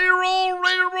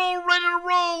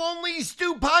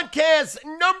OnlyStu podcast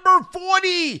number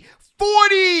 40.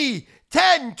 40,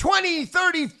 10, 20,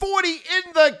 30, 40 in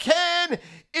the can.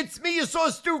 It's me, your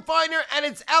sauce Stu Finer, and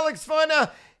it's Alex Finer.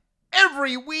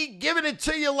 Every week, giving it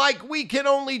to you like we can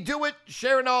only do it,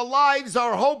 sharing our lives,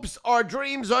 our hopes, our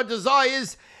dreams, our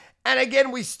desires. And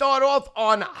again, we start off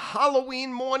on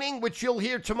Halloween morning, which you'll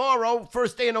hear tomorrow,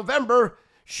 first day of November.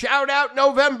 Shout out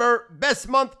November, best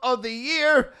month of the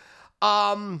year.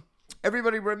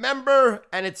 Everybody remember,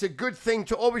 and it's a good thing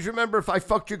to always remember, if I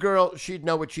fucked your girl, she'd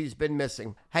know what she's been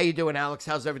missing. How you doing, Alex?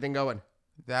 How's everything going?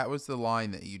 That was the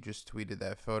line that you just tweeted,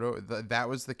 that photo. That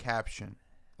was the caption.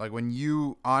 Like, when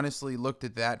you honestly looked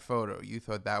at that photo, you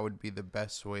thought that would be the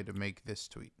best way to make this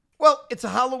tweet. Well, it's a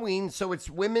Halloween, so it's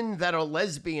women that are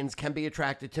lesbians can be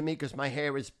attracted to me because my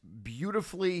hair is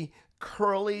beautifully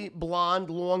curly,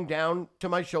 blonde, long down to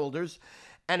my shoulders.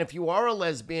 And if you are a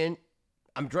lesbian,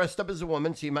 I'm dressed up as a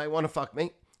woman, so you might want to fuck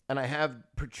me. And I have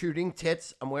protruding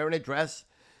tits. I'm wearing a dress.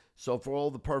 So for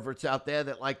all the perverts out there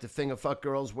that like to finger fuck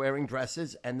girls wearing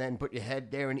dresses and then put your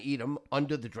head there and eat them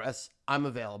under the dress, I'm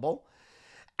available.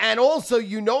 And also,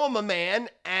 you know I'm a man,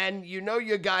 and you know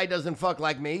your guy doesn't fuck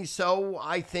like me, so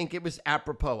I think it was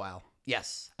apropos, Al.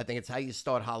 Yes, I think it's how you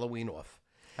start Halloween off.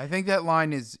 I think that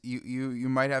line is, you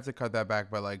might have to cut that back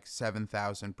by like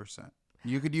 7,000%.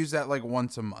 You could use that like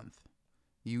once a month.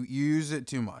 You use it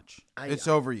too much. It's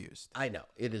overused. I know.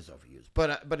 It is overused.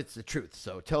 But it's the truth.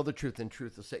 So tell the truth, and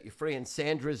truth will set you free. And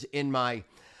Sandra's in my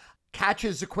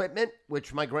catcher's equipment,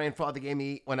 which my grandfather gave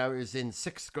me when I was in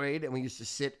 6th grade. And we used to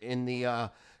sit in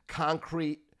the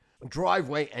concrete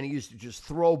driveway, and he used to just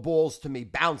throw balls to me,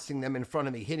 bouncing them in front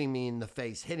of me, hitting me in the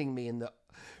face, hitting me in the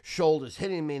shoulders,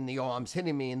 hitting me in the arms,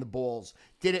 hitting me in the balls.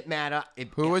 Didn't matter.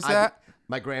 Who was that?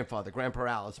 My grandfather, Grandpa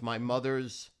Alice, my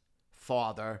mother's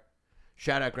father.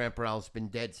 Shout out, Grandpa Alice, been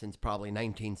dead since probably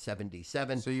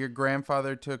 1977. So your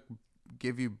grandfather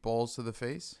give you balls to the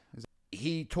face?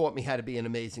 He taught me how to be an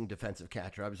amazing defensive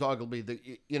catcher. I was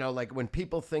arguably like when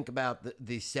people think about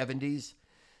the 70s,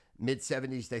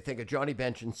 mid-70s, they think of Johnny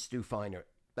Bench and Stu Finer.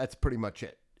 That's pretty much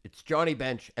it. It's Johnny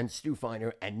Bench and Stu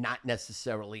Finer, and not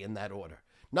necessarily in that order.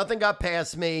 Nothing got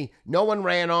past me. No one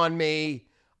ran on me.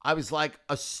 I was like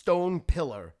a stone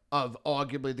pillar of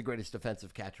arguably the greatest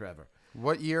defensive catcher ever.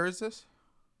 What year is this?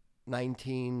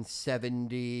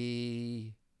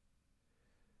 1970.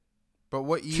 But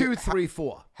what year? 2, 3,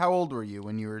 4. How old were you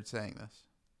when you were saying this?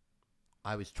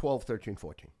 I was 12, 13,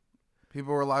 14.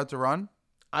 People were allowed to run?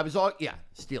 I was,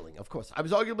 stealing, of course. I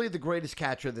was arguably the greatest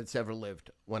catcher that's ever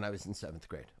lived when I was in 7th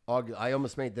grade. I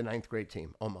almost made the 9th grade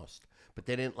team, almost. But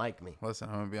they didn't like me. Listen,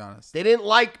 I'm going to be honest. They didn't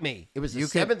like me. It was a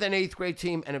 7th and 8th grade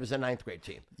team, and it was a 9th grade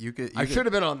team. I should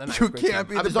have been on the 9th grade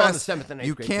team. I was on the 7th and 8th grade team.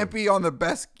 You can't be on the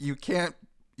best. You can't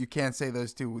say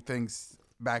those two things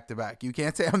back to back. You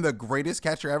can't say I'm the greatest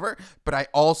catcher ever, but I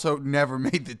also never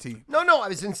made the team. No, I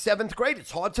was in 7th grade.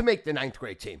 It's hard to make the 9th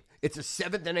grade team. It's a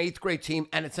 7th and 8th grade team,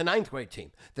 and it's a 9th grade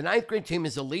team. The 9th grade team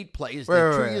is elite players.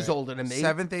 They're 2 years older than me.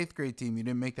 7th, 8th grade team. You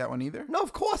didn't make that one either? No,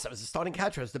 of course. I was a starting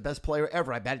catcher. I was the best player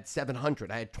ever. I batted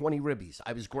 700. I had 20 ribbies.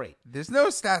 I was great. There's no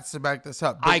stats to back this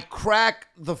up. I crack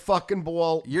the fucking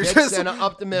ball. You're dead just center,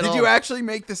 up the middle. Did you actually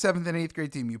make the 7th and 8th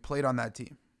grade team? You played on that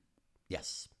team?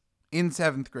 Yes. In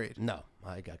 7th grade? No,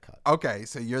 I got cut. Okay,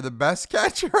 so you're the best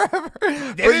catcher ever.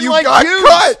 They didn't like Jews.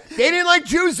 Cut. They didn't like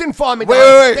Jews in Farmingdale.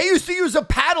 Wait. They used to use a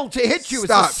paddle to hit you.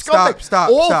 Stop.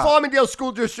 All Farmingdale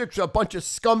school districts are a bunch of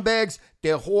scumbags.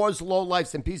 They're whores,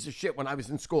 lowlifes, and pieces of shit when I was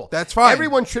in school. That's fine.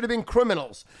 Everyone should have been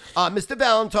criminals. Mr.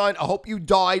 Valentine, I hope you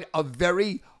died a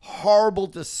very horrible,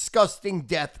 disgusting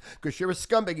death because you're a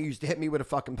scumbag. You used to hit me with a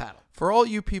fucking paddle. For all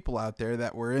you people out there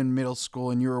that were in middle school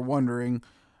and you were wondering,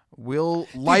 will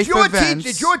life events...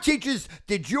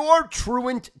 Did your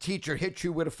truant teacher hit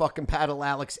you with a fucking paddle,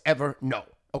 Alex, ever? No.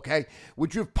 Okay?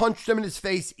 Would you have punched him in his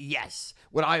face? Yes.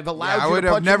 Would I have allowed you to punch him in his face?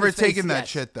 I would have never taken that yes.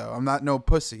 shit, though. I'm not no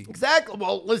pussy. Exactly.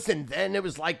 Well, listen, then it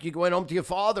was like you went home to your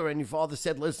father and your father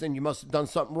said, listen, you must have done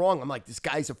something wrong. I'm like, this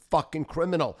guy's a fucking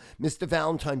criminal. Mr.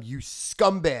 Valentine, you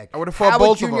scumbag. I would have fought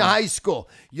both of them. Junior high school.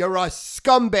 You're a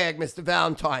scumbag, Mr.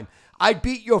 Valentine. I'd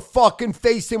beat your fucking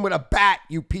face in with a bat,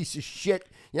 you piece of shit.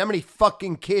 You know how many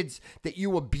fucking kids that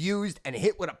you abused and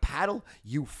hit with a paddle?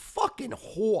 You fucking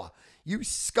whore. You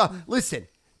scum. Listen,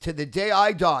 to the day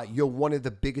I die, you're one of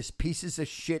the biggest pieces of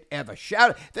shit ever. Shout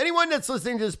out. If anyone that's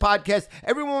listening to this podcast,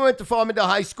 everyone went to Farmingdale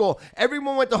High School.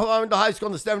 Everyone went to Farmingdale High School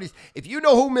in the 70s. If you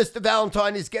know who Mr.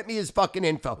 Valentine is, get me his fucking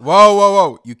info.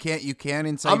 Whoa. You can't incite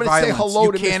violence. I'm going to say hello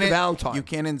to Mr. Valentine. You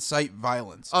can't incite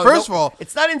violence. First of all,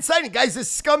 it's not inciting. Guy's a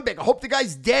scumbag. I hope the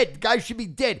guy's dead. The guy should be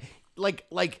dead.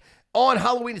 Like on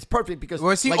Halloween is perfect because...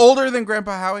 Was he older than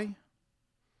Grandpa Howie?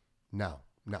 No,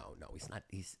 he's not.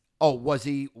 He's Oh, was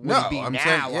he? Would No, he be I'm now?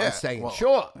 saying, yeah. I'm saying, Well,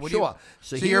 sure.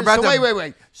 so you're about to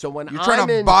wait. So when you're trying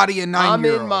to body a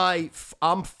 9-year-old.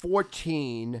 I'm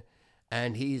 14,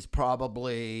 and he's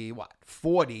probably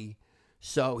 40.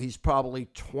 So he's probably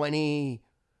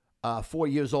 24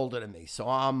 years older than me. So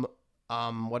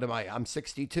what am I? I'm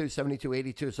 62, 72,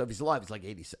 82. So if he's alive, he's like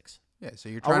 86. Yeah,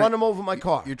 so I'll run him over with my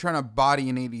car. You're trying to body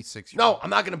an 86-year-old. No, I'm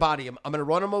not going to body him. I'm going to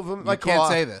run him over with my car. You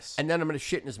can't say this. And then I'm going to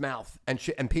shit in his mouth and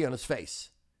pee on his face.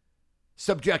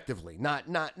 Subjectively, not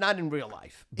in real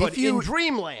life, but in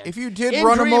dreamland. If you did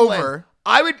run him over,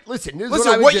 I would listen.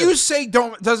 What you say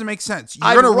doesn't make sense.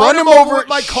 You're going to run him over with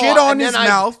my car, shit on his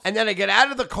mouth, and then I get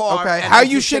out of the car. Okay, how are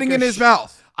you shitting in his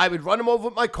mouth? I would run him over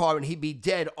with my car, and he'd be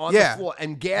dead on the floor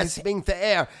and gasping for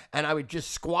air, and I would just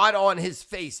squat on his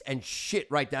face and shit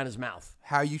right down his mouth.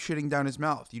 How are you shitting down his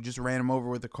mouth? You just ran him over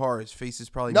with the car. His face is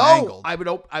probably mangled. I would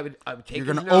take. You're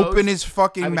going to open his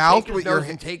fucking mouth with your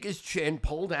and take his chin,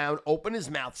 pull down, open his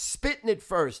mouth, spit in it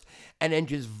first, and then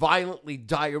just violently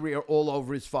diarrhea all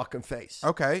over his fucking face.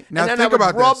 Okay, now and then think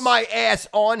about this. I would rub my ass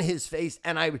on his face,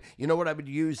 and you know what I would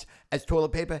use as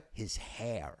toilet paper? His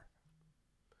hair.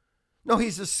 No,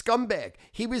 he's a scumbag.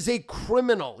 He was a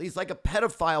criminal. He's like a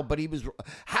pedophile, but he was.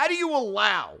 How do you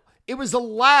allow? It was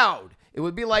allowed. It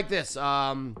would be like this.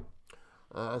 Stu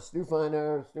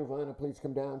Finer, please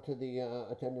come down to the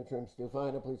attendance room. Stu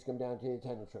Finer, please come down to the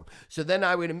attendance room. So then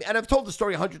I would, and I've told the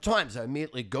story 100 times. I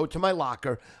immediately go to my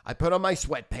locker. I put on my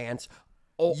sweatpants.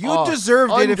 You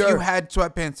deserved it if you had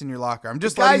sweatpants in your locker. I'm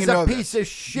just letting you know this. Guy's a piece of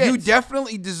shit. You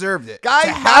definitely deserved it. Guy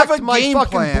to have a my game fucking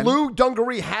plan. blue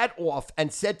dungaree hat off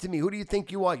and said to me, "Who do you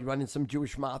think you are? You running some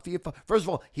Jewish mafia?" First of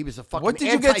all, he was a fucking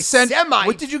anti-Semite.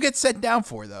 What did you get sent down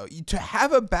for, though? To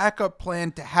have a backup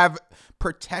plan, to have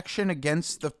protection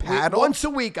against the paddle? Once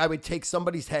a week, I would take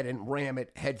somebody's head and ram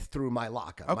it head through my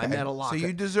locker, my metal locker. So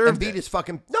you deserved and beat his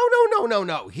fucking... No.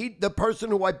 The person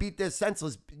who I beat this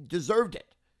senseless deserved it.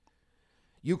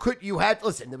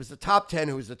 Listen, there was the top 10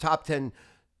 who was the top 10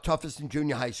 toughest in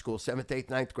junior high school, 7th, 8th,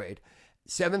 9th grade.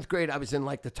 7th grade, I was in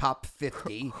like the top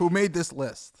 50. Who made this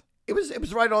list? It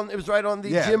was right on the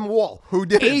gym wall. Who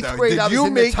did it? 8th grade, I was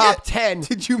in the top 10.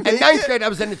 Did you make it? And 9th grade, I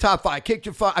was in the top 5. I kicked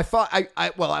your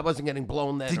I wasn't getting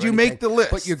blown then. Did you make the list?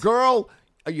 But your girl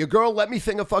let me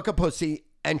finger fuck a pussy,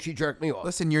 and she jerked me off.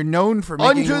 Listen, you're known for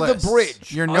making lists. Under the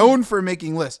bridge. You're known for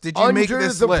making lists. Did you make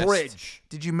this list? Under the bridge.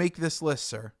 Did you make this list,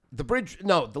 sir? The bridge?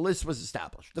 No, the list was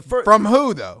established. From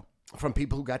who, though? From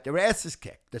people who got their asses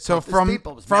kicked. From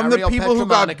the people who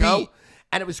got beat.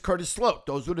 And it was Curtis Sloat.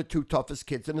 Those were the two toughest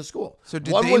kids in the school. So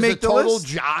did one they was make a total list?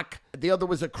 jock. The other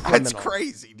was a criminal. That's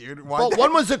crazy, dude. Well,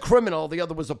 one was a criminal. The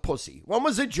other was a pussy. One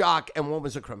was a jock and one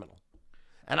was a criminal.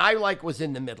 And I was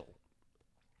in the middle.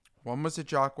 One was a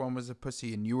jock, one was a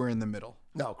pussy, and you were in the middle.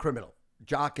 No, criminal.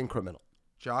 Jock and criminal.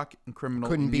 Jock and criminal.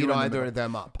 Couldn't beat either of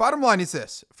them up. Bottom line is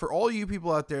this. For all you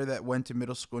people out there that went to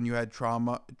middle school and you had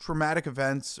traumatic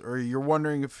events, or you're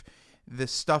wondering if the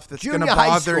stuff that's going to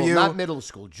bother you. Not middle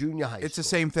school, junior high school. It's the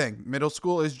same thing. Middle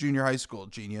school is junior high school,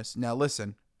 genius. Now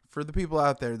listen, for the people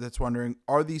out there that's wondering,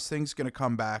 are these things going to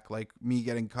come back, like me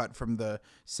getting cut from the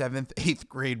 7th, 8th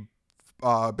grade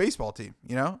baseball team?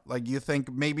 You know, like you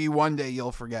think maybe one day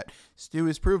you'll forget. Stu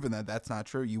has proven that that's not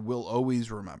true. You will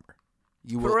always remember.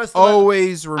 You will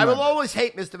always remember. I will always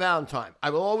hate Mr. Valentine.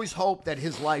 I will always hope that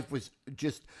his life was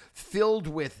just filled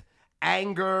with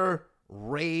anger,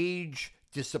 rage,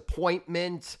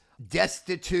 disappointment,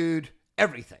 destitute,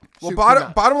 everything. Well,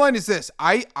 bottom line is this.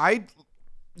 I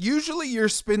usually your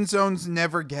spin zones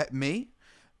never get me.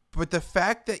 But the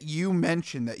fact that you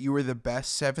mentioned that you were the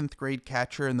best 7th grade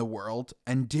catcher in the world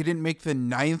and didn't make the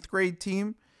 9th grade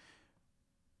team,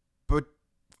 but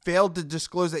failed to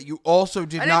disclose that you also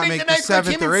did not make the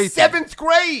 7th or 8th. 7th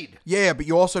grade. Yeah, but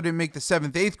you also didn't make the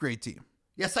 7th, 8th grade team.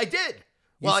 Yes, I did.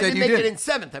 Well, I didn't make it in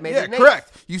 7th. I made it in 8th.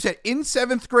 Correct. You said in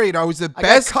 7th grade I was the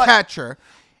best catcher.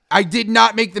 I did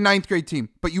not make the 9th grade team,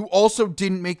 but you also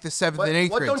didn't make the 7th and 8th grade team.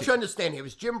 What don't you understand here? It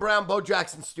was Jim Brown, Bo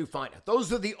Jackson, Stu Finer.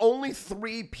 Those are the only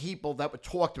 3 people that were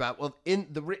talked about. Well,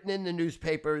 written in the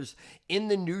newspapers, in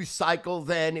the news cycle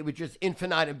then, it would just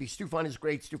infinitum be Stu Finer's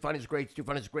great, Stu Finer's great, Stu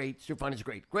Finer's great, Stu Finer's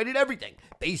great. Great at everything.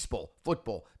 Baseball,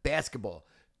 football, basketball,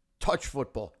 touch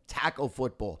football, tackle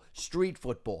football, street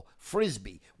football,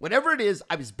 frisbee. Whatever it is,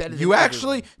 I was better than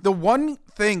everyone. The one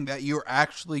thing that you're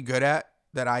actually good at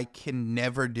that I can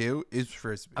never do is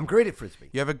frisbee. I'm great at frisbee.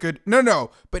 You have a good...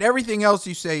 No. But everything else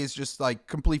you say is just like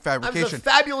complete fabrication. I was a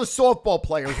fabulous softball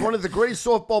player. I was one of the greatest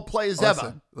softball players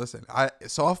ever. Listen,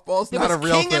 softball's not a real thing.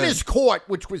 There was king in his court,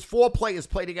 which was 4 players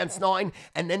played against 9,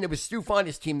 and then there was Stu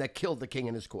Finer's team that killed the king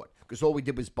in his court because all we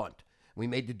did was bunt. We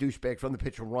made the douchebag from the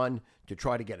pitcher run to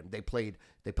try to get him. They played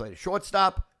a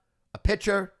shortstop, a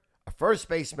pitcher, a first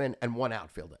baseman, and one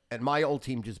outfielder. And my old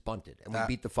team just bunted, and we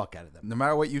beat the fuck out of them. No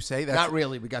matter what you say, that's not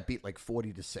really. We got beat like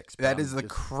 40-6. That is the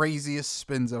craziest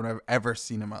spin zone I've ever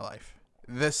seen in my life.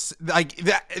 This like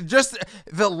that, just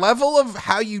the level of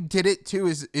how you did it too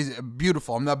is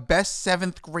beautiful. I'm the best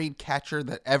 7th grade catcher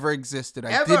that ever existed.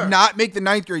 I did not make the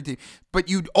 9th grade team, but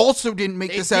you also didn't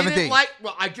make the 7th.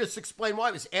 Well, I just explained why.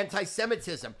 It was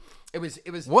anti-Semitism. It was.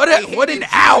 What an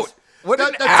out. What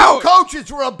an the out. Two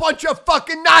coaches were a bunch of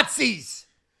fucking Nazis.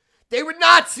 They were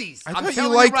Nazis. I'm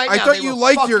telling you right now, they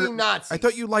were fucking Nazis. I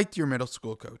thought you liked your middle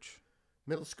school coach.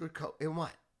 Middle school coach in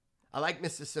what? I like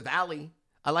Mr. Savali.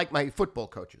 I like my football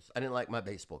coaches. I didn't like my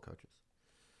baseball coaches.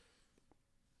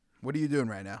 What are you doing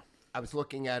right now? I was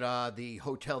looking at the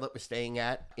hotel that we're staying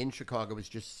at in Chicago. Was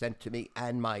just sent to me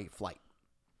and my flight.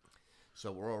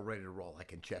 So we're all ready to roll. I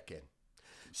can check in.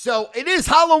 So it is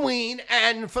Halloween,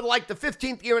 and for like the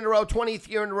 15th year in a row, 20th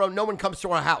year in a row, no one comes to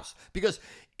our house. Because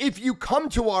if you come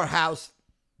to our house,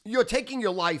 you're taking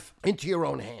your life into your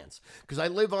own hands. Because I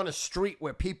live on a street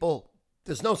where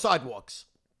there's no sidewalks.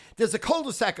 There's a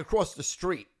cul-de-sac across the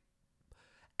street,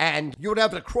 and you would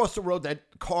have to cross the road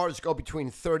that cars go between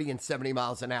 30 and 70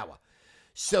 miles an hour.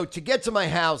 So to get to my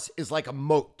house is like a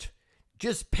moat.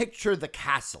 Just picture the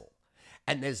castle,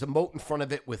 and there's a moat in front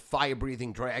of it with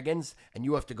fire-breathing dragons, and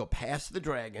you have to go past the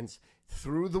dragons,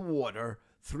 through the water,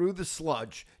 through the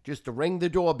sludge, just to ring the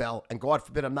doorbell, and God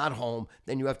forbid I'm not home,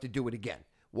 then you have to do it again.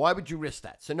 Why would you risk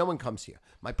that? So no one comes here.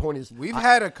 My point is, we've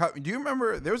had a couple. Do you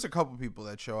remember there was a couple people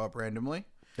that show up randomly?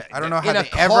 I don't know how they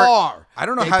ever. I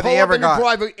don't know how they ever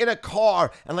got in a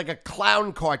car, and like a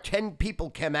clown car. 10 people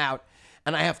came out,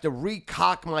 and I have to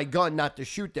recock my gun not to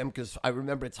shoot them because I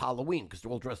remember it's Halloween because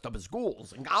they're all dressed up as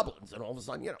ghouls and goblins, and all of a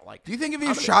sudden, like. Do you think if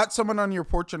you shot someone on your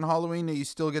porch on Halloween, that you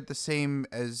still get the same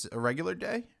as a regular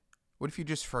day? What if you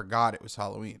just forgot it was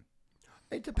Halloween?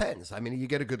 It depends. I mean, you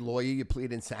get a good lawyer, you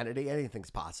plead insanity, anything's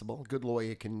possible. A good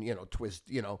lawyer can, twist,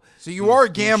 So you are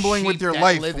gambling with your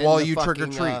life while you trick or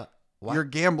treat. What? You're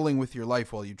gambling with your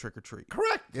life while you trick or treat.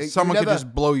 Correct. Someone could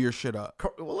just blow your shit up.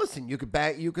 Well, listen, you could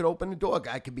open the door. A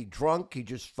guy could be drunk. He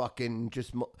just fucking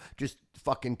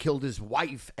killed his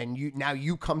wife, and now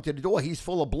you come to the door. He's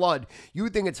full of blood. You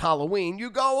think it's Halloween.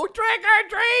 You go trick or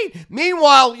treat.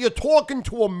 Meanwhile, you're talking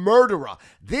to a murderer.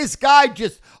 This guy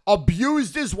just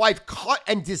abused his wife, cut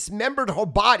and dismembered her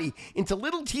body into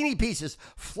little teeny pieces,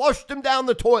 flushed him down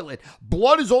the toilet.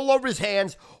 Blood is all over his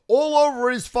hands, all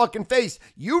over his fucking face.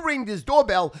 You ring his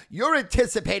doorbell. You're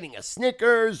anticipating a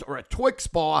Snickers or a Twix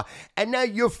bar, and now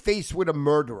you're faced with a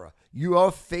murderer. You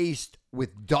are faced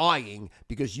with dying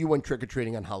because you went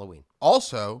trick-or-treating on Halloween.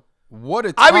 Also, what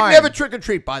a time. I would never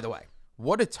trick-or-treat, by the way.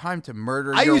 What a time to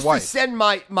murder your wife. I used to send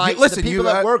the people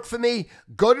that work for me,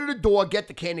 go to the door, get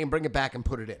the candy, and bring it back and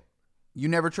put it in. You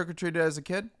never trick-or-treated as a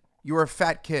kid? You were a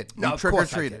fat kid. No, you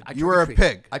trick-or-treated. You were a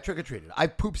pig. I trick-or-treated. I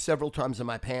pooped several times in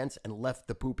my pants and left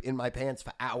the poop in my pants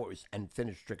for hours and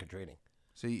finished trick-or-treating.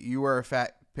 So you were a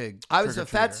fat pig. I was a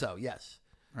fatso, yes.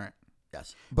 All right.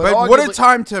 Yes. But what a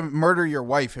time to murder your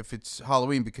wife if it's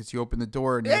Halloween because you open the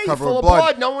door and you're covered full with of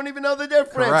blood. No one even know the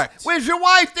difference. Correct. Where's your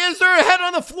wife? There's her head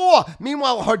on the floor.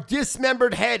 Meanwhile, her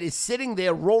dismembered head is sitting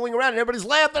there rolling around and everybody's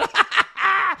laughing.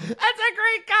 That's a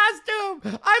great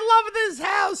costume. I love this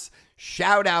house.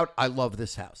 Shout out, I love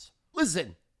this house.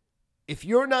 Listen, if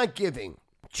you're not giving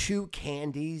 2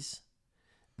 candies,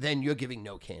 then you're giving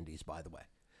no candies, by the way.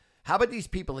 How about these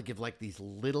people that give like these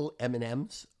little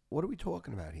M&Ms? What are we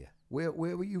talking about here? Where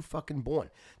were you fucking born?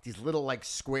 These little like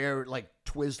square like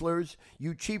Twizzlers?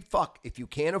 You cheap fuck. If you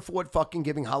can't afford fucking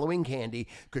giving Halloween candy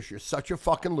because you're such a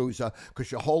fucking loser,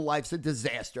 because your whole life's a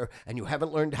disaster and you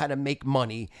haven't learned how to make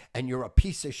money and you're a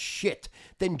piece of shit,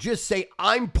 then just say,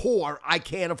 I'm poor, I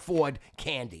can't afford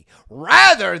candy,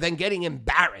 rather than getting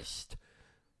embarrassed.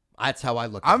 That's how I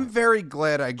look at it. I'm very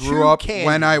glad I grew up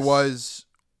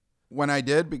when I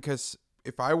did, because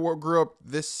if I grew up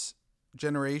this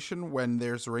generation when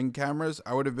there's Ring cameras,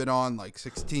 I would have been on like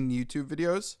 16 YouTube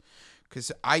videos,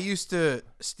 because I used to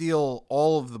steal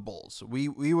all of the bulls. We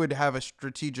would have a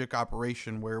strategic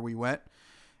operation where we went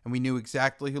and we knew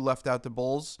exactly who left out the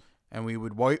bulls, and we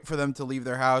would wait for them to leave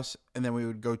their house, and then we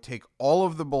would go take all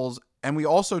of the bulls, and we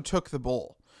also took the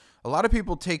bowl. A lot of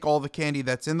people take all the candy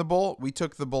that's in the bowl. We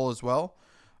took the bowl as well.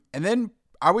 And then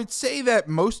I would say that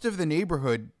most of the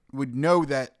neighborhood would know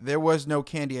that there was no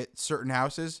candy at certain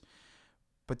houses,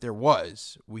 but there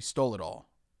was. We stole it all.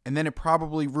 And then it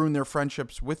probably ruined their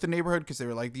friendships with the neighborhood, because they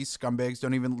were like, these scumbags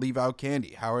don't even leave out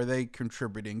candy. How are they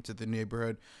contributing to the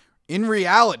neighborhood? In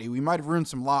reality, we might have ruined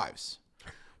some lives.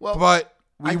 Well, but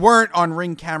we weren't on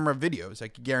Ring camera videos. I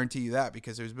can guarantee you that,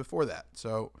 because it was before that.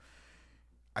 So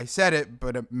I said it,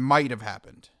 but it might have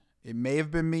happened. It may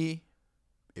have been me.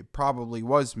 It probably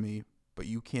was me, but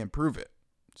you can't prove it.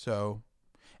 So,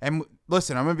 and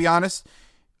listen, I'm going to be honest.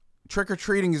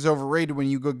 Trick-or-treating is overrated when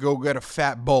you go get a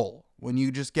fat bowl. When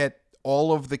you just get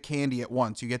all of the candy at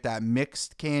once. You get that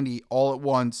mixed candy all at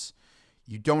once.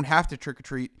 You don't have to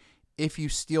trick-or-treat if you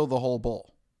steal the whole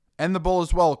bowl. And the bowl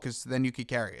as well, because then you could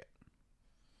carry it.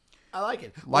 I like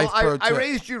it. I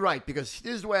raised you right, because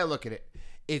here's the way I look at it.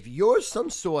 If you're some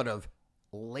sort of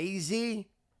lazy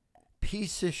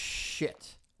piece of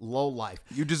shit, low life,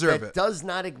 you deserve it. Does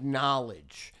not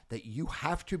acknowledge that you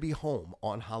have to be home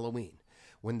on Halloween.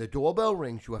 When the doorbell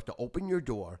rings, you have to open your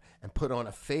door and put on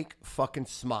a fake fucking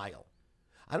smile.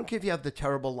 I don't care if you have the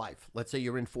terrible life. Let's say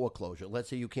you're in foreclosure. Let's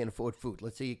say you can't afford food.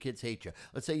 Let's say your kids hate you.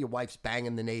 Let's say your wife's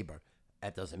banging the neighbor.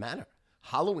 That doesn't matter.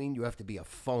 Halloween, you have to be a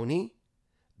phony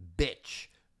bitch.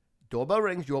 Doorbell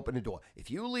rings, you open the door.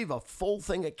 If you leave a full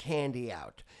thing of candy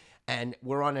out, and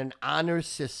we're on an honor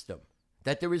system,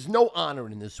 that there is no honor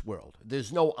in this world.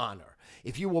 There's no honor.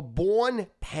 If you were born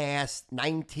past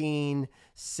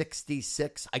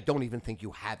 1966, I don't even think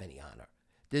you have any honor.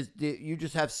 You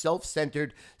just have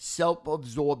self-centered,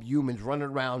 self-absorbed humans running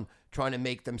around trying to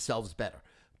make themselves better.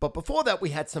 But before that, we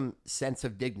had some sense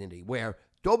of dignity where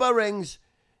doorbell rings,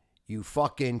 you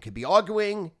fucking could be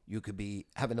arguing, you could be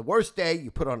having the worst day, you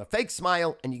put on a fake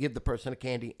smile, and you give the person a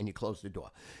candy, and you close the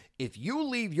door. If you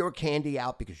leave your candy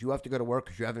out because you have to go to work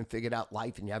because you haven't figured out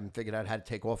life and you haven't figured out how to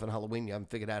take off on Halloween, you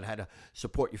haven't figured out how to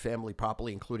support your family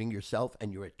properly, including yourself,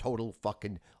 and you're a total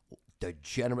fucking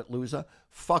degenerate loser,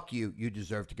 fuck you, you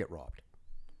deserve to get robbed.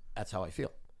 That's how I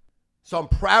feel. So I'm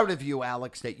proud of you,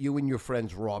 Alex, that you and your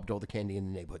friends robbed all the candy in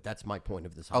the neighborhood. That's my point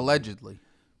of this. Allegedly.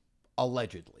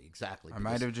 Allegedly, exactly. I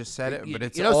might have just said it, but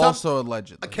it's also also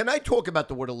allegedly. Can I talk about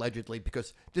the word allegedly?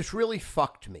 Because this really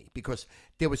fucked me. Because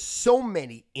there was so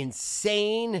many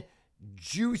insane,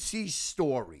 juicy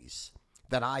stories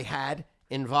that I had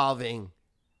involving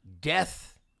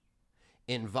death,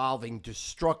 involving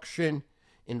destruction,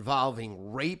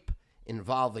 involving rape,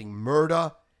 involving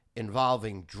murder,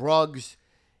 involving drugs,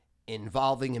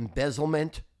 involving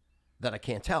embezzlement that I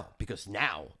can't tell. Because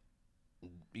now,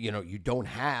 you don't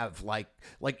have like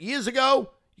years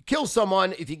ago, you kill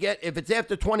someone, if it's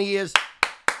after 20 years,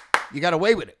 you got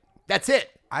away with it. That's it.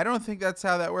 I don't think that's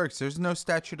how that works. There's no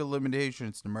statute of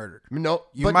limitations to murder. No.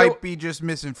 You might be just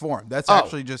misinformed. That's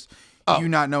actually just you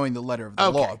not knowing the letter of the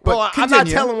law. But well, continue. I'm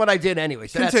not telling what I did anyway,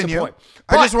 so continue. That's the point.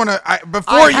 I just want to,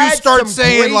 before you start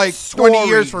saying like 20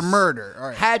 years for murder. All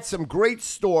right. Had some great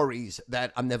stories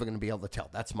that I'm never going to be able to tell.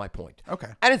 That's my point. Okay.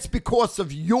 And it's because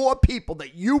of your people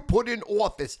that you put in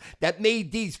office that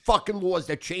made these fucking laws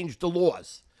that changed the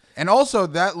laws. And also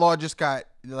that law just got,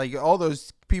 like, all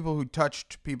those people who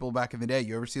touched people back in the day.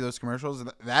 You ever see those commercials?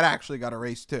 That actually got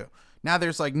erased too. Now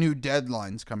there's like new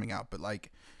deadlines coming out, but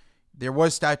like there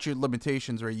was statute of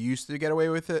limitations where you used to get away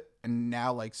with it, and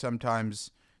now like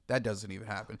sometimes that doesn't even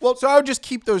happen. Well, so I would just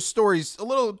keep those stories a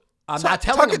little. I'm not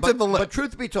telling it to the lip. But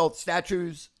truth be told,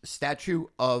 statute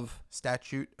of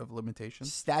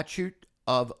limitations,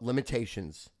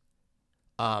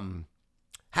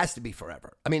 has to be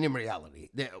forever. I mean, in reality,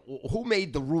 who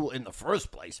made the rule in the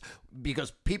first place?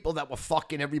 Because people that were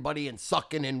fucking everybody and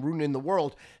sucking and ruining the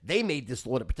world, they made this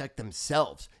law to protect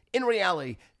themselves. In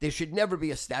reality, there should never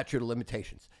be a statute of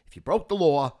limitations. If you broke the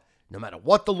law, no matter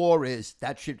what the law is,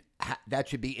 that should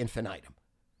be infinitum,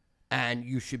 and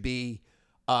you should be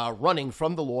running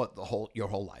from the law your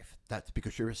whole life. That's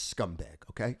because you're a scumbag.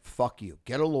 Okay, fuck you.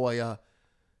 Get a lawyer.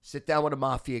 Sit down with a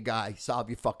mafia guy. Solve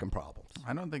your fucking problems.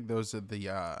 I don't think those are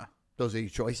Those are your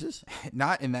choices?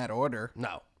 Not in that order.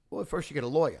 No. Well, first you get a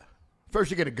lawyer.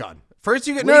 First you get a gun. First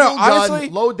you get gun, honestly,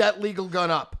 load that legal gun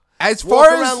up. As Walk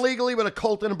far as around legally with a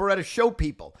Colt and a Beretta, show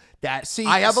people that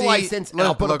I have a license and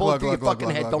I'll put a bullet through your fucking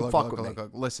head. Don't fuck with me.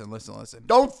 Listen.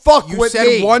 Don't fuck with me. You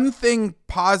said one thing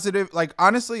positive. Like,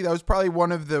 honestly, that was probably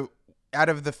one of the, out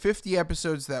of the 40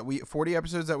 episodes that we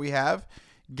have,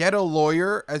 get a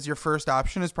lawyer as your first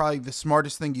option is probably the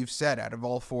smartest thing you've said out of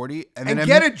all 40. And then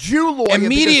get a Jew lawyer.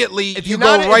 Immediately, if you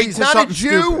go right to something If he's not a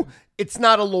Jew, stupid. it's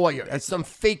not a lawyer. It's some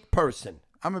fake person.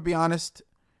 I'm going to be honest.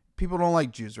 People don't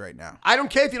like Jews right now. I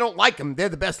don't care if you don't like them. They're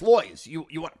the best lawyers. You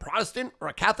want a Protestant or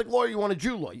a Catholic lawyer? You want a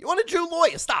Jew lawyer? You want a Jew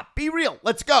lawyer? Stop. Be real.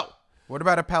 Let's go. What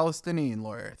about a Palestinian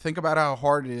lawyer? Think about how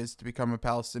hard it is to become a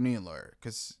Palestinian lawyer,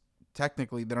 because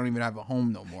technically they don't even have a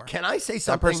home no more. Can I say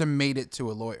something? That person made it to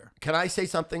a lawyer. Can I say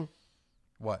something?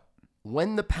 What?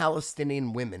 When the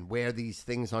Palestinian women wear these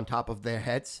things on top of their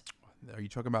heads. Are you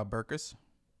talking about burqas?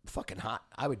 Fucking hot.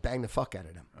 I would bang the fuck out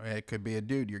of them. It could be a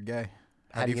dude. You're gay.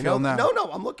 How do you feel now? No,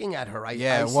 I'm looking at her. I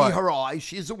see what? her eyes.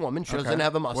 She's a woman. She doesn't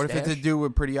have a mustache. What if it's to do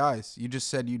with pretty eyes? You just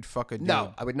said you'd fuck a dude.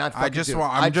 No, I would not fuck a dude.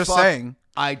 I'm just saying.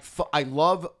 I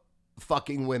love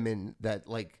fucking women that,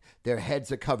 like, their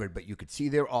heads are covered, but you could see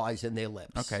their eyes and their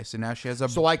lips. Okay, so now she has a...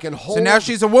 So I can hold... So now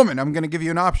she's a woman. I'm going to give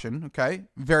you an option, okay?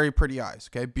 Very pretty eyes,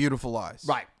 okay? Beautiful eyes.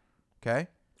 Right. Okay?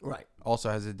 Right. Also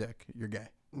has a dick. You're gay.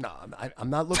 No, I'm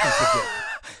not looking for dick.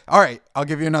 All right, I'll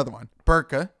give you another one.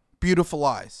 Burka, beautiful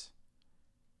eyes.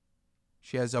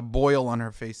 She has a boil on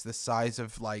her face the size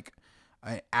of, like,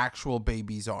 an actual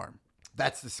baby's arm.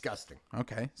 That's disgusting.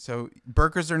 Okay, so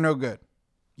burkas are no good.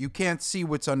 You can't see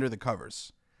what's under the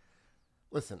covers.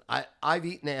 Listen, I've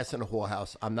eaten ass in a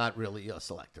whorehouse. I'm not really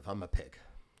selective. I'm a pig.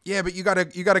 Yeah, but you got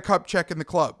a cup check in the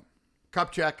club.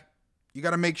 Cup check. You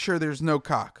got to make sure there's no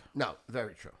cock. No,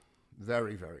 very true.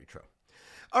 Very, very true.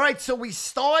 All right, so we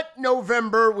start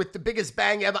November with the biggest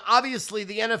bang ever. Obviously,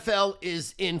 the NFL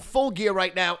is in full gear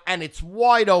right now, and it's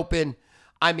wide open.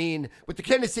 I mean, with the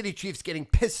Kansas City Chiefs getting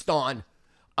pissed on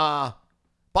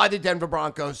by the Denver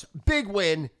Broncos. Big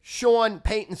win. Sean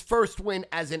Payton's first win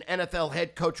as an NFL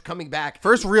head coach coming back.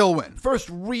 First real win. First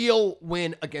real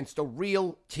win against a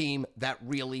real team that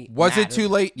really Was mattered. it too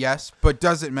late? Yes. But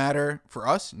does it matter for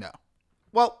us? No.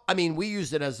 Well, I mean, we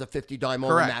used it as a 50-dime on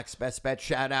Correct. Max Best Bet.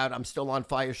 Shout out. I'm still on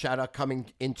fire. Shout out coming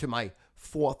into my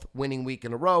fourth winning week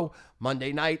in a row.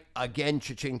 Monday night, again,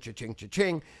 cha-ching, cha-ching,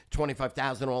 cha-ching.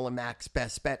 25,000 all in Max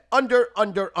Best Bet. Under.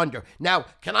 Now,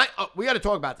 we got to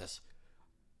talk about this.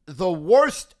 The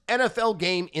worst NFL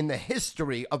game in the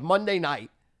history of Monday night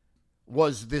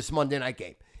was this Monday night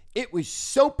game. It was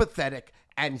so pathetic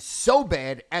and so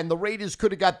bad, and the Raiders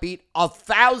could have got beat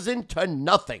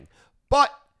 1,000-0.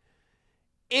 But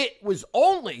it was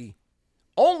only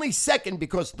second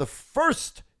because the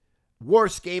first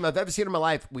worst game I've ever seen in my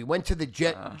life, we went to the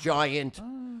Giant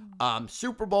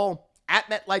Super Bowl at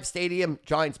MetLife Stadium.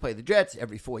 Giants play the Jets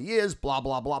every 4 years, blah,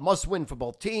 blah, blah. Must win for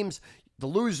both teams. The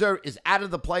loser is out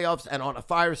of the playoffs and on a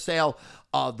fire sale.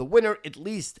 The winner at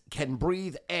least can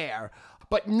breathe air.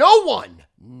 But no one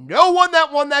that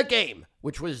won that game,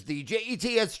 which was the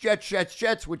Jets,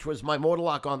 Jets, which was my mortal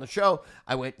lock on the show.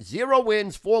 I went 0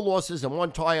 wins, 4 losses, and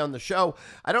 1 tie on the show.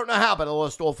 I don't know how, but I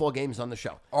lost all 4 games on the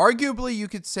show. Arguably, you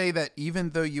could say that even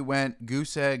though you went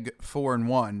goose egg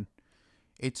 4-1,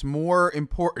 it's more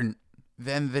important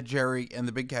than the Jerry and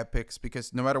the Big Cat picks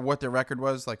because no matter what their record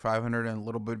was, like 500 and a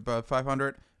little bit above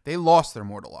 500, they lost their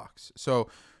mortal locks. So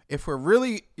if we're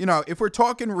really, if we're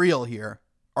talking real here,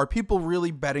 are people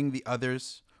really betting the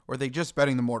others or are they just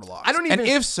betting the mortal locks? And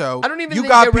if so, I don't even you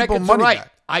think got their people records money are right.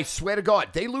 back. I swear to God,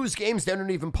 they lose games, they don't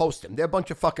even post them. They're a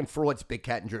bunch of fucking frauds, Big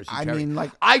Cat and Jersey Terry.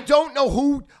 I don't know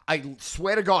who, I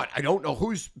swear to God, I don't know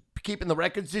who's keeping the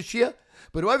records this year,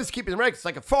 but whoever's keeping the records, it's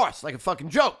like a farce, like a fucking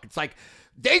joke. It's like,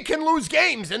 they can lose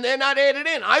games and they're not added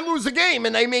in. I lose a game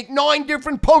and they make 9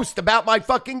 different posts about my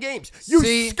fucking games. You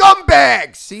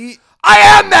scumbags! See? I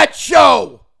am that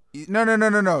show!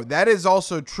 No. That is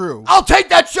also true. I'll take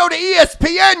that show to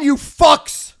ESPN, you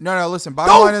fucks! No, listen.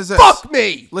 Bottom line is this. Don't fuck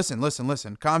me!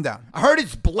 Listen. Calm down. I heard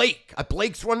it's Blake.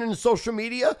 Blake's running the social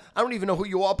media. I don't even know who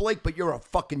you are, Blake, but you're a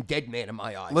fucking dead man in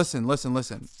my eyes. Listen.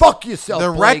 Fuck yourself,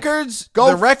 The Blake. records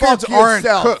fuck aren't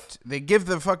yourself. cooked. They give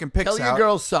the fucking picks out. Tell your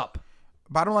girl sup.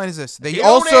 Bottom line is this. They You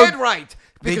also don't add right.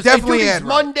 They Because definitely do these add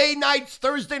right. Monday nights,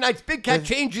 Thursday nights. Big Cat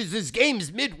changes his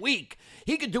games midweek.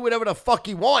 He can do whatever the fuck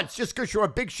he wants just because you're a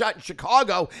big shot in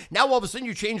Chicago. Now all of a sudden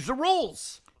you change the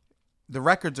rules. The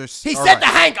records are. He said to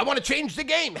Hank, I want to change the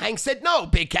game. Hank said no.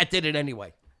 Big Cat did it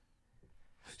anyway.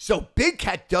 So Big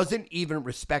Cat doesn't even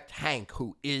respect Hank,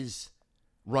 who is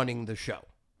running the show.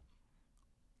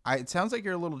 It sounds like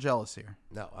you're a little jealous here.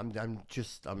 No, I'm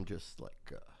just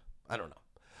like, I don't know.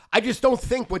 I just don't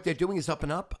think what they're doing is up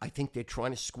and up. I think they're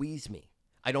trying to squeeze me.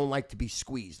 I don't like to be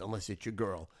squeezed unless it's your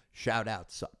girl. Shout out,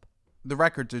 sup. The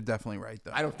records are definitely right,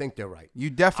 though. I don't think they're right. You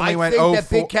definitely went 0-4. I think that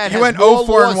Big Cat you has went more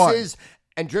 0-4-1. losses,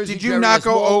 and Jersey Did you Jerry not has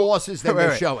go more losses than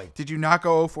they're showing. Did you not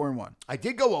go 0-4-1? I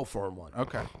did go 0-4-1.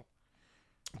 Okay.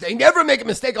 They never make a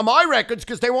mistake on my records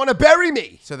because they want to bury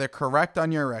me. So they're correct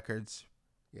on your records.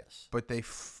 Yes. But they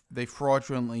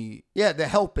fraudulently. Yeah, they're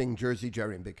helping Jersey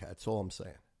Jerry and Big Cat. That's all I'm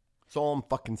saying. That's all I'm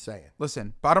fucking saying.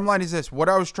 Listen, bottom line is this. What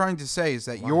I was trying to say is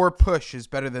that your push is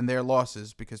better than their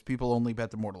losses because people only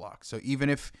bet the mortal lock. So even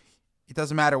if it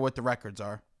doesn't matter what the records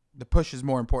are, the push is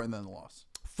more important than the loss.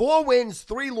 4 wins,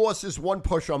 3 losses, 1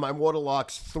 push on my mortal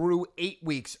locks through 8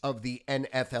 weeks of the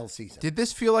NFL season. Did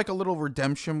this feel like a little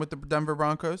redemption with the Denver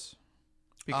Broncos?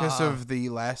 Because of the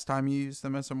last time you used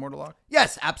them as a mortal lock?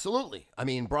 Yes, absolutely. I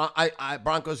mean,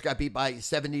 Broncos got beat by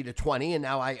 70-20, and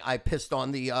now I pissed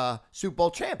on the Super Bowl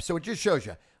champs. So it just shows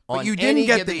you, on you any didn't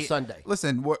get given the Sunday.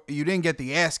 Listen, you didn't get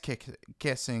the ass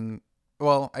kissing.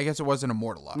 Well, I guess it wasn't a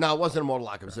mortal lock. No, it wasn't a mortal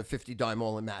lock. It was a 50-dime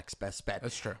All-in-Max best bet.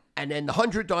 That's true. And then the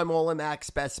 100-dime All-in-Max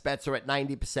best bets are at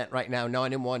 90% right now.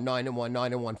 9-1, 9-1,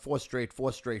 9-1, 4 straight,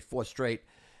 4 straight, 4 straight.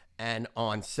 And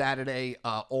on Saturday,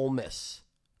 Ole Miss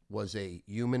was a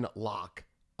human lock,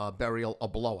 burial, a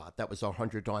blowout. That was our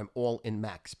 100-dime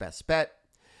All-in-Max best bet.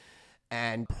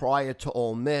 And prior to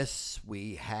Ole Miss,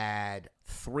 we had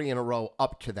 3 in a row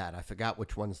up to that. I forgot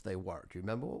which ones they were. Do you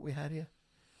remember what we had here?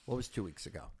 What was 2 weeks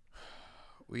ago?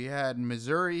 We had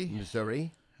Missouri.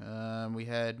 We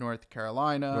had North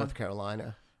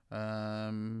Carolina.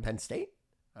 Penn State?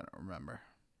 I don't remember.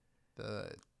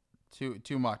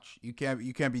 Too much. You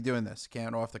can't be doing this.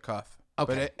 Can't off the cuff.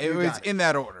 Okay. But it was in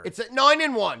that order. It's at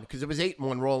 9-1 because it was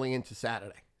 8-1 rolling into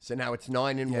Saturday. So now it's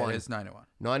 9-1. Yeah, it's 9-1.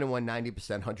 9-1,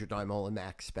 90%, 100-dime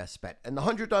All-in-Max best bet. And the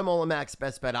 100-dime All-in-Max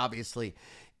best bet, obviously,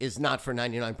 is not for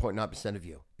 99.9% of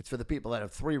you. It's for the people that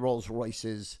have 3 Rolls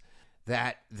Royces,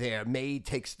 that their maid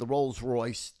takes the Rolls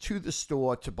Royce to the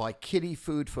store to buy kitty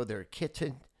food for their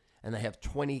kitten, and they have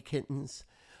 20 kittens,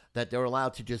 that they're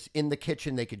allowed to just, in the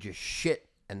kitchen, they could just shit,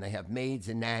 and they have maids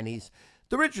and nannies.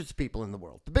 The richest people in the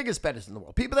world, the biggest bettors in the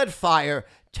world, people that fire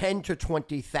 10 to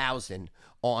 20,000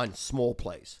 on small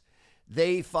plays.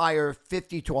 They fire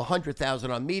 50 to 100,000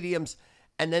 on mediums,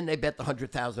 and then they bet the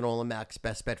 100,000 All-in-Max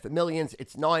best bet for millions.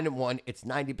 It's 9-1. It's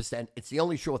 90%. It's the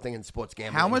only sure thing in sports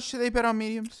gambling. How much do they bet on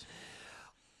mediums?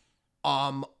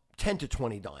 10 to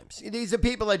 20 dimes. These are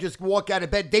people that just walk out of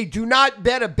bed. They do not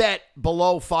bet a bet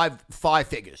below five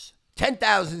figures.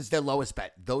 10,000 is their lowest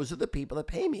bet. Those are the people that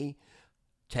pay me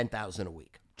 $10,000 a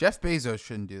week. Jeff Bezos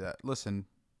shouldn't do that. Listen,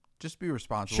 just be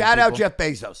responsible. Shout out Jeff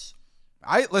Bezos.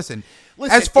 Listen.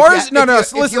 As far as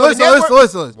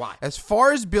listen. Why? As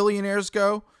far as billionaires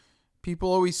go,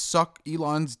 people always suck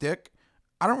Elon's dick.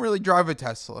 I don't really drive a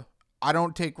Tesla. I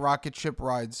don't take rocket ship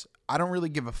rides. I don't really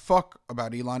give a fuck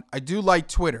about Elon. I do like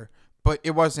Twitter, but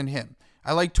it wasn't him.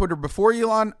 I liked Twitter before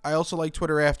Elon. I also like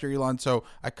Twitter after Elon, so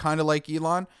I kind of like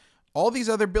Elon. All these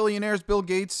other billionaires, Bill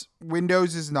Gates,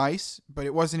 Windows is nice, but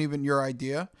it wasn't even your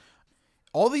idea.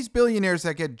 All these billionaires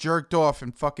that get jerked off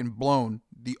and fucking blown,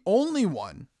 the only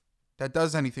one that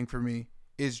does anything for me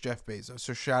is Jeff Bezos.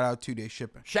 So shout out 2-day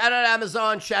shipping. Shout out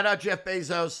Amazon. Shout out Jeff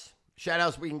Bezos. Shout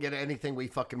outs, we can get anything we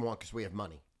fucking want because we have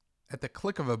money. At the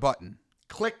click of a button.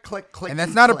 Click, click, click. And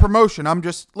that's not a promotion.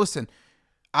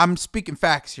 I'm speaking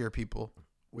facts here, people.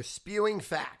 We're spewing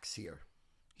facts here.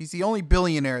 He's the only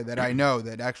billionaire that I know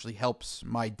that actually helps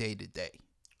my day to day.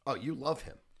 Oh, you love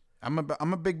him. I'm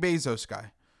a big Bezos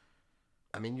guy.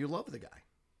 I mean, you love the guy.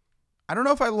 I don't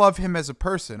know if I love him as a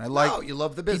person. You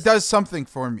love the business. He does something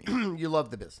for me. You love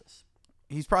the business.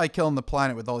 He's probably killing the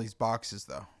planet with all these boxes,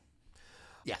 though.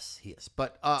 Yes, he is.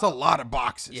 But it's a lot of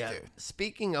boxes, yeah, dude.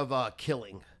 Speaking of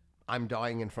killing, I'm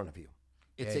dying in front of you.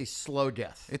 It's a slow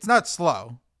death. It's not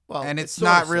slow. Well, and it's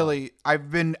not really.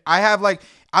 I'm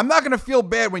not going to feel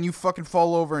bad when you fucking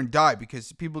fall over and die,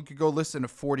 because people could go listen to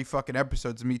 40 fucking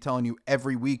episodes of me telling you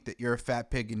every week that you're a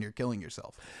fat pig and you're killing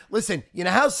yourself. Listen, you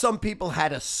know how some people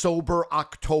had a sober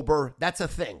October? That's a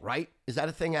thing, right? Is that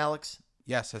a thing, Alex?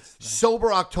 Yes, that's the thing.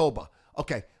 Sober October.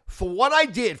 Okay. For what I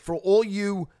did, for all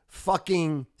you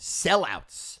fucking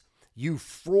sellouts, you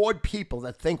fraud people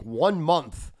that think 1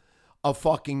 month of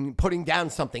fucking putting down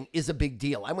something is a big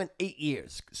deal. I went 8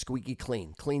 years, squeaky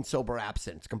clean, sober,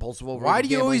 absence, compulsive overeating. Why do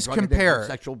you always compare?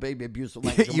 Sexual baby abuse.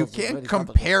 You can't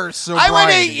compare sobriety. I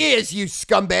went 8 years, you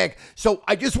scumbag. So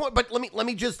I just want, but let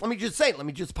me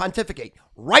just pontificate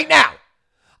right now.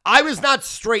 I was not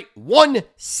straight 1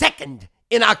 second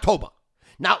in October.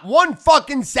 Not 1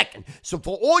 fucking second. So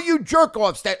for all you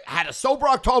jerk-offs that had a sober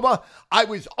October, I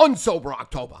was unsober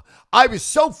October. I was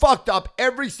so fucked up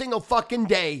every single fucking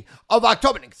day of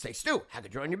October. And they say, Stu, how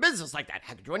could you run your business like that?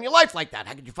 How could you run your life like that?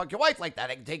 How could you fuck your wife like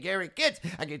that? How could you take care of your kids?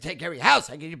 How could you take care of your house?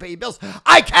 How could you pay your bills?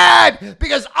 I can,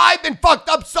 because I've been fucked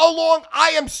up so long, I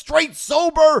am straight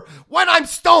sober when I'm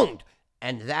stoned.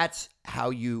 And that's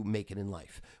how you make it in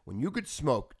life. When you could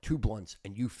smoke 2 blunts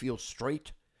and you feel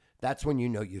straight, that's when you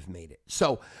know you've made it.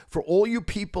 So for all you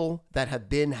people that have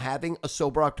been having a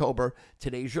sober October,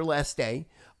 today's your last day.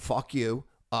 Fuck you.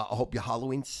 I hope your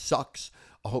Halloween sucks.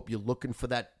 I hope you're looking for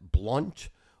that blunt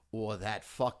or that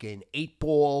fucking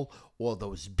 8-ball or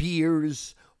those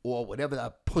beers or whatever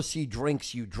the pussy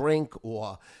drinks you drink,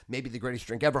 or maybe the greatest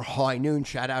drink ever, High Noon.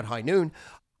 Shout out High Noon.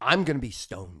 I'm going to be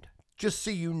stoned, just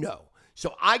so you know.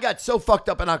 So I got so fucked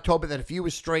up in October that if you were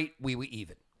straight, we were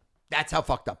even. That's how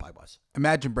fucked up I was.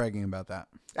 Imagine bragging about that.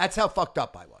 That's how fucked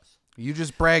up I was. You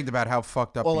just bragged about how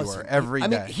fucked up you were every day. I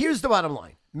mean, here's the bottom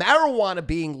line. Marijuana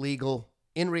being legal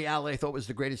In reality, I thought it was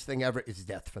the greatest thing ever. It's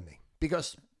death for me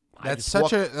because That's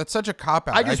such a cop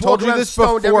out. I just told walk you around this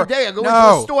stoned before. every day. I go into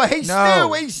a store. Hey,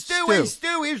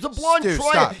 Stu. Here's the blonde Stu,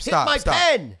 Troy. stop. Hit my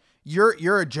pen.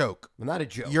 You're a joke. I'm not a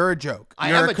joke. You're a joke.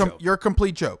 I am a joke. You're a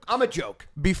complete joke. I'm a joke.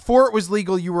 Before it was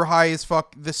legal, you were high as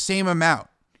fuck the same amount.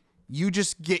 You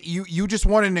just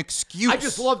want an excuse. I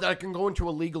just love that I can go into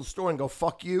a legal store and go,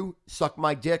 fuck you, suck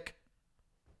my dick,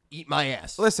 eat my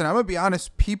ass. Listen, I'm going to be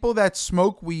honest. People that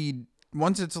smoke weed,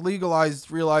 once it's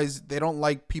legalized, realize they don't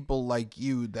like people like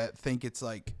you that think it's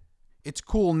like, it's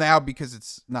cool now because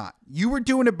it's not. You were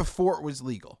doing it before it was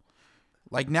legal.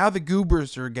 Like now the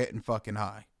goobers are getting fucking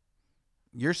high.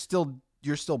 You're still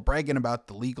bragging about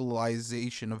the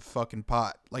legalization of fucking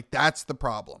pot. Like that's the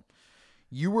problem.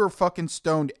 You were fucking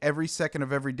stoned every second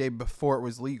of every day before it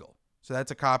was legal. So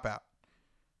that's a cop out.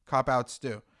 Cop outs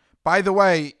do. By the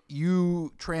way,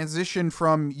 you transitioned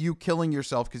from you killing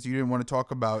yourself because you didn't want to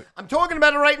talk about. I'm talking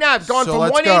about it right now. I've gone from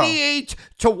 188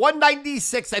 to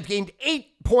 196. I've gained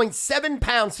 8.7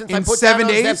 pounds since I put 7 down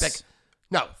days? Ozempic.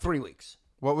 No, 3 weeks.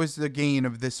 What was the gain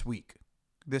of this week?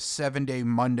 This 7-day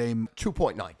Monday.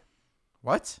 2.9.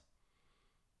 What?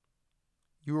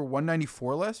 You were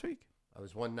 194 last week? I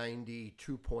was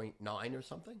 192.9 or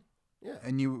something. Yeah.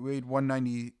 And you weighed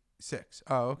 196.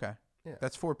 Oh, okay. Yeah.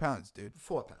 That's 4 pounds, dude.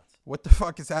 4 pounds. What the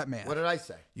fuck is that, man? What did I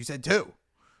say? You said 2.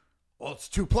 Well, it's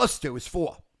 2 plus 2 is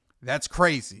 4. That's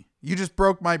crazy. You just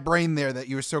broke my brain there that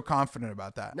you were so confident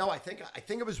about that. No, I think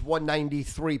it was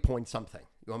 193 point something.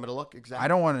 You want me to look exactly? I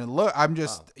don't want to look. I'm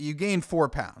just you gained 4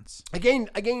 pounds. I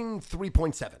gained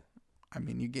 3.7. I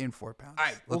mean, you gained 4 pounds. All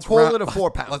right, we'll call it a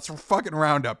 4 pounds. Let's fucking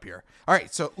round up here. All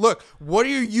right, so look, what are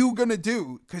you gonna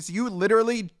do? Because you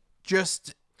literally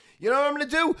just. You know what I'm going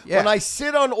to do? Yeah. When I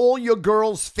sit on all your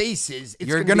girls' faces, it's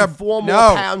You're going to be 4 more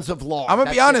pounds of lard. I'm going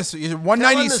to be honest. You're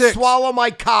 196. Tell him to swallow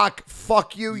my cock.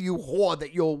 Fuck you, you whore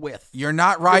that you're with. You're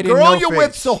not riding the girl no you're face.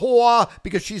 with's a whore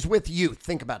because she's with you.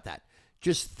 Think about that.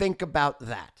 Just think about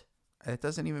that. It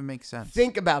doesn't even make sense.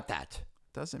 Think about that.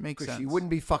 Doesn't make sense. Because she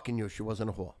wouldn't be fucking you if she wasn't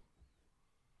a whore.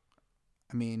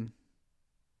 I mean,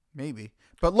 maybe.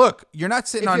 But look, you're not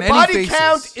sitting on any faces. If your body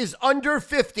count is under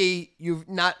 50, you've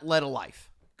not led a life.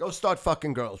 Go start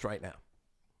fucking girls right now.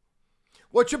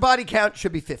 What's your body count?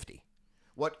 Should be 50.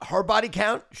 What her body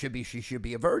count should be, she should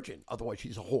be a virgin. Otherwise,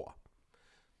 she's a whore.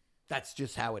 That's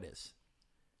just how it is.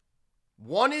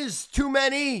 1 is too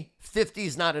many. 50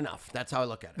 is not enough. That's how I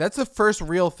look at it. That's the first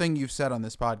real thing you've said on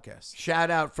this podcast. Shout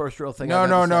out, first real thing. No.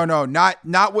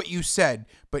 Not what you said.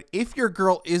 But if your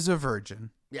girl is a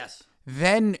virgin, yes,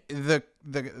 then the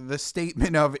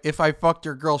statement of if I fucked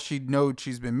your girl, she'd know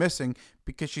she's been missing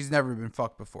because she's never been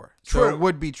fucked before. True. So it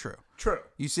would be true. True.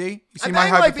 You see I my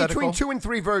bang like hypothetical? between 2 and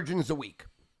 3 virgins a week.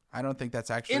 I don't think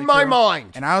that's actually in my true.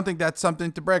 mind. And I don't think that's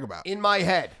something to brag about. In my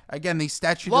head. Again, the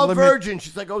statute Love of limit. virgin.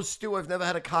 She's like, oh, Stu, I've never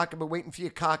had a cock. I've been waiting for your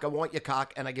cock. I want your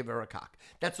cock. And I give her a cock.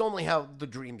 That's normally how the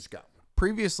dreams go.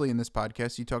 Previously in this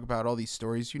podcast, you talk about all these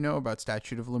stories you know about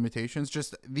statute of limitations.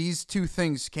 Just these 2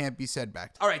 things can't be said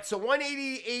back to. All right, so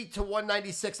 188 to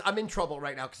 196, I'm in trouble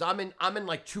right now because I'm in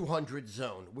like 200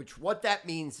 zone, which what that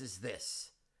means is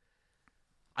this.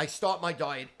 I start my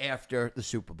diet after the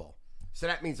Super Bowl. So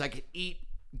that means I could eat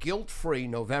guilt-free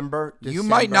November, December, you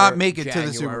might not make it January.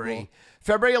 to the Super Bowl.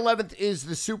 February 11th is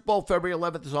the Super Bowl. February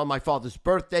 11th is on my father's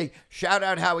birthday. Shout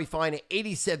out Howie Fine at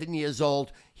 87 years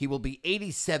old. He will be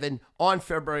 87 on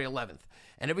February 11th.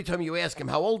 And every time you ask him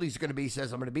how old he's going to be, he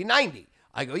says, I'm going to be 90.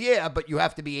 I go, yeah, but you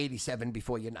have to be 87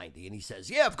 before you're 90. And he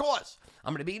says, yeah, of course.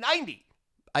 I'm going to be 90.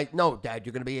 No, Dad,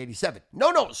 you're going to be 87.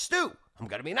 No, Stu, I'm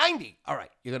going to be 90. All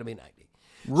right, you're going to be 90.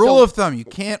 Rule of thumb, you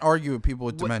can't argue with people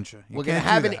with dementia. We're going to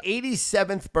have an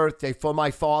 87th birthday for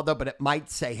my father, but it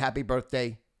might say happy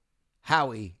birthday,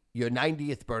 Howie, your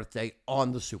 90th birthday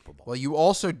on the Super Bowl. Well, you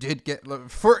also did get,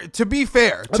 to be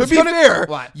fair,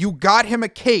 what? you got him a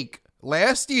cake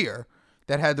last year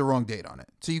that had the wrong date on it.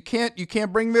 So you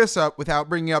can't bring this up without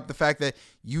bringing up the fact that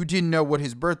you didn't know what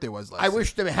his birthday was last year. I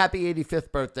wished him a happy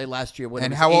 85th birthday last year.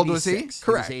 And how old was he?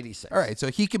 Correct. He was 86. All right, so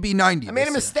he could be 90 I made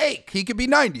a mistake. He could be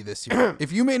 90 this year.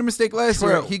 If you made a mistake last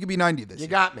year, he could be 90 this year. You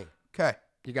got me. Okay.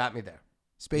 You got me there.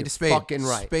 Spade to spade. Fucking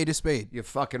right. Spade to spade. You're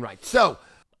fucking right. So,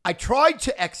 I tried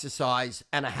to exercise,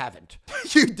 and I haven't.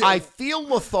 You did. I feel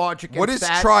lethargic and What does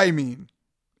fat. try mean?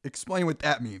 Explain what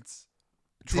that means.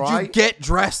 Try? Did you get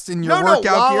dressed in your No,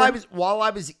 workout gear? while I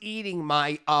was eating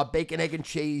my bacon, egg, and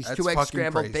cheese, That's 2 eggs fucking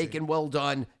scrambled crazy. bacon, well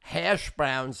done, hash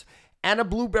browns, and a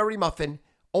blueberry muffin.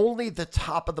 Only the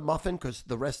top of the muffin, because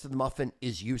the rest of the muffin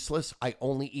is useless. I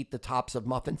only eat the tops of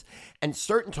muffins. And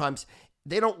certain times,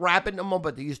 they don't wrap it anymore,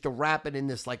 but they used to wrap it in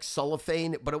this like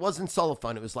cellophane. But it wasn't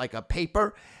cellophane. It was like a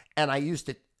paper. And I used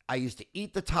to I used to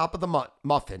eat the top of the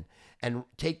muffin and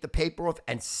take the paper off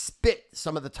and spit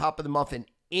some of the top of the muffin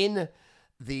in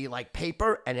the like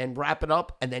paper and then wrap it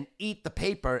up and then eat the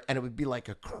paper, and it would be like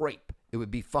a crepe. It would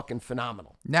be fucking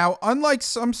phenomenal. Now, unlike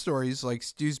some stories like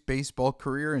Stu's baseball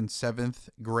career in 7th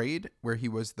grade, where he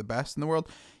was the best in the world,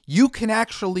 you can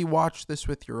actually watch this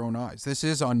with your own eyes. This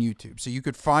is on YouTube. So you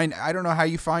could find, I don't know how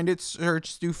you find it,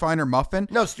 search Stu Feiner Muffin.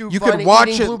 No, Stu you Feiner could watch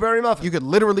eating it, blueberry muffin. You could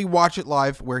literally watch it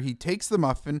live where he takes the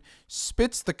muffin,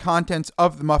 spits the contents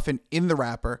of the muffin in the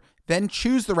wrapper, then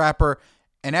chews the wrapper,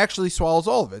 and actually swallows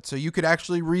all of it. So you could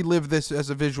actually relive this as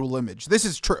a visual image. This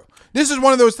is true. This is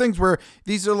one of those things where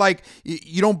these are like,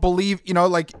 you don't believe,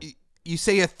 like you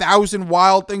say 1,000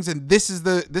 wild things and this is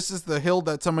the hill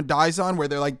that someone dies on, where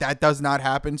they're like, that does not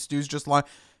happen. Stu's just lying.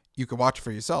 You can watch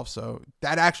for yourself. So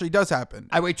that actually does happen.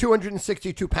 I weigh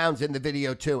 262 pounds in the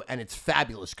video too, and it's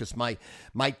fabulous because my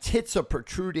tits are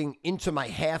protruding into my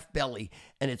half belly,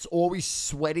 and it's always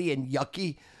sweaty and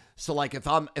yucky. So like if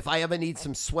I ever need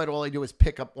some sweat, all I do is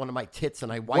pick up one of my tits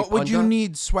and I wipe. What would you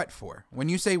need sweat for? When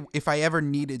you say if I ever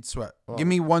needed sweat, give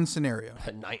me one scenario.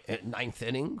 Ninth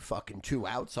inning, fucking 2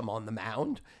 outs. I'm on the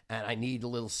mound and I need a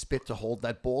little spit to hold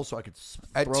that ball so I could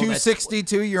at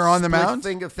 262. You're on the mound.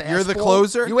 You're the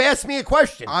closer. You asked me a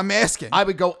question. I'm asking. I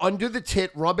would go under the tit,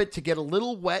 rub it to get a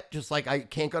little wet, just like I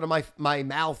can't go to my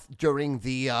mouth during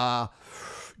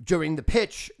the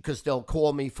pitch because they'll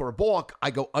call me for a balk. I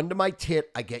go under my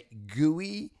tit, I get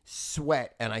gooey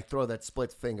sweat, and I throw that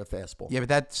split finger fastball. Yeah, but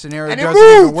that scenario and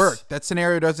doesn't even work. That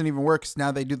scenario doesn't even work because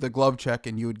now they do the glove check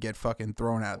and you would get fucking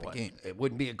thrown out of the game. It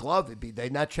wouldn't be a glove. They're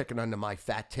not checking under my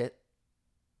fat tit.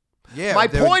 Yeah. My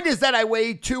point is that I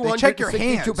weigh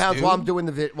 262 pounds dude. while I'm doing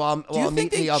the while I'm eating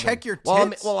the oven. Check your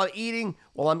tits? While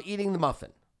I'm eating the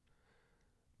muffin.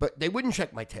 But they wouldn't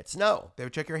check my tits, no. They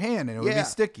would check your hand and it would be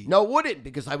sticky. No, it wouldn't,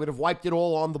 because I would have wiped it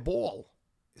all on the ball.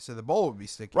 So the bowl would be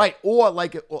sticky. Right, or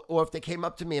if they came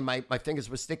up to me and my fingers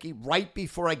were sticky, right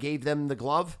before I gave them the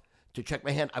glove to check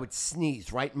my hand, I would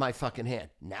sneeze right in my fucking hand.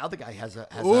 Now the guy has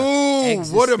a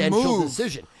existential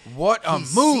decision. What a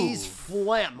he move. sees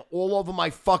phlegm all over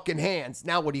my fucking hands.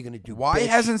 Now what are you going to do, Why bitch?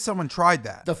 hasn't someone tried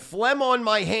that? The phlegm on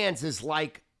my hands is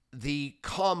like the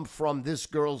cum from this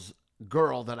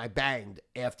girl that I banged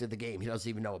after the game. He doesn't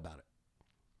even know about it.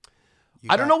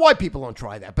 I don't know why people don't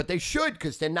try that, but they should,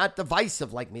 because they're not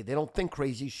divisive like me. They don't think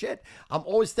crazy shit. I'm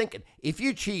always thinking, if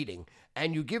you're cheating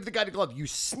and you give the guy the glove, you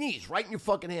sneeze right in your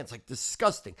fucking hands, like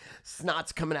disgusting.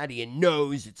 Snot's coming out of your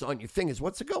nose. It's on your fingers.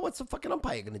 What's the fucking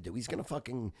umpire going to do? He's going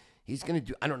to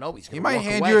do, I don't know. He might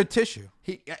hand you a tissue.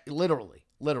 He literally,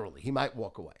 he might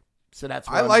walk away. So that's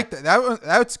I like that.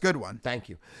 That's a good one. Thank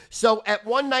you. So at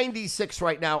 196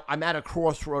 right now, I'm at a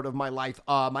crossroad of my life.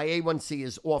 My A1C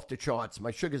is off the charts.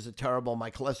 My sugars are terrible. My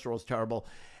cholesterol is terrible.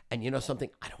 And you know something?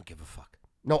 I don't give a fuck.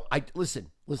 No,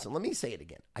 listen, let me say it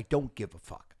again. I don't give a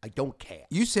fuck. I don't care.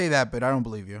 You say that, but I don't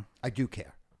believe you. I do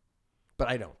care. But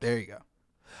I don't. There you go.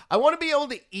 I want to be able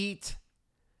to eat,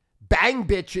 bang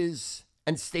bitches,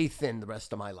 and stay thin the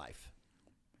rest of my life.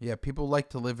 Yeah, people like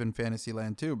to live in fantasy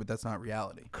land too, but that's not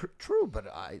reality. True, but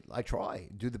I try,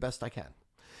 do the best I can.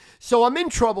 So I'm in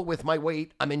trouble with my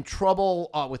weight. I'm in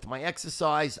trouble with my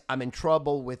exercise. I'm in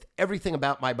trouble with everything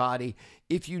about my body.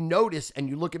 If you notice and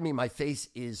you look at me, my face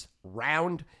is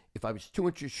round. If I was 2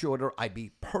 inches shorter, I'd be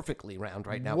perfectly round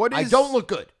right now. I don't look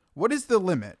good. What is the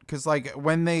limit? Because like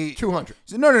when they 200.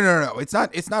 No. It's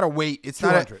not a weight. It's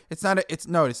 200.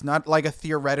 It's not like a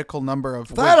theoretical number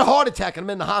of. If I had a heart attack and I'm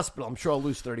in the hospital, I'm sure I'll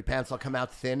lose 30 pounds. I'll come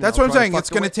out thin. That's what I'm saying. It's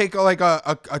going to take like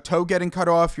a toe getting cut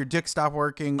off, your dick stop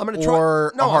working, I'm going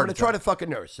to try to fuck a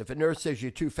nurse. If a nurse says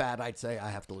you're too fat, I'd say I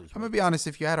have to lose weight. I'm going to be honest.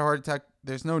 If you had a heart attack,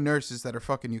 there's no nurses that are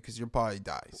fucking you because you'll probably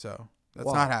die. So.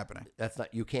 That's not happening.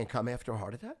 You can't come after a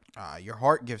heart attack? Your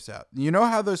heart gives out. You know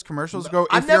how those commercials go?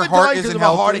 I'm never dying because of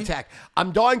a heart attack.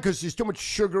 I'm dying because there's too much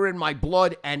sugar in my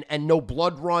blood and no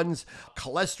blood runs.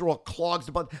 Cholesterol clogs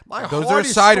the blood. My heart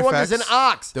is strong as an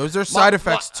ox. Those are side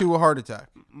effects to a heart attack.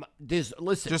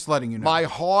 Listen. Just letting you know. My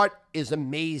heart is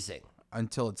amazing.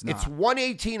 Until it's not. It's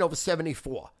 118 over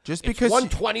 74. Just because. It's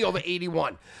 120 over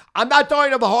 81. I'm not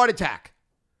dying of a heart attack.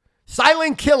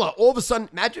 Silent killer. All of a sudden,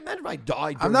 imagine if I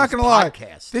died during I'm not going to lie.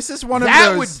 This is one of those.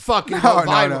 That would fucking go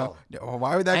viral. No. Well,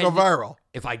 why would that go viral?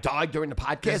 If I died during the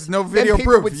podcast, there's no video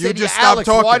proof. Would you say just Alex,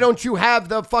 stop talking. Why don't you have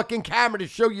the fucking camera to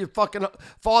show your fucking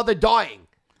father dying?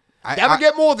 Never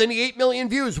get more than the 8 million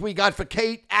views we got for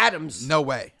Kate Adams. No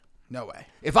way.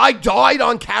 If I died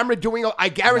on camera I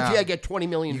guarantee I get 20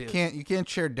 million views. You can't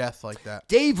share death like that.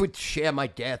 Dave would share my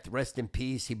death. Rest in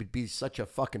peace. He would be such a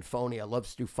fucking phony. I love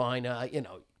Stu Feiner.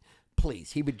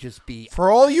 please. He would just be. For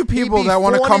all you people that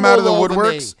want to come fawning out of the all over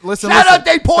woodworks, me. listen. Shout out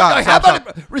Dave Stop, Portnoy. How stop.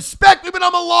 about respect me when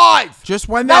I'm alive? Just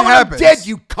when Not that when happens. I'm dead,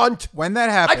 you cunt. When that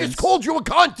happens. I just called you a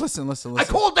cunt. Listen. I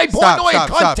called Dave Portnoy a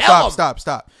cunt. Tell him.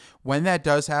 Stop. When that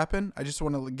does happen, I just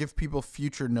want to give people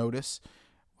future notice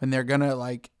when they're gonna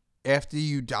like after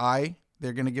you die,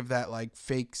 they're gonna give that like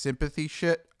fake sympathy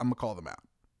shit. I'm gonna call them out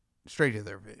straight to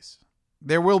their face.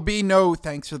 There will be no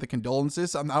thanks for the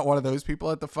condolences. I'm not one of those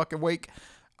people at the fucking wake.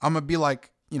 I'm gonna be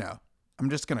like, I'm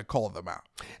just gonna call them out.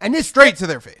 And this straight to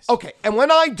their face. Okay, and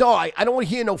when I die, I don't want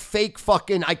to hear no fake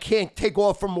fucking, I can't take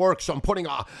off from work, so I'm putting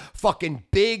a fucking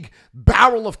big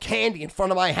barrel of candy in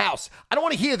front of my house. I don't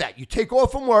want to hear that. You take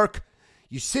off from work,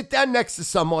 you sit down next to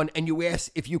someone, and you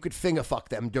ask if you could finger fuck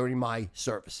them during my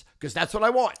service. Because that's what I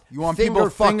want. You want people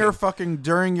finger fucking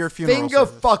during your funeral Finger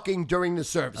fucking during the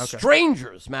service. Okay.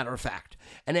 Strangers, matter of fact.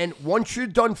 And then once you're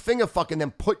done finger fucking them,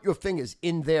 put your fingers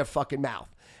in their fucking mouth.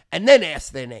 And then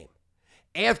ask their name.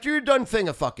 After you're done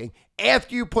finger fucking,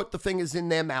 after you put the fingers in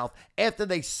their mouth, after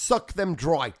they suck them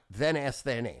dry, then ask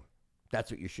their name.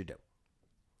 That's what you should do.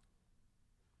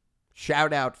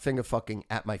 Shout out finger fucking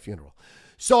at my funeral.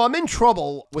 So I'm in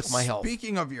trouble with my health.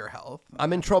 Speaking of your health.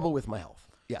 I'm in trouble with my health.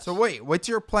 Yes. So wait, what's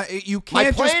your plan? You My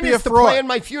can't just plan be is a to fraud. plan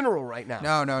my funeral right now.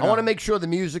 No. I want to make sure the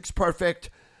music's perfect.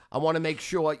 I want to make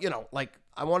sure,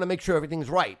 I want to make sure everything's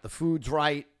right. The food's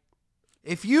right.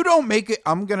 If you don't make it,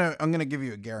 I'm gonna give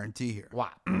you a guarantee here.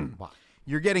 What? What?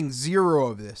 You're getting 0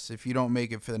 of this if you don't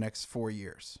make it for the next 4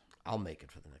 years. I'll make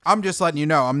it for the next. I'm just letting you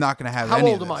know I'm not gonna have How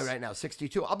any old of am this. I right now?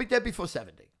 62. I'll be dead before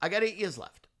 70. I got 8 years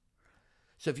left.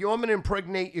 So if you want me to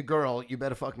impregnate your girl, you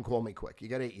better fucking call me quick. You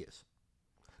got 8 years.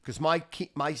 Because my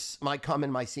cum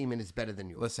and my semen is better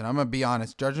than yours. Listen, I'm gonna be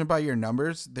honest. Judging by your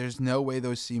numbers, there's no way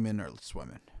those seamen are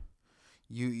swimming.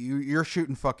 You're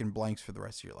shooting fucking blanks for the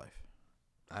rest of your life.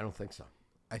 I don't think so.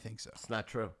 I think so. It's not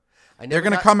true. They're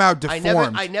gonna come out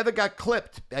deformed. I never got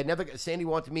clipped. Sandy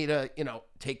wanted me to,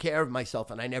 take care of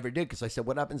myself, and I never did because I said,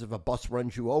 what happens if a bus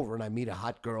runs you over and I meet a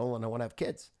hot girl and I want to have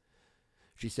kids?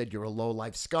 She said, you're a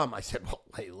low-life scum. I said, well,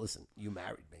 hey, listen, you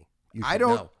married me. You should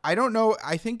know. I don't know.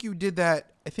 I think you did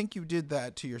that. I think you did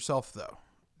that to yourself, though.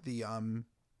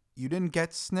 You didn't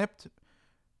get snipped,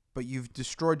 but you've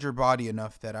destroyed your body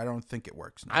enough that I don't think it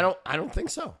works now. I don't think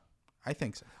so. I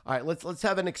think so. All right, let's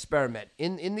have an experiment.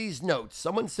 In these notes,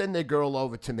 someone send their girl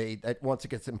over to me that wants to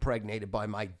get impregnated by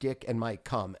my dick and my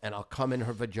cum, and I'll come in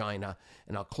her vagina,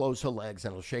 and I'll close her legs,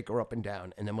 and I'll shake her up and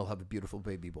down, and then we'll have a beautiful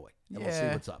baby boy. And we'll see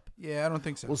what's up. Yeah, I don't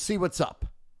think so. We'll see what's up.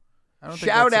 I don't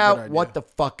think Shout that's a good out idea. what the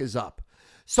fuck is up.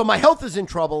 So my health is in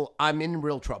trouble. I'm in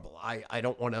real trouble. I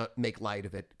don't want to make light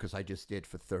of it because I just did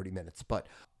for 30 minutes. But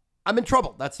I'm in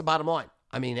trouble. That's the bottom line.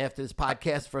 I mean, after this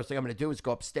podcast, first thing I'm going to do is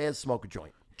go upstairs, smoke a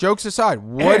joint. Jokes aside,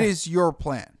 what is your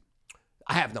plan?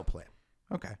 I have no plan.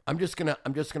 Okay. I'm just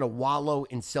gonna wallow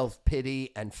in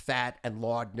self-pity and fat and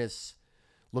lardness,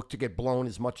 look to get blown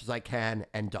as much as I can,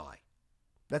 and die.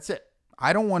 That's it.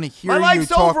 I don't want to hear My you life's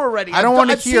talk. over already. I don't want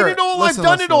to I've hear seen it all. Listen,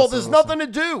 I've done it all. listen, There's listen. nothing to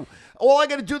do. All I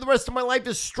got to do the rest of my life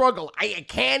is struggle. You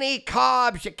can't eat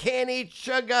carbs. You can't eat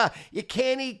sugar. You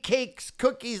can't eat cakes,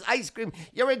 cookies, ice cream.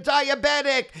 You're a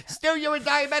diabetic. Still, you're a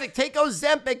diabetic. Take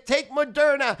Ozempic. Take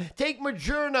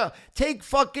Moderna. Take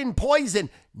fucking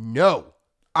poison. No.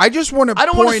 I just want to I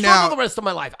don't want to point struggle out. the rest of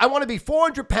my life. I want to be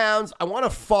 400 pounds. I want to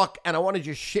fuck, and I want to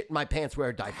just shit in my pants, wear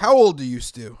a diaper. How old are you,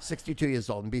 Stu? 62 years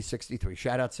old and be 63.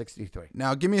 Shout out 63.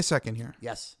 Now, give me a second here.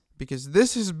 Yes. Because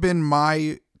this has been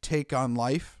my take on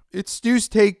life. It's Stu's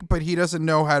take, but he doesn't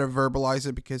know how to verbalize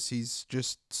it because he's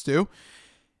just Stu.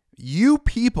 You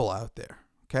people out there,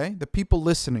 okay? The people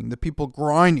listening, the people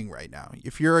grinding right now.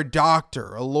 If you're a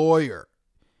doctor, a lawyer,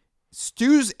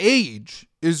 Stu's age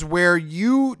is where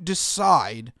you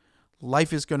decide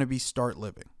life is going to be start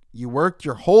living. You worked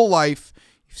your whole life.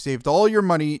 You've saved all your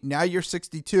money. Now you're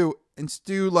 62. And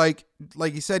Stu, like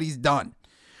he said, he's done.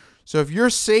 So if you're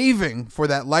saving for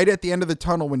that light at the end of the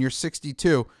tunnel when you're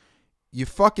 62, you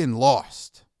fucking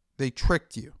lost. They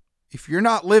tricked you. If you're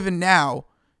not living now,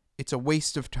 it's a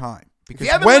waste of time.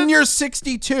 Because when you're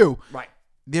 62, right,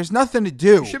 there's nothing to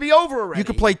do. It should be over already. You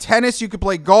could play tennis, you could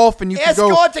play golf, and you Ask could go.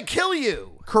 God to kill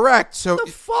you. Correct. So What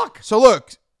the fuck? So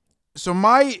look. So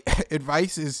my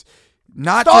advice is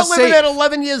not Start to living save. at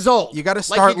 11 years old. You got to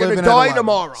start like you're living gonna at die 11.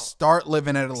 tomorrow. Start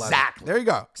living at 11. Exactly. There you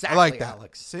go. Exactly, I like that.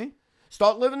 Alex. See?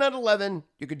 Start living at 11.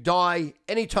 You could die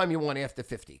anytime you want after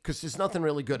 50 because there's nothing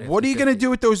really good after What are you going to 50. do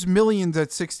with those millions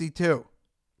at 62?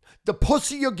 The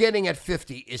pussy you're getting at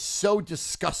 50 is so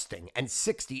disgusting, and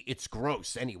 60, it's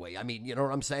gross anyway. I mean, you know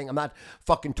what I'm saying? I'm not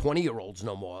fucking 20-year-olds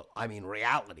no more. I mean,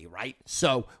 reality, right?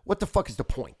 So what the fuck is the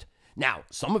point? Now,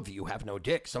 some of you have no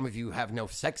dick. Some of you have no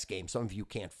sex game. Some of you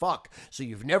can't fuck. So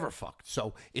you've never fucked.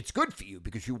 So it's good for you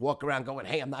because you walk around going,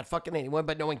 hey, I'm not fucking anyone,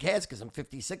 but no one cares because I'm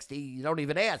 50, 60. You don't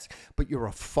even ask. But you're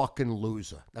a fucking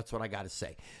loser. That's what I got to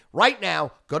say. Right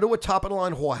now, go to a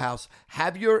top-of-the-line whorehouse.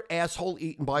 Have your asshole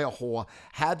eaten by a whore.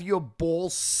 Have your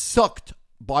balls sucked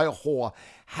by a whore.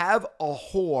 Have a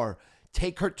whore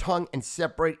take her tongue and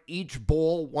separate each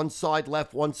ball, one side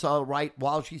left, one side right,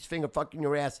 while she's finger fucking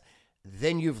your ass.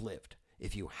 Then you've lived.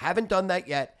 If you haven't done that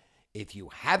yet, if you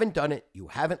haven't done it, you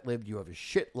haven't lived. You have a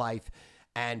shit life,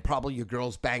 and probably your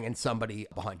girl's banging somebody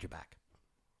behind your back.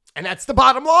 And that's the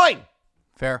bottom line.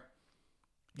 Fair.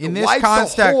 In this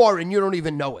context, a whore and you don't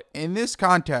even know it. In this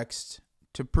context,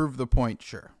 to prove the point,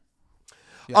 sure.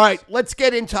 Yes. All right, let's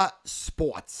get into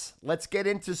sports.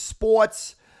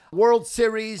 World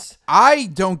Series. I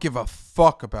don't give a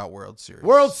fuck about World Series.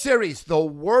 World Series, the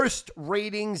worst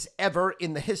ratings ever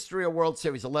in the history of World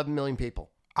Series. 11 million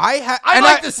people. I'd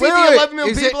like to see the 11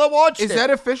 million people that watched it. Is that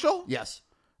official? Yes.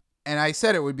 And I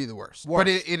said it would be the worst. But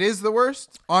it is the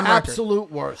worst on record.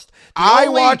 Absolute worst. I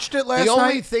watched it last night. The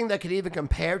only thing that could even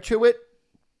compare to it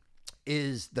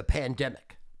is the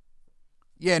pandemic.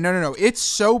 Yeah, no. It's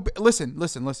so... Listen.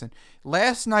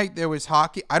 Last night there was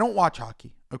hockey. I don't watch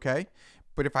hockey, okay?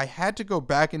 But if I had to go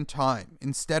back in time,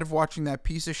 instead of watching that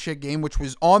piece of shit game, which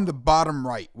was on the bottom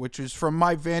right, which is from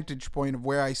my vantage point of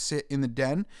where I sit in the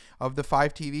den of the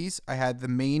 5 TVs, I had the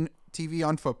main TV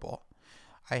on football.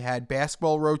 I had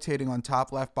basketball rotating on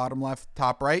top left, bottom left,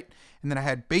 top right. And then I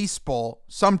had baseball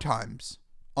sometimes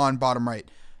on bottom right.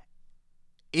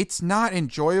 It's not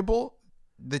enjoyable.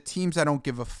 The teams I don't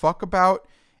give a fuck about.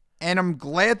 And I'm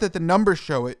glad that the numbers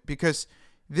show it because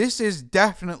this is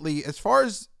definitely, as far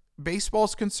as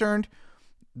baseball's concerned,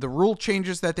 the rule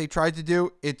changes that they tried to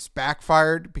do, it's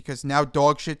backfired because now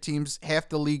dog shit teams, half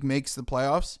the league makes the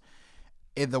playoffs.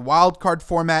 The wild card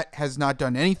format has not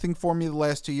done anything for me the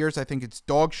last 2 years. I think it's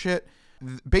dog shit.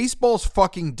 Baseball's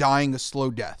fucking dying a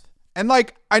slow death. And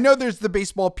like, I know there's the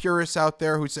baseball purists out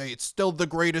there who say it's still the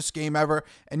greatest game ever,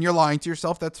 and you're lying to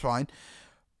yourself. That's fine.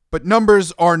 But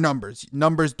numbers are numbers.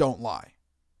 Numbers don't lie.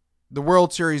 The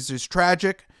World Series is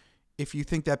tragic. If you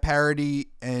think that parity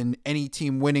and any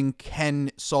team winning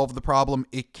can solve the problem,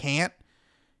 it can't.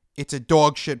 It's a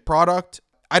dog shit product.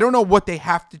 I don't know what they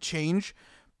have to change,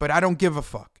 but I don't give a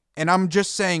fuck. And I'm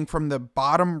just saying, from the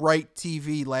bottom right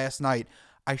TV last night,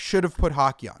 I should have put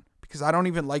hockey on because I don't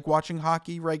even like watching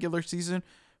hockey regular season,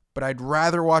 but I'd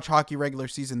rather watch hockey regular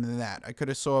season than that. I could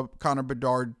have saw Connor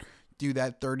Bedard do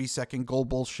that 30-second goal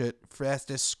bullshit,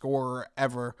 fastest scorer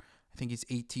ever. I think he's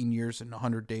 18 years and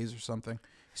 100 days or something.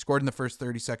 He scored in the first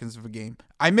 30 seconds of a game.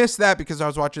 I missed that because I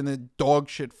was watching the dog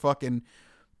shit fucking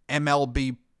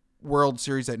MLB World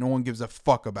Series that no one gives a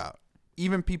fuck about.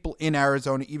 Even people in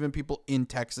Arizona, even people in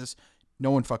Texas,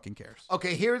 no one fucking cares.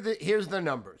 Okay, here's the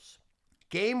numbers.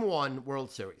 Game 1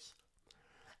 World Series.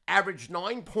 Averaged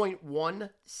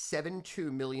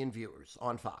 9.172 million viewers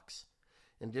on Fox.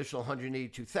 An additional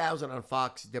 182,000 on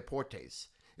Fox Deportes.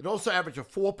 It also averaged a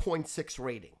 4.6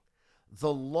 rating.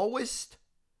 The lowest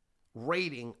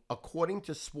rating according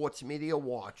to Sports Media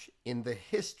Watch in the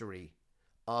history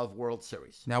of World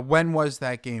Series. Now, when was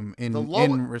that game in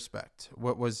respect?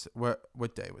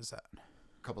 What day was that?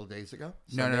 A couple of days ago.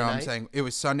 No, I'm saying it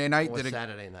was Sunday night. Or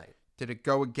Saturday night. Did it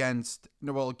go against?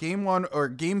 No, well, game 1 or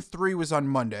game 3 was on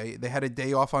Monday. They had a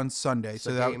day off on Sunday,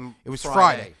 so that it was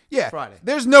Friday. Yeah, Friday.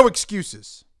 There's no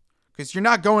excuses. Because you're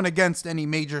not going against any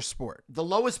major sport. The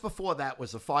lowest before that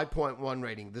was a 5.1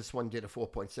 rating. This one did a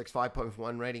 4.6,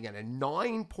 5.1 rating, and a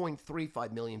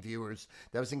 9.35 million viewers.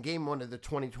 That was in Game 1 of the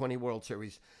 2020 World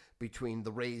Series between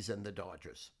the Rays and the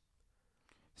Dodgers.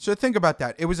 So think about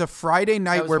that. It was a Friday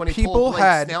night where people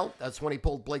had... That's when he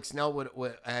pulled Blake Snell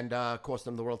and cost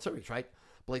them the World Series, right?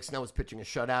 Blake Snell was pitching a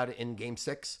shutout in Game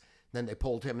 6. Then they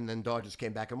pulled him, and then Dodgers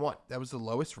came back and won. That was the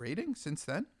lowest rating since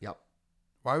then? Yep.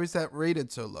 Why was that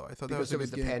rated so low? I thought because that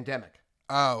was the pandemic.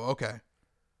 Oh, okay.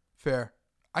 Fair.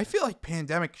 I feel like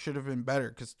pandemic should have been better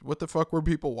because what the fuck were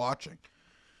people watching?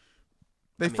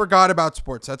 They forgot about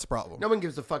sports. That's a problem. No one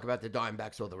gives a fuck about the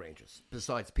Diamondbacks or the Rangers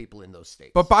besides people in those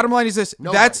states. But bottom line is this.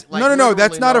 Nobody. That's no.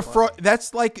 That's not a fraud. Nobody.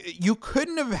 That's like you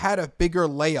couldn't have had a bigger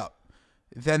layup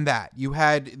than that. You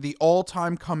had the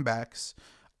all-time comebacks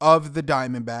of the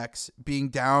Diamondbacks being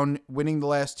down, winning the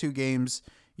last 2 games.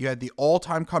 You had the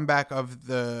all-time comeback of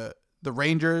the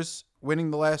Rangers winning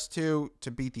the last 2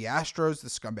 to beat the Astros, the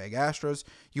scumbag Astros.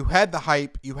 You had the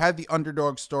hype. You had the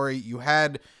underdog story. You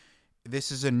had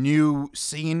this is a new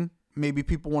scene. Maybe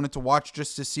people wanted to watch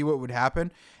just to see what would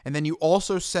happen. And then you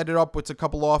also set it up with a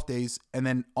couple off days. And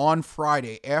then on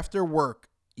Friday, after work,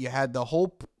 you had the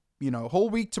whole whole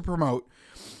week to promote.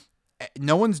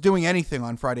 No one's doing anything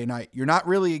on Friday night. You're not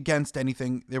really against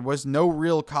anything. There was no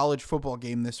real college football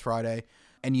game this Friday,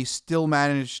 and you still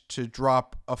managed to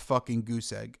drop a fucking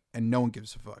goose egg, and no one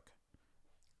gives a fuck.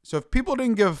 So if people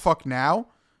didn't give a fuck now,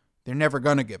 they're never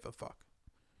going to give a fuck.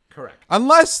 Correct.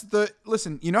 Unless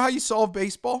listen, you know how you solve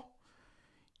baseball?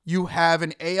 You have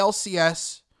an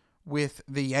ALCS with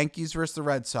the Yankees versus the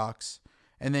Red Sox,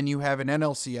 and then you have an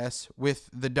NLCS with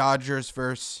the Dodgers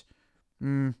versus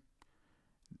the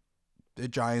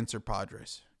Giants or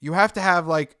Padres. You have to have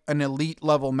like an elite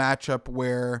level matchup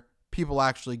where people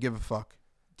actually give a fuck.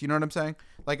 Do you know what I'm saying?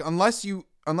 Like unless you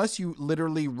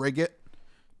literally rig it,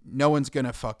 no one's going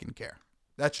to fucking care.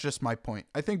 That's just my point.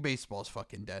 I think baseball is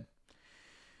fucking dead.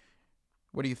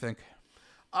 What do you think?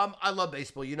 I love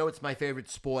baseball. You know, it's my favorite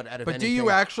sport out of anything. But do you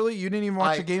actually? You didn't even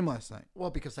watch a game last night. Well,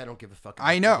 because I don't give a fuck.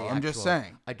 I know. I'm just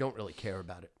saying. I don't really care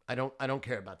about it. I don't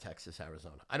care about Texas,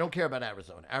 Arizona. I don't care about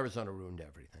Arizona. Arizona ruined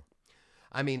everything.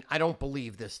 I mean, I don't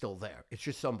believe they're still there. It's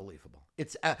just unbelievable.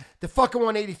 It's they fucking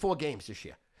won 84 games this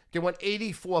year. They won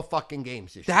 84 fucking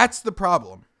games this year. That's the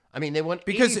problem. I mean, they won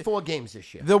 84 games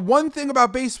this year. The one thing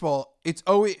about baseball, it's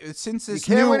always since this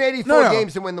you can't win 84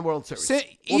 games and win the World Series.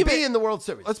 Or be in the World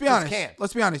Series. Let's be honest.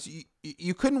 Let's be honest.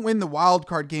 You couldn't win the wild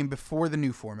card game before the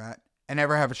new format and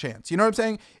ever have a chance. You know what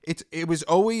I'm saying? It was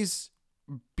always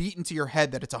beaten to your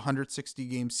head that it's a 160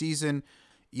 game season.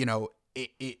 You know,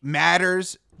 it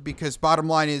matters because bottom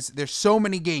line is there's so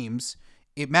many games.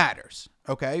 It matters.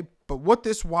 Okay. But what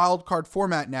this wild card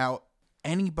format now,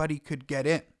 anybody could get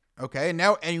in. Okay. And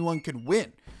now anyone could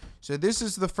win. So this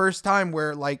is the first time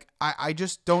where like, I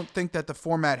just don't think that the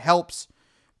format helps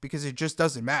because it just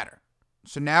doesn't matter.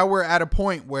 So now we're at a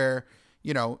point where,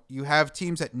 you know, you have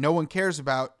teams that no one cares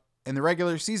about and the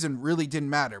regular season really didn't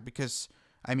matter because,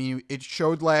 I mean, it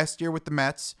showed last year with the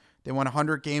Mets. They won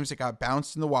 100 games. It got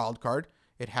bounced in the wild card.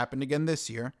 It happened again this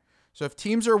year. So if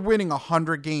teams are winning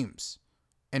 100 games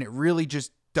and it really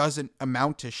just doesn't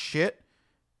amount to shit,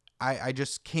 I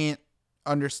just can't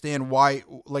understand why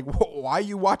are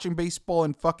you watching baseball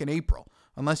in fucking April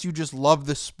unless you just love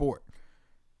the sport.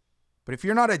 But if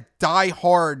you're not a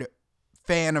diehard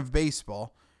fan of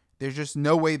baseball, there's just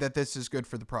no way that this is good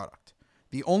for the product.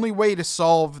 The only way to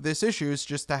solve this issue is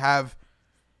just to have,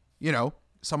 you know,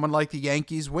 someone like the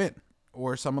Yankees win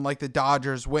or someone like the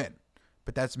Dodgers win.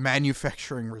 But that's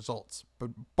manufacturing results. But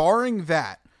barring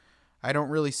that, I don't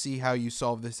really see how you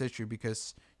solve this issue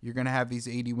because you're going to have these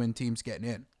 80-win teams getting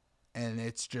in. And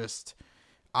it's just,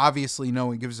 obviously no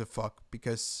one gives a fuck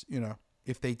because, you know,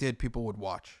 if they did, people would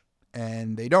watch.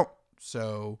 And they don't.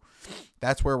 So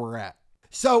that's where we're at.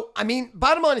 So, I mean,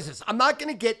 bottom line is this. I'm not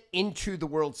going to get into the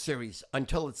World Series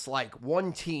until it's like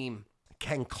one team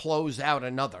can close out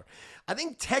another. I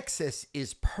think Texas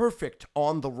is perfect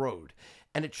on the road.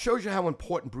 And it shows you how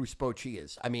important Bruce Bochy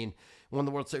is. I mean, won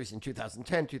the World Series in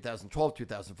 2010, 2012,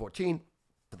 2014.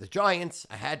 For the Giants,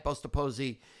 I had Buster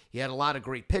Posey. He had a lot of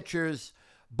great pitchers.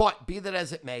 But be that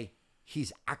as it may,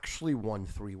 he's actually won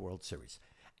 3 World Series.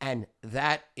 And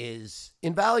that is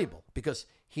invaluable because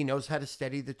he knows how to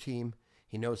steady the team.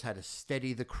 He knows how to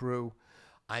steady the crew.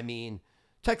 I mean,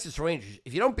 Texas Rangers,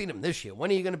 if you don't beat them this year, when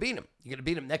are you going to beat them? You're going to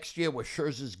beat them next year where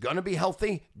Scherzer's going to be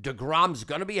healthy, DeGrom's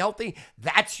going to be healthy.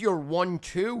 That's your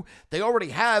 1-2. They already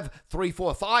have 3,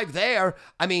 4, 5 there.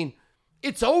 I mean,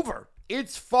 it's over.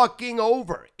 It's fucking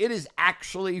over. It is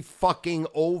actually fucking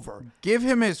over. Give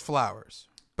him his flowers.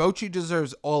 Bochy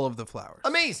deserves all of the flowers.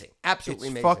 Amazing. Absolutely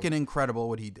it's amazing. Fucking incredible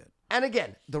what he did. And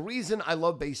again, the reason I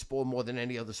love baseball more than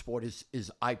any other sport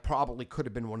is I probably could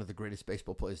have been one of the greatest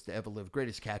baseball players to ever live.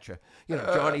 Greatest catcher. You know,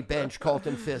 Johnny Bench,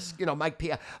 Carlton Fisk, you know, Mike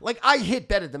Piazza. Like, I hit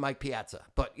better than Mike Piazza,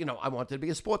 but, you know, I wanted to be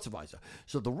a sports advisor.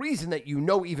 So the reason that you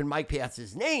know even Mike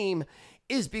Piazza's name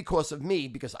is because of me,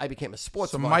 because I became a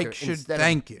sports advisor. So Mike should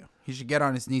thank you. He should get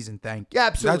on his knees and thank you. Yeah,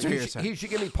 absolutely. That's what you're saying. He should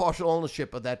give me partial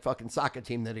ownership of that fucking soccer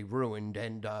team that he ruined,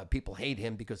 and people hate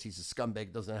him because he's a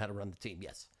scumbag, doesn't know how to run the team.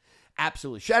 Yes,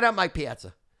 absolutely. Shout out Mike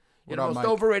Piazza. You're the most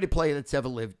overrated player that's ever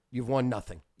lived. You've won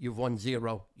nothing. You've won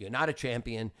 0. You're not a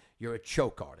champion. You're a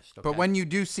choke artist. Okay? But when you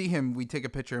do see him, we take a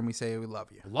picture and we say we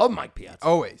love you. Love Mike Piazza.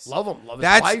 Always. Love him. Love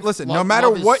his wife. Listen, love, no matter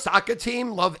love his what soccer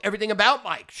team, love everything about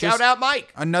Mike. Shout out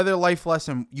Mike. Another life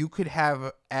lesson. You could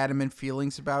have adamant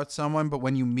feelings about someone, but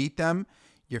when you meet them,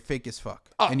 you're fake as fuck.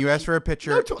 Oh, and you ask for a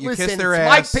picture, you kiss their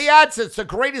ass. Mike Piazza, it's the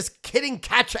greatest kidding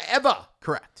catcher ever.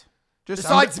 Correct.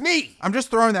 Besides me. I'm just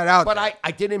throwing that out there. But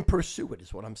I didn't pursue it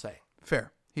is what I'm saying.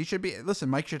 Fair. He should be. Listen,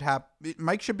 Mike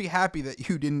should be happy that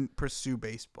you didn't pursue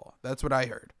baseball. That's what I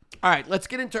heard. All right, let's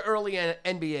get into early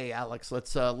NBA, Alex.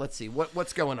 Let's see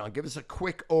what's going on. Give us a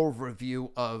quick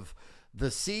overview of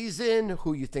the season,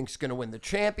 who you think's going to win the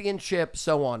championship,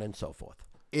 so on and so forth.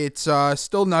 It's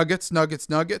still Nuggets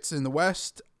in the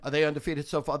West. Are they undefeated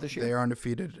so far this year? They are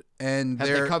undefeated, and Have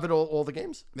they covered all the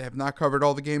games? They have not covered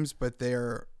all the games, but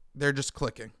they're just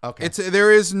clicking. Okay.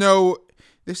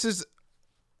 This is,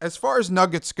 as far as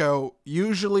Nuggets go,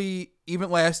 usually, even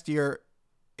last year,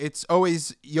 it's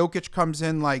always Jokic comes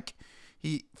in like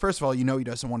first of all, he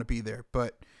doesn't want to be there,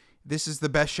 but this is the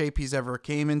best shape he's ever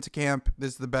came into camp.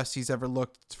 This is the best he's ever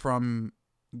looked from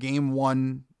game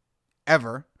one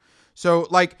ever. So,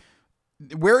 like,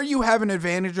 where you have an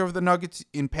advantage over the Nuggets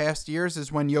in past years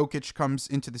is when Jokic comes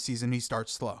into the season, he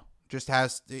starts slow. Just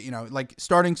has, like,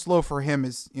 starting slow for him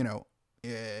is,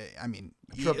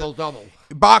 Triple-double.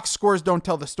 Box scores don't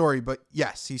tell the story, but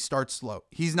yes, he starts slow.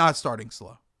 He's not starting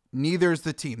slow. Neither is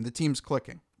the team. The team's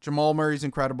clicking. Jamal Murray's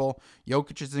incredible.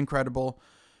 Jokic is incredible.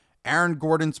 Aaron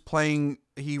Gordon's playing.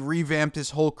 He revamped his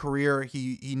whole career.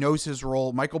 He knows his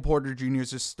role. Michael Porter Jr.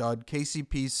 is a stud.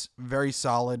 KCP's very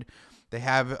solid. They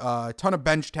have a ton of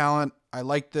bench talent. I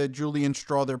like the Julian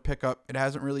Strawther pickup. It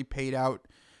hasn't really paid out,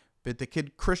 but the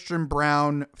kid Christian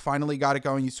Brown finally got it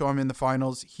going. You saw him in the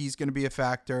finals. He's going to be a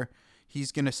factor.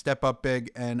 He's going to step up big,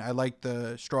 and I like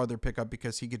the Strawther pickup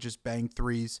because he could just bang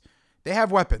threes. They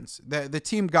have weapons. The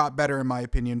team got better, in my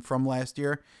opinion, from last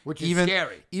year. Which is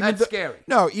scary. That's scary.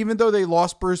 No, even though they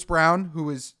lost Bruce Brown, who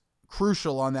was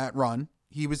crucial on that run.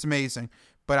 He was amazing.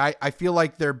 But I feel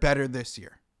like they're better this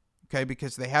year. Okay,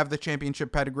 because they have the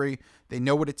championship pedigree. They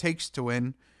know what it takes to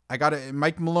win.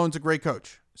 Mike Malone's a great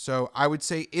coach. So I would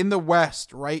say in the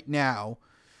West right now,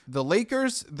 the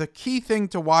Lakers, the key thing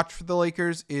to watch for the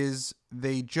Lakers is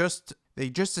they just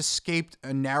escaped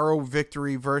a narrow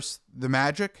victory versus the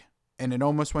Magic, and it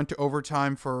almost went to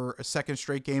overtime for a second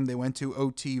straight game. They went to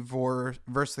OT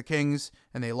versus the Kings,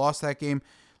 and they lost that game.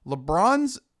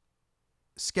 LeBron's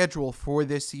schedule for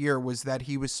this year was that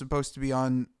he was supposed to be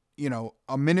on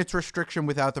a minutes restriction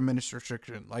without the minutes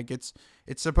restriction. Like it's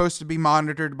supposed to be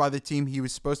monitored by the team. He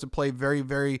was supposed to play very,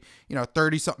 very,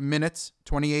 30 something minutes,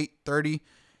 28, 30.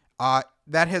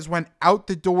 That has went out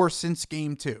the door since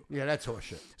game 2. Yeah, that's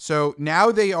horseshit. So now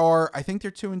I think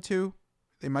they're 2-2.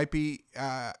 They might be,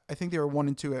 I think they were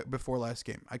 1-2 before last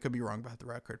game. I could be wrong about the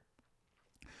record,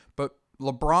 but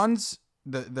LeBron's,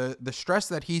 the stress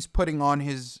that he's putting on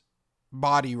his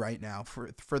body right now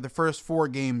for the first 4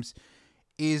 games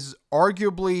is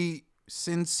arguably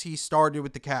since he started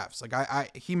with the Cavs.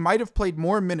 Like he might have played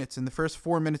more minutes in the first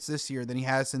 4 minutes this year than he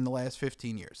has in the last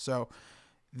 15 years. So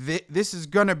this is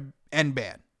going to end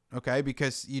bad. Okay.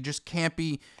 Because you can't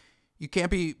be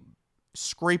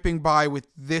scraping by with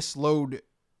this load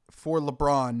for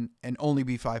LeBron and only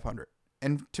be 500.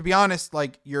 And to be honest,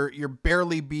 like you're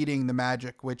barely beating the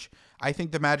Magic, which I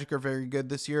think the Magic are very good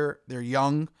this year. They're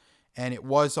young and it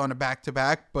was on a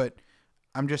back-to-back, but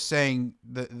I'm just saying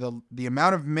the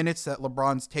amount of minutes that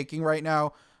LeBron's taking right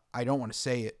now, I don't want to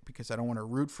say it because I don't want to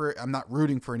root for it. I'm not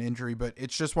rooting for an injury, but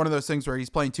it's just one of those things where he's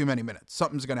playing too many minutes.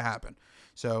 Something's going to happen.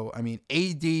 So, I mean,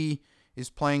 AD is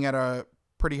playing at a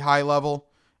pretty high level.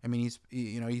 I mean,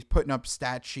 he's putting up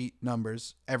stat sheet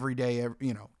numbers every day,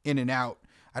 in and out.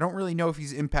 I don't really know if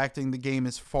he's impacting the game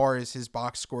as far as his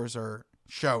box scores are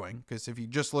showing, because if you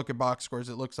just look at box scores,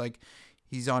 it looks like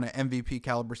he's on an MVP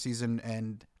caliber season,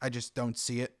 and I just don't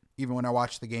see it. Even when I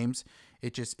watch the games,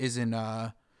 it just isn't.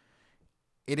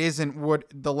 It isn't what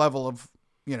the level of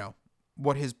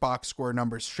what his box score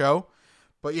numbers show.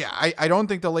 But yeah, I don't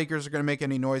think the Lakers are going to make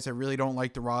any noise. I really don't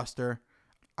like the roster.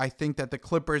 I think that the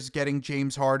Clippers getting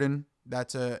James Harden,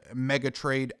 that's a mega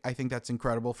trade. I think that's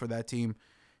incredible for that team.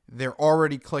 They're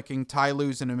already clicking. Ty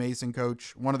Lue's an amazing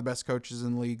coach, one of the best coaches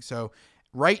in the league. So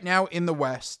right now in the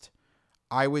West,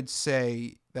 I would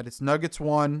say that it's Nuggets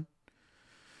 1,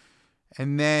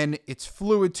 and then it's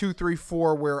fluid 2, 3,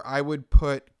 4, where I would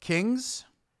put Kings,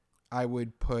 I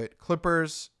would put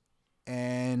Clippers,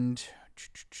 and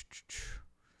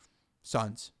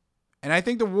Suns. And I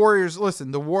think the Warriors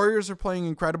are playing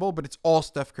incredible, but it's all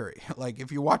Steph Curry. Like,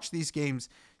 if you watch these games,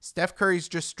 Steph Curry's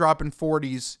just dropping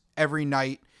 40s every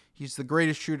night. He's the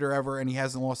greatest shooter ever, and he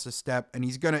hasn't lost a step, and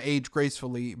he's going to age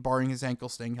gracefully, barring his ankle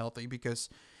staying healthy, because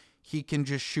he can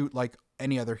just shoot like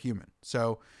any other human.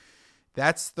 So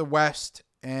that's the West,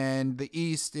 and the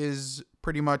East is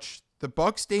pretty much the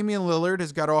Bucks. Damian Lillard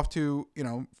has got off to,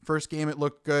 first game it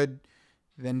looked good.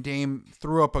 Then Dame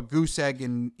threw up a goose egg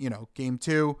in, game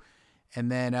 2. And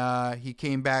then he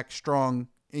came back strong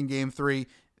in game 3.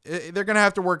 They're going to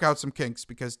have to work out some kinks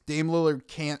because Dame Lillard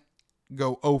can't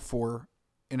go 0-4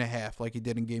 in a half like he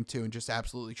did in game 2 and just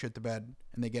absolutely shit the bed,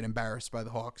 and they get embarrassed by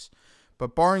the Hawks.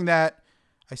 But barring that,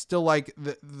 I still like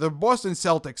the Boston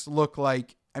Celtics look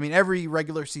like I mean, every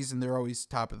regular season, they're always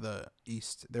top of the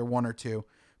East. They're 1 or 2.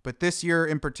 But this year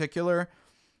in particular,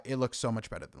 it looks so much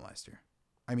better than last year.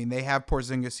 I mean, they have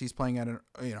Porzingis. He's playing at an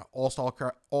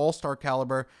all-star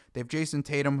caliber. They have Jason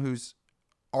Tatum, who's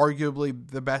arguably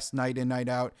the best night in, night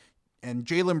out. And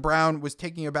Jaylen Brown was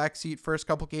taking a backseat first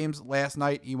couple games. Last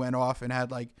night, he went off and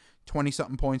had like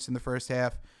 20-something points in the first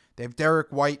half. They have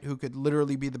Derek White, who could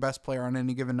literally be the best player on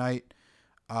any given night.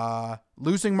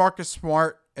 Losing Marcus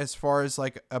Smart as far as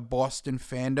like a Boston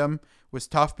fandom was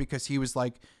tough because he was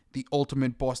like the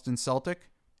ultimate Boston Celtic,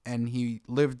 and he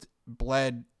lived,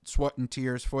 bled, sweat, and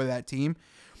tears for that team.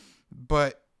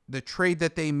 But the trade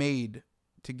that they made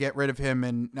to get rid of him,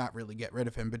 and not really get rid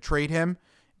of him, but trade him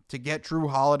to get Drew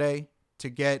Holiday, to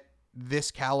get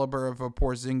this caliber of a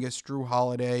Porzingis, Drew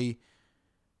Holiday,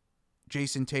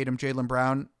 Jason Tatum, Jaylen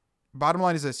Brown. Bottom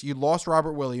line is this: you lost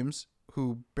Robert Williams,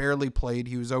 who barely played.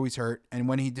 He was always hurt, and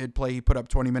when he did play, he put up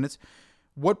 20 minutes.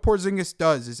 What Porzingis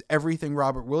does is everything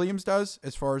Robert Williams does,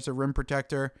 as far as a rim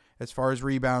protector, as far as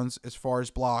rebounds, as far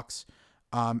as blocks.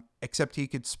 Except he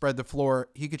could spread the floor.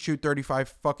 He could shoot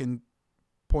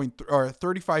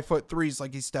 35-foot threes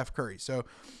like he's Steph Curry. So,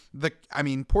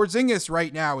 Porzingis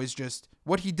right now is just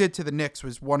what he did to the Knicks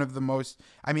was one of the most.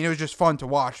 I mean, it was just fun to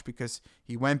watch because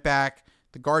he went back.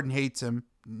 The Garden hates him.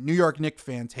 New York Knicks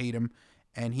fans hate him,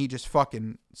 and he just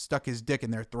fucking stuck his dick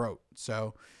in their throat.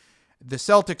 So, the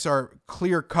Celtics are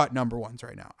clear-cut number ones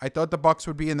right now. I thought the Bucks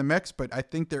would be in the mix, but I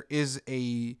think there is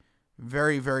a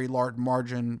very, very large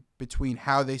margin between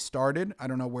how they started. I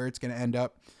don't know where it's going to end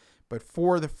up. But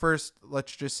for the first,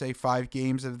 let's just say, 5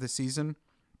 games of the season,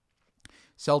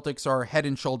 Celtics are head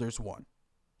and shoulders 1.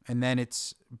 And then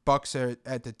it's Bucks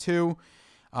at the 2.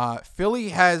 Philly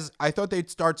has, I thought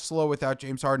they'd start slow without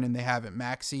James Harden, and they haven't.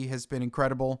 Maxey has been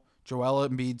incredible. Joel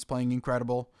Embiid's playing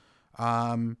incredible.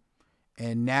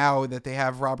 And now that they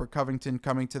have Robert Covington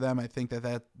coming to them, I think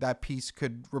that piece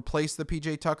could replace the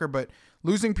PJ Tucker. But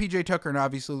losing PJ Tucker and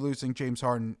obviously losing James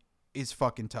Harden is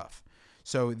fucking tough.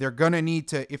 So they're going to need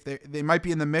to, if they might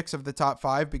be in the mix of the top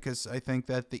 5, because I think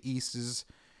that the East is,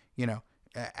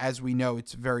 as we know,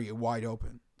 it's very wide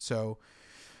open. So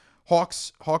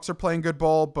Hawks are playing good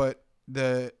ball, but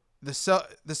the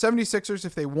 76ers,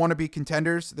 if they want to be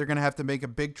contenders, they're going to have to make a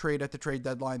big trade at the trade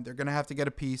deadline. They're going to have to get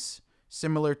a piece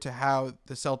similar to how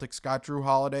the Celtics got Drew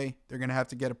Holiday. They're going to have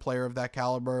to get a player of that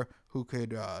caliber who could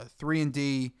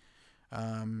 3-and-D,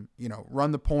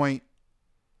 run the point,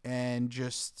 and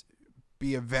just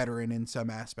be a veteran in some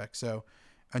aspects. So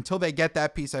until they get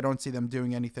that piece, I don't see them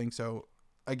doing anything. So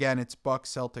again, it's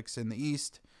Bucks, Celtics in the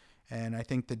East, and I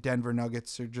think the Denver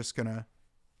Nuggets are just going to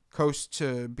coast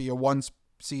to be a 1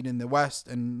 seed in the West,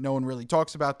 and no one really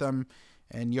talks about them.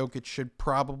 And Jokic should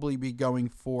probably be going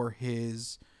for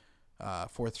his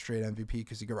 4th straight MVP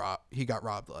because he got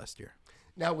robbed last year.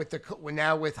 Now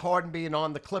with Harden being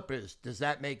on the Clippers, does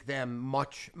that make them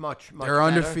much They're better?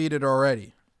 undefeated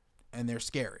already, and they're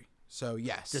scary. So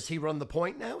yes. Does he run the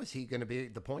point now? Is he going to be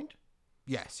the point?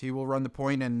 Yes, he will run the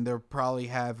point, and they'll probably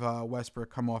have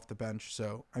Westbrook come off the bench.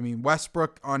 So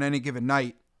Westbrook on any given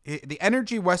night, the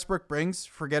energy Westbrook brings.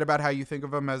 Forget about how you think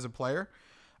of him as a player.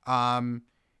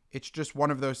 It's just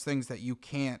one of those things that you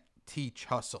can't teach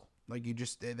hustle. Like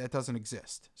that doesn't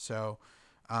exist. So,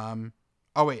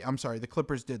 oh wait, I'm sorry. The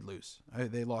Clippers did lose.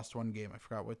 They lost 1 game. I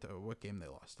forgot what game they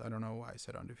lost. I don't know why I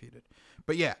said undefeated.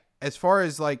 But yeah, as far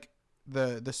as like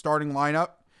the starting lineup,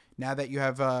 now that you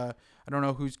have I don't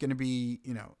know who's going to be.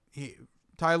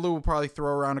 Ty Lue will probably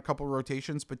throw around a couple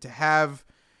rotations, but to have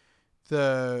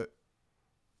the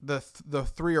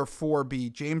 3 or 4 be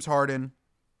James Harden,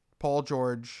 Paul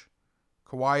George,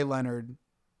 Kawhi Leonard.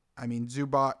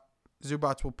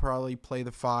 Zubats will probably play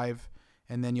the 5,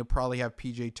 and then you'll probably have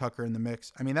PJ Tucker in the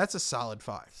mix. That's a solid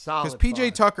 5. Because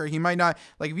PJ Tucker, he might not,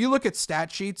 like, if you look at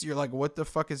stat sheets, you're like, what the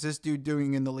fuck is this dude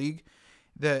doing in the league?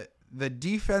 The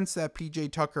defense that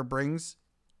PJ Tucker brings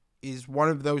is one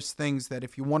of those things that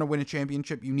if you want to win a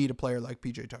championship, you need a player like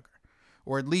PJ Tucker,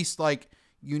 or at least I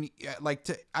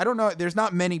don't know. There's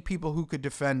not many people who could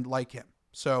defend like him.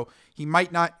 So he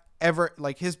might not ever,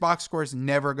 his box score is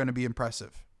never going to be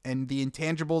impressive. And the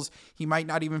intangibles, he might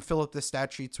not even fill up the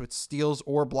stat sheets with steals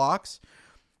or blocks.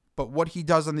 But what he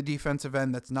does on the defensive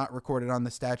end that's not recorded on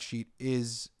the stat sheet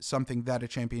is something that a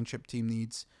championship team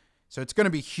needs. So it's going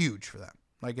to be huge for them.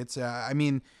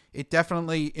 It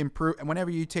definitely improved. And whenever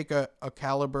you take a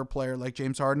caliber player like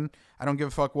James Harden, I don't give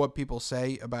a fuck what people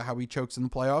say about how he chokes in the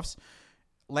playoffs.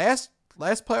 Last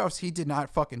playoffs, he did not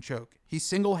fucking choke. He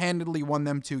single-handedly won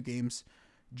them 2 games.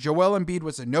 Joel Embiid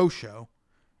was a no-show.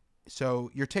 So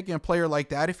you're taking a player like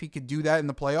that. If he could do that in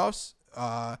the playoffs,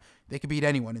 they could beat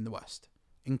anyone in the West,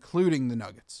 including the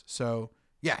Nuggets. So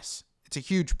Yes, it's a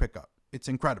huge pickup. It's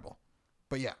incredible.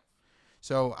 But yeah.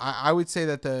 So I would say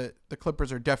that the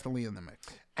Clippers are definitely in the mix.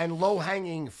 And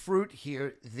low-hanging fruit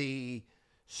here, the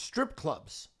strip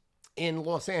clubs in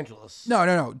Los Angeles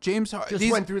No. James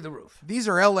just went through the roof. These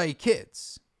are LA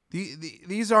kids.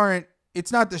 These aren't.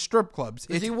 It's not the strip clubs.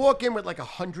 Does he walk in with like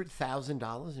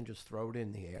 $100,000 and just throw it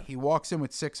in the air? He walks in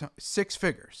with six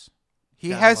figures. He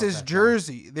Gotta has love his that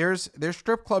jersey. There's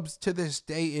strip clubs to this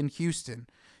day in Houston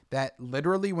that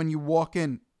literally when you walk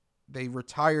in, they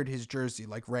retired his jersey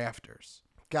like rafters.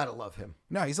 Gotta love him.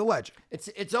 No, he's a legend.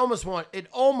 It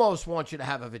almost wants you to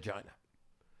have a vagina.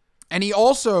 And he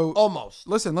also Almost.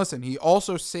 listen. He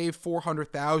also saved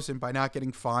 $400,000 by not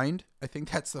getting fined. I think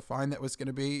that's the fine that was going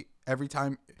to be every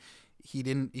time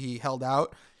he held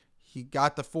out. He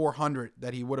got the $400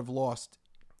 that he would have lost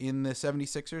in the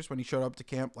 76ers when he showed up to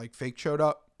camp, like fake showed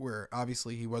up, where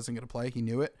obviously he wasn't going to play. He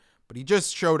knew it, but he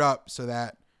just showed up so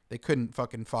that they couldn't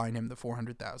fucking fine him the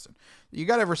 $400,000. You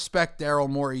got to respect Daryl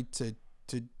Morey to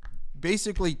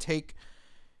basically take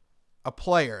a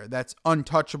player that's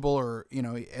untouchable, or, you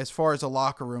know, as far as a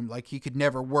locker room, like he could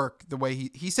never work the way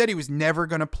he said he was never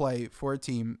going to play for a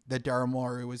team that Daryl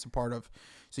Morey was a part of.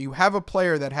 So you have a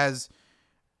player that has,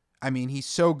 I mean, he's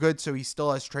so good, so he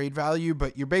still has trade value,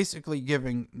 but you're basically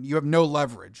you have no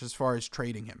leverage as far as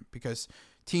trading him because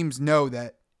teams know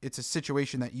that it's a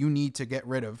situation that you need to get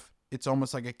rid of. It's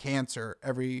almost like a cancer.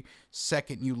 Every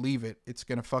second you leave it, it's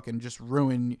going to fucking just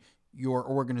ruin your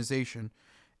organization.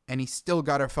 And he still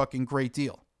got a fucking great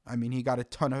deal. I mean, he got a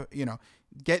ton of, you know,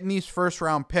 getting these first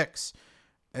round picks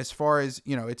as far as,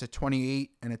 you know, it's a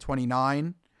 28 and a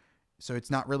 29. So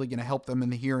it's not really going to help them in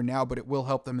the here and now, but it will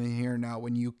help them in the here and now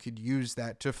when you could use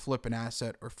that to flip an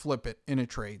asset or flip it in a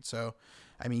trade. So,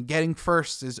 I mean, getting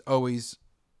first is always,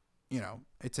 you know,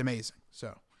 it's amazing.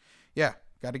 So, yeah,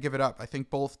 got to give it up. I think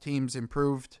both teams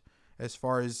improved as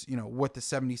far as, you know, what the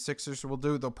 76ers will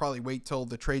do. They'll probably wait till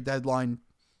the trade deadline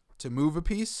to move a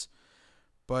piece,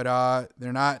 but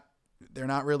they're not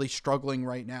really struggling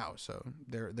right now. So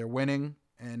they're winning,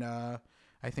 and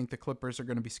I think the Clippers are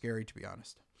going to be scary, to be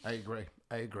honest. I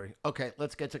agree. Okay,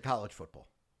 let's get to college football.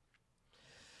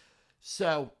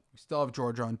 So We still have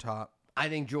Georgia on top. I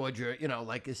think Georgia, you know,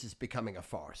 like this is becoming a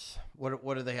farce.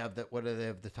 What do they have? What do they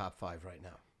have the top 5 right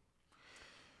now?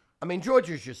 I mean,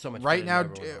 Georgia's just so much Right now.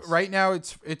 better than everyone else. Right now,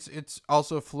 it's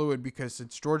also fluid because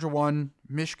it's Georgia 1,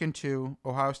 Michigan 2,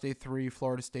 Ohio State 3,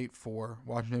 Florida State 4,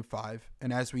 Washington 5,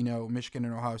 and as we know, Michigan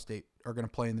and Ohio State are going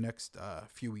to play in the next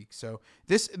few weeks. So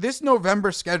this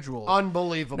November schedule,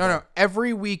 Unbelievable. No,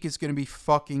 every week is going to be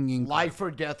fucking incredible. Life or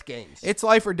death games. It's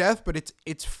life or death, but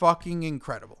it's fucking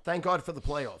incredible. Thank God for the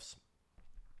playoffs.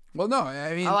 Well, no,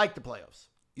 I mean, I like the playoffs.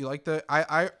 you like the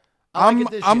I like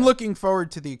it this I'm year. looking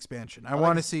forward to the expansion. I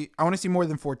want to like see more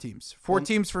than 4 teams. 4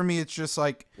 teams for me, it's just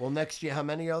like, Well, next year, how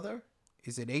many are there?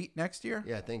 is it 8 next year?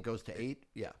 Yeah, I think it goes to 8.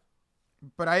 Yeah.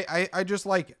 But I just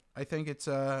like it. I think it's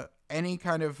any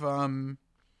kind of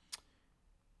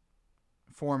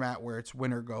format where it's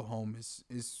win or go home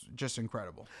is just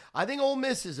incredible. I think Ole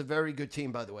Miss is a very good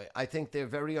team, by the way. I think they're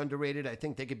very underrated. I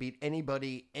think they could beat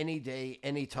anybody, any day,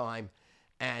 any time.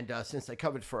 And since they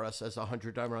covered for us as a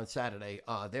 100-dimer on Saturday,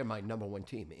 they're my number 1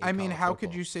 team. I mean, how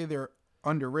could you say they're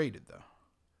underrated though?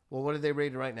 Well, what are they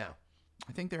rated right now?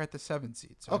 I think they're at the 7th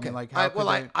seed. So Okay. I mean, like, how could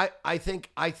they,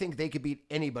 I think they could beat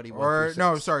anybody. 1 or through 6.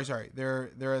 no, sorry, they're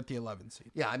at the 11th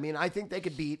seed. Yeah, I mean, I think they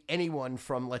could beat anyone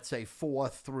from, let's say, 4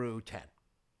 through 10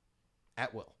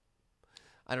 at will.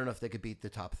 I don't know if they could beat the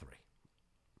top 3.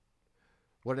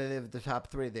 What do they have the top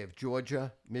 3? They have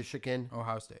Georgia, Michigan,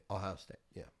 Ohio State.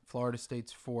 Yeah. Florida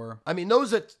State's 4. I mean,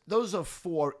 those are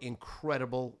 4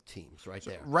 incredible teams right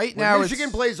there. Right When now,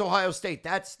 Michigan plays Ohio State,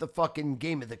 that's the fucking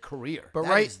game of the career. But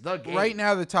That is the game. right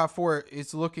now, the top 4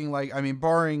 is looking like, I mean,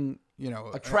 barring, you know,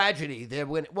 a tragedy. They're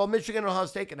winning. Well, Michigan and Ohio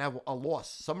State can have a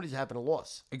loss. Somebody's having a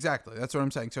loss. exactly. That's what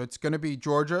I'm saying. So it's going to be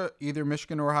Georgia, either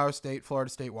Michigan or Ohio State, Florida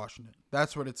State, Washington.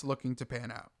 That's what it's looking to pan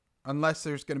out. Unless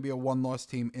there's going to be a 1-loss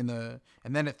team and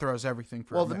then it throws everything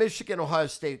for. Well, the Michigan Ohio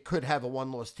State could have a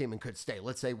 1-loss team and could stay.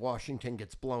 Let's say Washington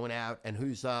gets blown out, and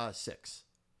who's 6?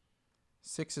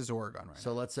 6 is Oregon right now.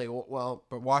 So let's say, well,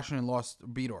 But Washington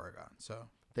beat Oregon, so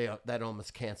that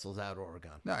almost cancels out Oregon.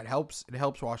 no, it helps. It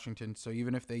helps Washington. So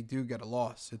even if they do get a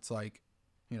loss, it's like,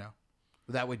 you know,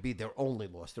 That would be their only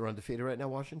loss. They're undefeated right now,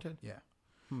 Washington. yeah,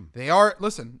 they are.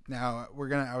 Listen, now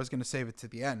I was gonna save it to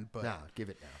the end, but Nah, give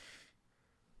it now.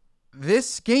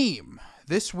 this game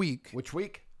this week, Which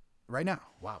week? right now,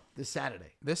 Wow, this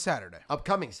Saturday.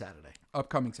 upcoming Saturday.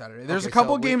 There's Okay, a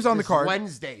couple so games on the this is card.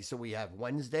 Wednesday, so we have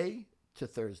Wednesday to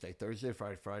Thursday, Thursday,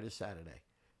 Friday, Friday, Saturday.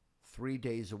 3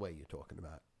 days away. You're talking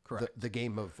about. Correct. the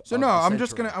game of. So of no, the I'm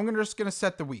just century. gonna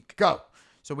set the week. Go.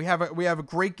 So we have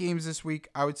great games this week.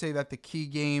 I would say that the key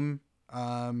game.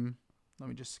 Let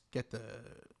me just get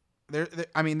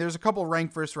there's a couple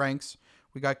rank versus ranks.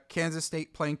 We got Kansas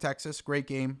State playing Texas. Great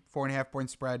game. 4.5 point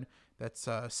spread. That's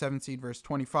 7 seed versus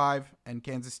 25. And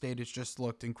Kansas State has just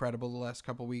looked incredible the last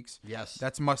couple weeks. Yes.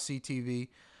 That's must see TV.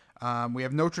 We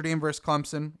have Notre Dame versus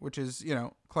Clemson, which is,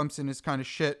 Clemson is kind of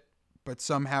shit, but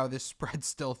somehow this spread's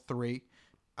still 3.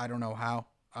 I don't know how.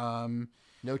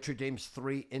 Notre Dame's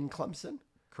 3 in Clemson?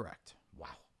 Correct. Wow.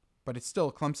 But it's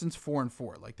still, Clemson's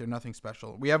 4-4. Like, they're nothing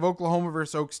special. We have Oklahoma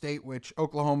versus Oak State, which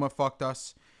Oklahoma fucked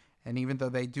us. And even though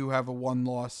they do have a 1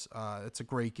 loss, it's a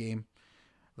great game.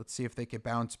 Let's see if they can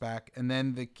bounce back. And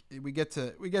then we get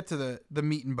to the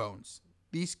meat and bones.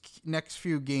 These next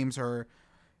few games are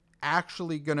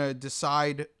actually going to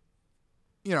decide,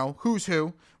 who's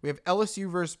who. We have LSU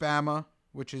versus Bama,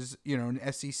 which is, an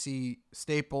SEC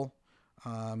staple.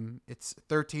 It's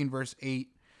 13 versus 8.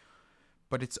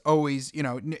 But it's always,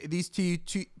 these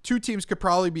two teams could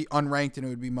probably be unranked and it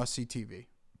would be must-see TV.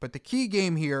 But the key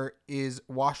game here is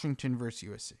Washington versus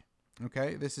USC.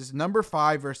 Okay? This is number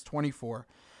 5 versus 24.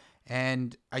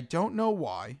 And I don't know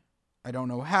why. I don't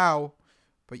know how.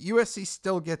 But USC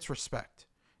still gets respect.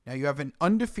 Now you have an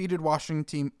undefeated Washington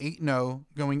team, 8-0,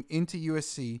 going into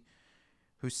USC,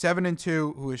 who's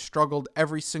 7-2, who has struggled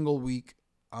every single week,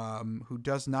 who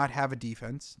does not have a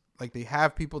defense. Like, they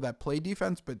have people that play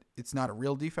defense, but it's not a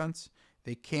real defense.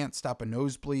 They can't stop a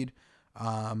nosebleed.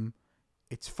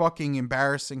 It's fucking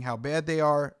embarrassing how bad they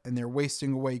are, and they're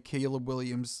wasting away Caleb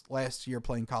Williams last year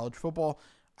playing college football.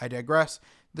 I digress.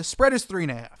 The spread is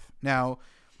 3.5. Now,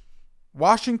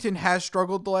 Washington has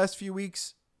struggled the last few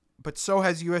weeks, but so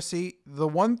has USC. The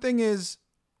one thing is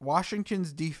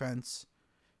Washington's defense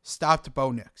stopped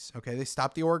Bo Nix. Okay, they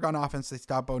stopped the Oregon offense. They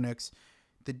stopped Bo Nix.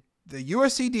 The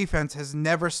USC defense has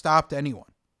never stopped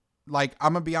anyone. Like,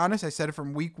 I'm going to be honest. I said it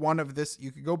from week 1 of this.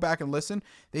 You could go back and listen.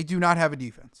 They do not have a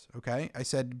defense. Okay, I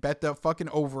said bet the fucking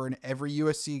over in every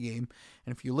USC game.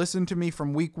 And if you listen to me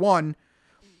from week 1,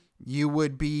 you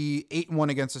would be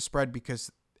 8-1 against the spread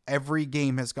because every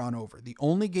game has gone over. The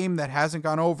only game that hasn't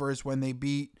gone over is when they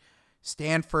beat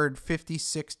Stanford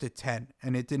 56-10,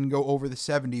 and it didn't go over the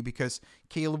 70 because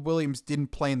Caleb Williams didn't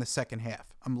play in the second half.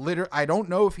 I don't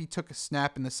know if he took a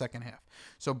snap in the second half.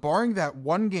 So barring that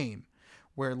one game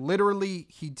where literally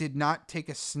he did not take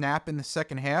a snap in the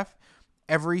second half,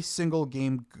 every single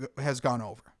game has gone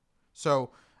over.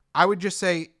 So I would just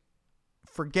say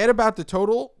forget about the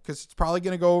total because it's probably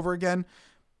going to go over again.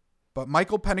 But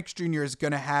Michael Penix Jr. is going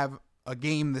to have a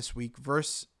game this week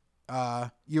versus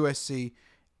USC,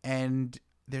 and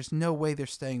there's no way they're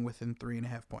staying within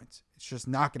 3.5 points. It's just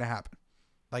not going to happen.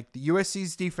 Like, the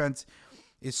USC's defense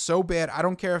is so bad. I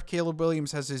don't care if Caleb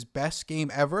Williams has his best game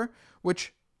ever,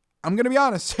 which I'm going to be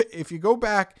honest. If you go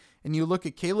back and you look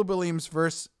at Caleb Williams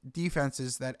versus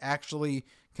defenses that actually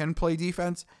can play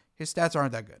defense, his stats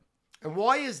aren't that good. And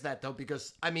why is that, though?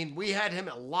 Because, we had him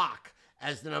at lock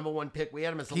as the number 1 pick. We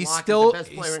had him as the He's lock still, as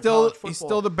the best player he's in still, college football. he's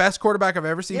still the best quarterback I've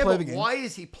ever seen play the game. Why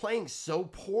is he playing so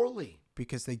poorly?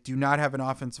 Because they do not have an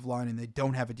offensive line and they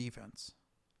don't have a defense.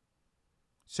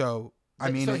 So,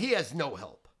 So he has no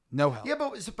help. No help. Yeah,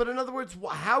 but in other words,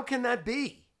 how can that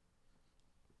be?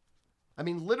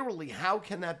 Literally, how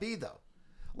can that be, though?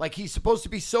 Like, he's supposed to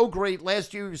be so great.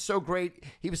 Last year, he was so great.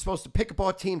 He was supposed to pick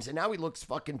apart teams, and now he looks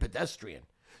fucking pedestrian.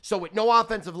 So with no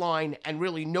offensive line and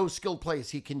really no skilled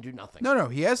players, he can do nothing. No,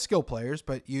 he has skill players,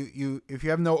 but you if you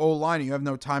have no O-line and you have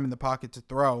no time in the pocket to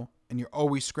throw, and you're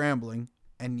always scrambling,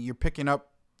 and you're picking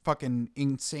up fucking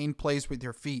insane plays with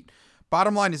your feet.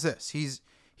 Bottom line is this.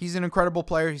 He's an incredible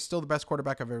player. He's still the best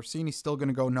quarterback I've ever seen. He's still going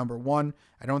to go number 1.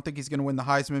 I don't think he's going to win the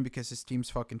Heisman because his team's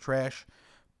fucking trash.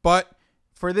 But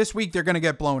for this week, they're going to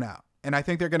get blown out. And I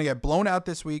think they're going to get blown out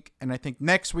this week. And I think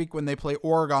next week when they play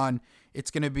Oregon, it's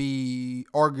going to be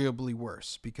arguably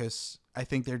worse because I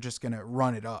think they're just going to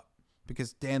run it up.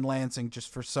 Because Dan Lansing,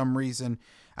 just for some reason,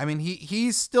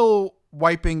 he's still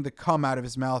wiping the cum out of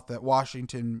his mouth that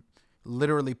Washington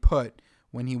literally put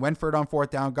when he went for it on 4th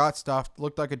down, got stuffed,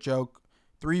 looked like a joke.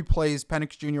 3 plays,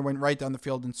 Penix Jr. went right down the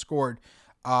field and scored.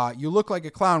 You look like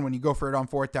a clown when you go for it on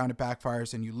 4th down, it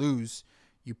backfires and you lose.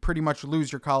 You pretty much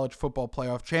lose your college football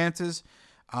playoff chances.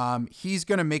 He's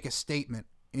going to make a statement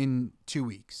in 2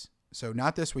 weeks. So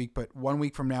not this week, but 1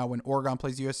 week from now when Oregon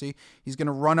plays USC, he's going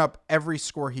to run up every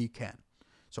score he can.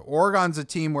 So Oregon's a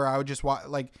team where I would just watch,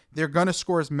 like, they're going to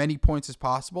score as many points as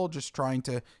possible, just trying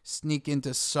to sneak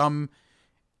into some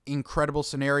incredible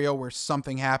scenario where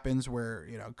something happens where,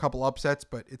 a couple upsets,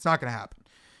 but it's not going to happen.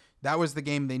 That was the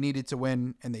game they needed to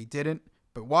win, and they didn't.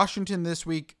 But Washington this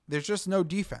week, there's just no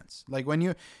defense. Like when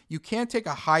you can't take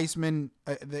a Heisman,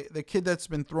 the kid that's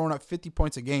been throwing up 50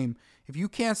 points a game. If you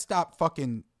can't stop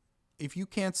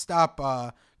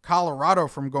Colorado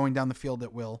from going down the field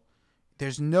at will,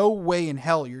 there's no way in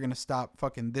hell you're gonna stop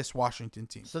fucking this Washington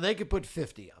team. So they could put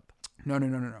 50 up. No.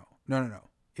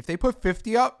 If they put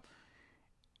 50 up,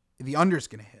 the under's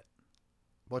gonna hit.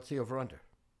 What's the over under?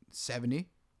 70.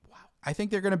 I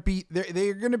think they're gonna beat.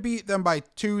 They're gonna beat them by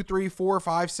 2, 3, 4,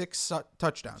 5, 6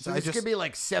 touchdowns. So this could be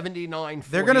like 79-49.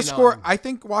 They're gonna score. I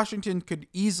think Washington could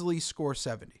easily score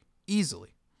 70. Easily.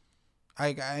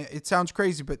 It sounds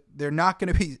crazy, but they're not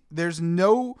gonna be. There's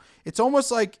no. It's almost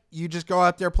like you just go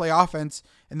out there, play offense,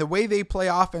 and the way they play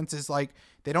offense is like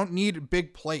they don't need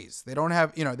big plays. They don't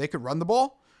have. They could run the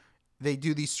ball. They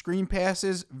do these screen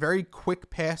passes, very quick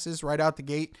passes right out the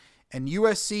gate. And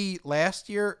USC last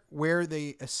year, where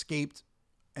they escaped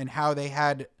and how they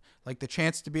had like the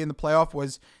chance to be in the playoff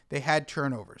was they had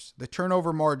turnovers. The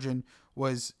turnover margin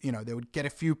was, they would get a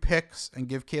few picks and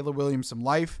give Caleb Williams some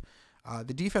life.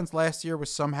 The defense last year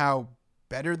was somehow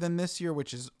better than this year,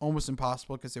 which is almost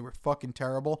impossible because they were fucking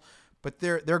terrible. But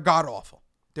they're god awful.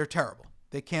 They're terrible.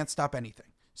 They can't stop anything.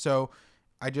 So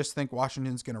I just think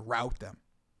Washington's going to rout them,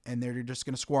 and they're just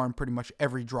going to score on pretty much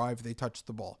every drive they touch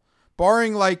the ball,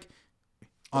 barring like.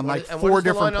 On like and four what is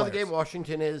different the line players. On the game?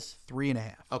 Washington is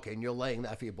 3.5. Okay, and you're laying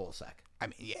that for your ball sack. I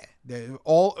mean, yeah.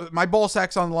 My ball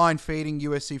sack's on the line, fading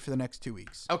USC for the next 2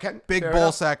 weeks. Okay, big fair ball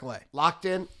enough. sack lay. Locked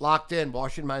in.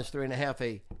 Washington minus 3.5.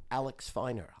 A Alex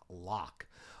Feiner lock.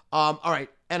 All right,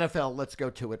 NFL. Let's go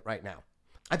to it right now.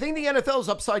 I think the NFL is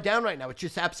upside down right now. It's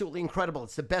just absolutely incredible.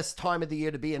 It's the best time of the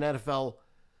year to be an NFL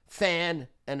fan,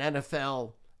 an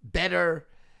NFL bettor.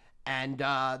 And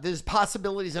there's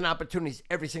possibilities and opportunities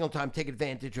every single time. Take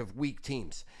advantage of weak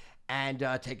teams and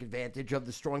take advantage of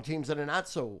the strong teams that are not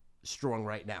so strong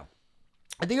right now.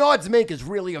 And the odds makers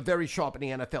really are very sharp in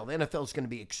the NFL. The NFL is going to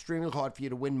be extremely hard for you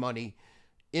to win money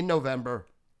in November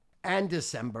and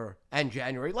December and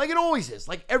January, like it always is,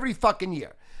 like every fucking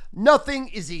year. Nothing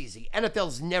is easy.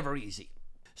 NFL's never easy.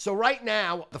 So right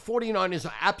now, the 49ers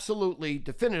are absolutely,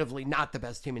 definitively not the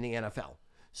best team in the NFL.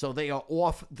 So they are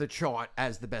off the chart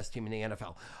as the best team in the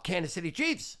NFL. Kansas City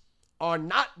Chiefs are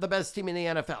not the best team in the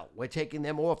NFL. We're taking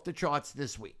them off the charts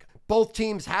this week. Both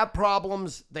teams have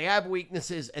problems, they have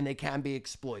weaknesses, and they can be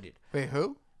exploited. Wait,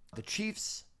 who? The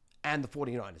Chiefs and the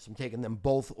 49ers. I'm taking them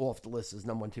both off the list as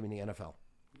number one team in the NFL.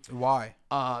 Why?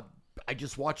 I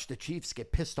just watched the Chiefs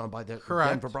get pissed on by the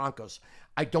Correct. Denver Broncos.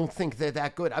 I don't think they're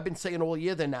that good. I've been saying all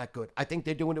year they're not good. I think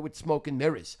they're doing it with smoke and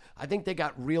mirrors. I think they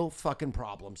got real fucking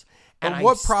problems. And But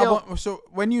what problem? So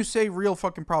when you say real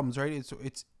fucking problems, right?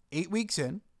 It's 8 weeks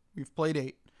in. We've played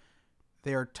 8.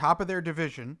 They are top of their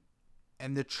division,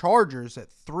 and the Chargers at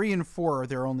 3-4 are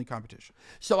their only competition.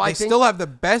 So they still have the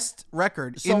best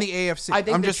record in the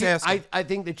AFC. I'm just asking. I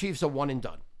think the Chiefs are one and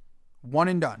done. One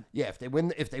and done. Yeah, if they win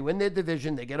their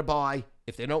division, they get a bye.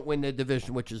 If they don't win their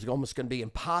division, which is almost going to be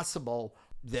impossible,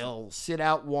 they'll sit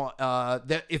out one.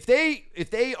 If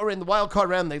they are in the wild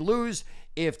card round, they lose.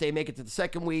 If they make it to the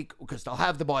second week, because they'll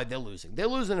have the bye, they're losing. They're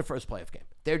losing the first playoff game.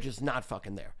 They're just not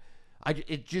fucking there.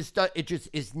 It just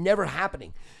is never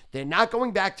happening. They're not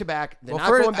going back to back. They're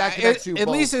not going back to back Super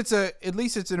Bowl. At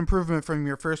least it's an improvement from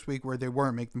your first week where they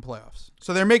weren't making the playoffs.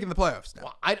 So they're making the playoffs now.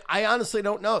 Well, I honestly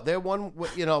don't know. They're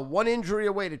one injury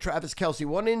away to Travis Kelce,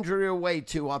 one injury away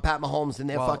to Pat Mahomes, and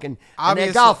they're and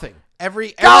they're golfing.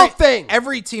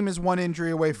 Every team is one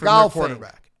injury away from their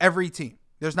quarterback. Every team.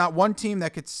 There's not one team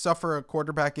that could suffer a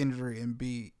quarterback injury and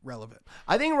be relevant.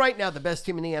 I think right now the best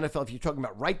team in the NFL, if you're talking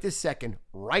about right this second,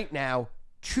 right now,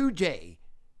 today,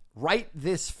 right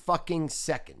this fucking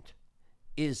second,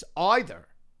 is either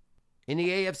in the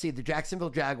AFC, the Jacksonville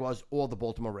Jaguars or the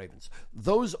Baltimore Ravens.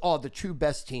 Those are the two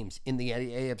best teams in the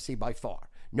AFC by far.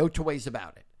 No two ways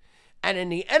about it. And in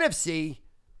the NFC,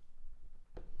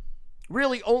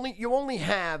 really you only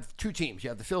have two teams. You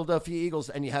have the Philadelphia Eagles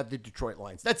and you have the Detroit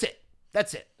Lions. That's it.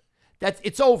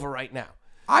 It's over right now.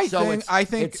 I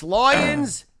think it's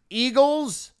Lions,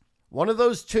 Eagles, one of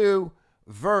those two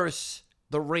versus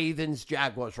the Ravens,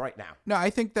 Jaguars right now. No, I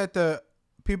think that the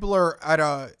people are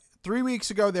at 3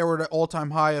 weeks ago, they were at an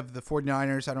all-time high of the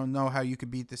 49ers. I don't know how you could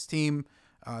beat this team.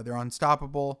 They're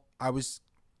unstoppable. I was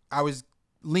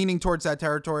leaning towards that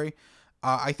territory.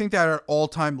 I think they're at an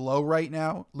all-time low right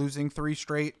now, losing 3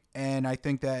 straight, and I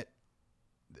think that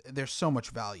there's so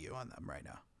much value on them right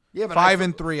now. Yeah, but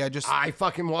 5-3. I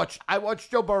watched watched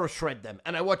Joe Burrow shred them,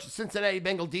 and I watched the Cincinnati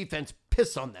Bengal defense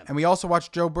piss on them. And we also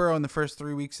watched Joe Burrow in the first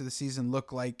 3 weeks of the season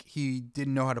look like he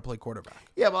didn't know how to play quarterback.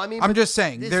 Yeah, well, I mean, I'm just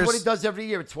saying. This is what he does every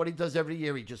year. It's what he does every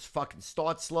year. He just fucking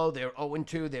starts slow. They're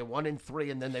 0-2. They're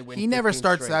 1-3, and then they win. He never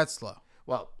starts straight. that slow.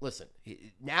 Well, listen.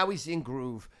 Now he's in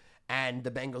groove, and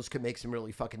the Bengals can make some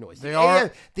really fucking noise. They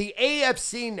are the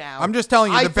AFC now. I'm just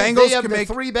telling you, I the think Bengals they have can the make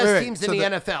three best teams in the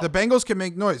NFL. The Bengals can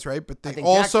make noise, right? But I they think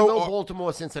also Jacksonville,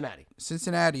 Baltimore,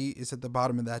 Cincinnati is at the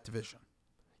bottom of that division.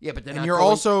 Yeah, but they're And not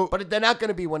you're but they're not going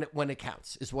to be when it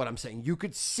counts. Is what I'm saying. You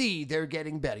could see they're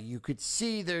getting better. You could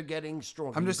see they're getting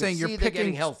stronger. I'm just saying they're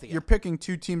getting healthier. You're picking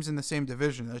two teams in the same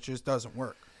division. That just doesn't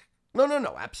work.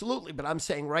 No, absolutely. But I'm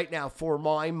saying right now, for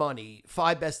my money,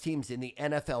 5 best teams in the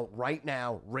NFL right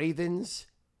now: Ravens,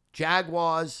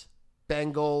 Jaguars,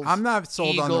 Bengals. I'm not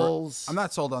sold Eagles, I'm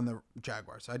not sold on the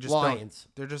Jaguars. I just Lions.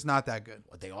 They're just not that good.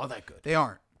 Well, they are that good. They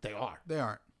aren't. They are. They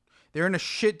aren't. They're in a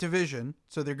shit division,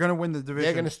 so they're going to win the division.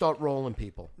 They're going to start rolling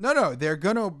people. No, they're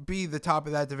going to be the top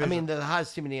of that division. I mean, they're the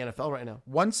highest team in the NFL right now.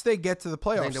 Once they get to the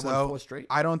playoffs, they won though, 4 straight.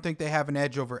 I don't think they have an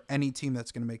edge over any team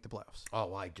that's going to make the playoffs.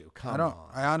 Oh, I do. I don't.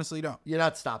 I honestly don't. You're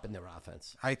not stopping their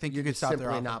offense. I think you could stop their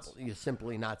offense. You're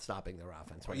simply not stopping their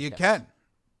offense. Well, you can.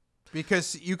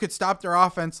 Because you could stop their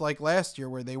offense like last year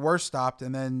where they were stopped,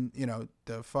 and then,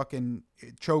 the fucking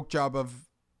choke job of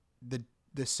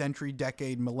the century,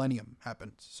 decade, millennium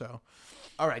happened. So,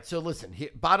 all right. So listen,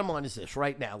 bottom line is this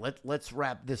right now. Let's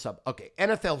wrap this up. Okay.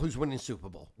 NFL, who's winning Super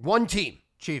Bowl? One team.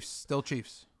 Chiefs, still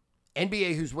Chiefs.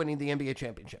 NBA, who's winning the NBA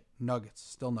championship? Nuggets,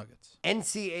 still Nuggets.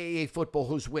 NCAA football,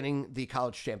 who's winning the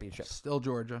college championship? Still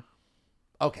Georgia.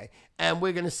 Okay. And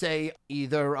we're going to say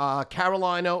either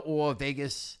Carolina or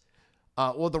Vegas.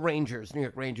 Or the Rangers, New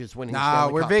York Rangers winning.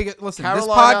 We're Vegas. Listen,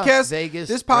 Carolina,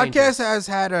 this podcast has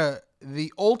had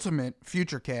the ultimate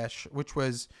future cash, which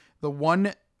was the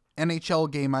one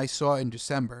NHL game I saw in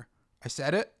December. I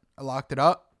said it. I locked it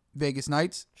up. Vegas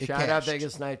Knights. Shout out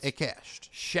Vegas Knights. It cashed.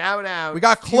 Shout out. We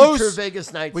got close. Future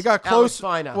Vegas Knights. We got close.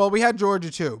 Alex Well, we had Georgia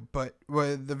too, but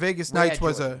the Vegas Knights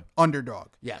was a underdog.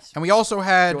 Yes. And we also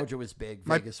had Georgia was big.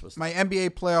 Vegas was. My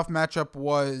NBA playoff matchup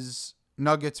was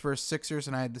Nuggets versus Sixers,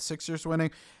 and I had the Sixers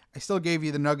winning. I still gave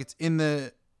you the Nuggets in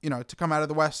the, to come out of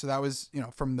the West. So that was,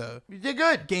 from the you did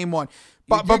good. Game 1.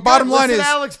 But bottom line is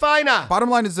Alex Fina. Bottom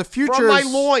line is the futures from my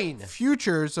loin.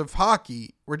 Futures of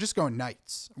hockey. We're just going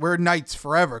Knights. We're Knights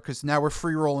forever because now we're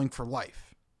free rolling for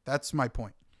life. That's my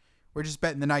point. We're just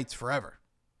betting the Knights forever.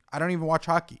 I don't even watch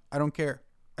hockey. I don't care.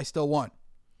 I still won.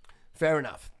 Fair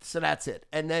enough. So that's it.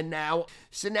 And then now,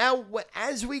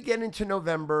 as we get into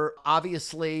November,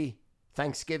 obviously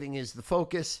Thanksgiving is the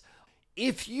focus.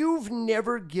 If you've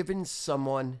never given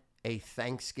someone a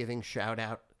Thanksgiving shout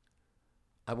out,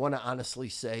 I want to honestly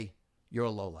say you're a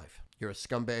lowlife. You're a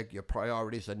scumbag. Your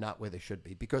priorities are not where they should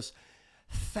be, because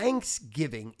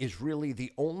Thanksgiving is really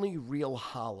the only real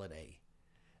holiday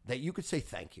that you could say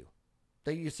thank you.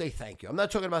 That you say thank you. I'm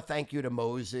not talking about thank you to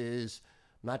Moses.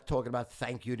 I'm not talking about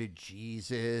thank you to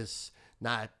Jesus.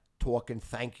 Not talking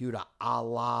thank you to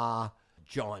Allah,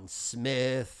 John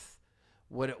Smith,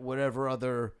 whatever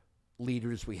other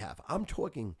leaders we have. I'm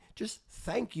talking just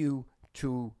thank you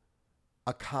to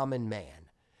a common man.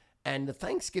 And the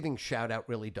Thanksgiving shout out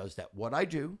really does that. What I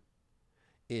do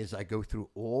is I go through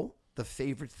all the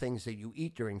favorite things that you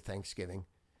eat during Thanksgiving,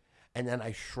 and then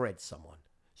I shred someone.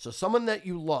 So someone that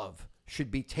you love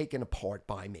should be taken apart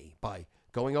by me, by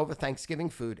going over Thanksgiving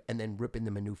food and then ripping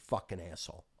them a new fucking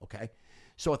asshole, okay?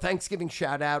 So a Thanksgiving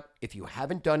shout out, if you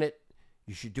haven't done it,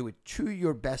 you should do it to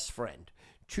your best friend,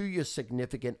 to your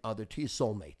significant other, to your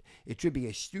soulmate. It should be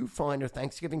a Stu Finer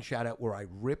Thanksgiving shout out where I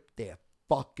rip their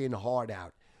fucking heart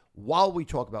out while we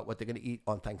talk about what they're going to eat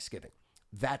on Thanksgiving.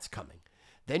 That's coming.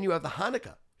 Then you have the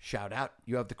Hanukkah shout out,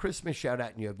 you have the Christmas shout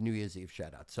out, and you have New Year's Eve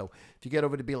shout out. So if you get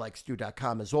over to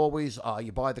BeLikeStu.com, as always,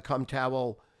 you buy the cum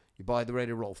towel, you buy the ready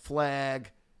to roll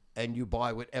flag, and you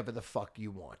buy whatever the fuck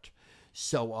you want.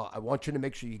 So I want you to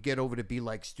make sure you get over to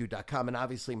BeLikeStu.com. And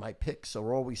obviously my picks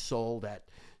are always sold at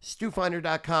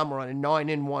StuFinder.com. We're on a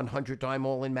 9-in-100 dime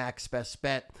all-in max best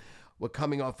bet. We're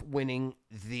coming off winning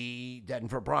the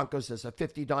Denver Broncos as a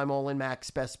 50 dime all-in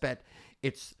max best bet.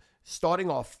 It's starting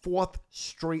off 4th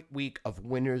straight week of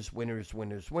winners,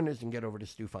 and get over to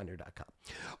StuFinder.com.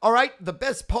 All right, the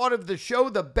best part of the show,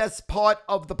 the best part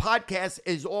of the podcast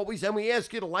is always, and we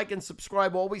ask you to like and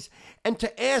subscribe always, and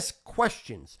to ask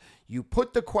questions. You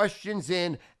put the questions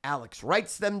in, Alex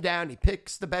writes them down, he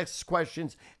picks the best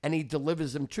questions, and he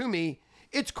delivers them to me.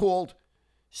 It's called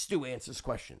Stu Answers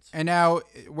Questions. And now,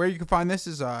 where you can find this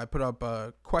is I put up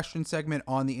a question segment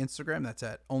on the Instagram. That's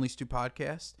at OnlyStu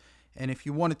Podcast. And if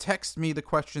you want to text me the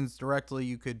questions directly,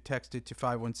 you could text it to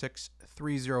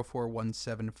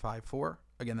 516-304-1754.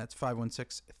 Again, that's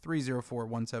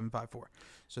 516-304-1754.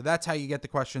 So that's how you get the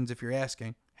questions if you're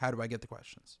asking, how do I get the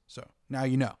questions? So now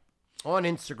you know. On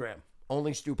Instagram,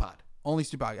 OnlyStu Pod.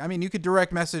 OnlyStu Pod. I mean, you could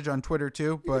direct message on Twitter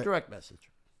too, but direct message.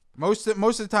 Most of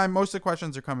the time, most of the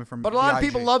questions are coming from. But a lot of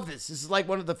people love this. This is like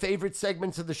one of the favorite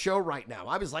segments of the show right now.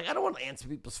 I was like, I don't want to answer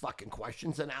people's fucking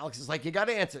questions. And Alex is like, you got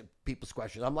to answer people's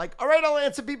questions. I'm like, all right, I'll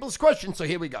answer people's questions. So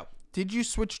here we go. Did you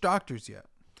switch doctors yet?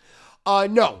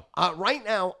 No. Right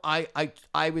now, I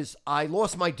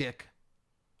lost my dick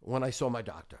when I saw my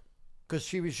doctor. Because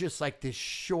she was just like this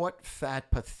short, fat,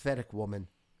 pathetic woman.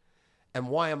 And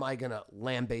why am I going to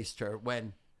lambaste her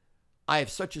when I have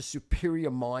such a superior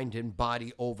mind and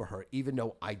body over her, even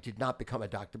though I did not become a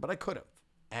doctor, but I could have.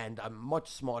 And I'm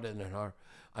much smarter than her.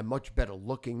 I'm much better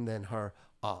looking than her.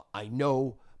 I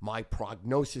know my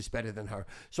prognosis better than her.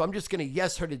 So I'm just going to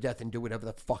yes her to death and do whatever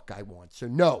the fuck I want. So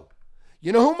no.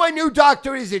 You know who my new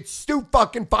doctor is? It's Stu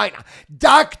fucking Finer.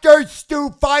 Dr. Stu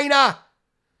Finer.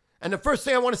 And the first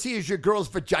thing I want to see is your girl's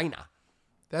vagina.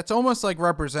 That's almost like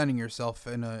representing yourself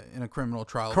in a criminal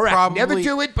trial. Correct. Never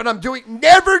do it, but I'm doing.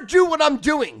 Never do what I'm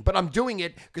doing, but I'm doing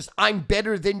it because I'm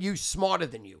better than you, smarter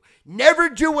than you. Never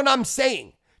do what I'm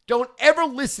saying. Don't ever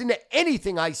listen to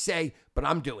anything I say, but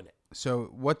I'm doing it. So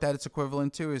what that is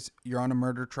equivalent to is you're on a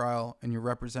murder trial and you're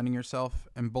representing yourself,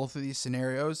 and both of these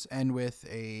scenarios end with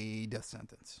a death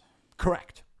sentence.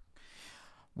 Correct.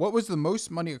 What was the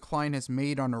most money a client has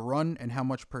made on a run, and how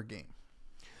much per game?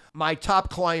 My top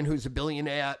client, who's a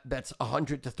billionaire, bets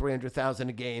 $100,000 to $300,000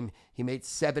 a game. He made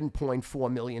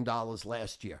 $7.4 million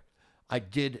last year. I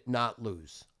did not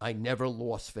lose. I never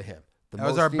lost for him. That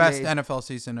was our best NFL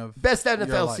season of best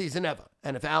NFL season ever.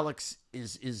 And if Alex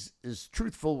is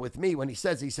truthful with me when he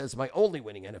says my only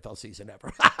winning NFL season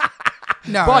ever.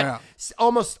 No.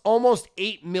 Almost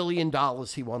 $8 million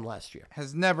he won last year.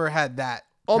 Has never had that.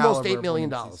 Almost $8 million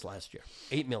last year.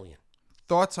 $8 million.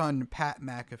 Thoughts on Pat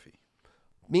McAfee?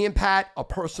 Me and Pat are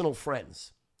personal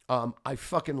friends. I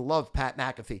fucking love Pat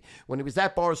McAfee. When he was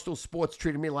at Barstool Sports,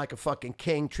 treated me like a fucking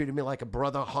king, treated me like a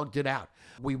brother, hugged it out.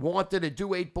 We wanted to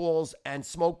do 8 balls and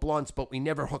smoke blunts, but we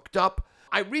never hooked up.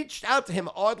 I reached out to him,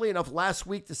 oddly enough, last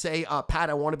week to say, Pat,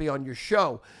 I want to be on your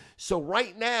show. So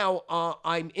right now,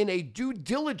 I'm in a due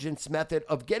diligence method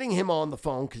of getting him on the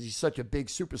phone because he's such a big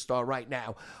superstar right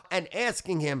now and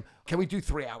asking him, can we do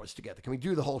 3 hours together? Can we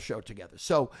do the whole show together?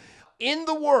 So in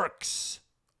the works,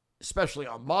 especially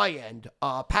on my end,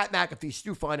 Pat McAfee,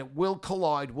 Stu Finer will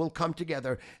collide, will come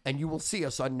together, and you will see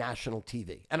us on national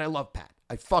TV. And I love Pat.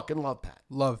 I fucking love Pat.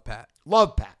 Love Pat.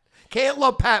 Love Pat. Can't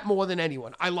love Pat more than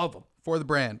anyone. I love him. For the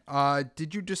brand.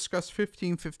 Did you discuss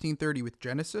 15-15-30 with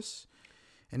Genesis?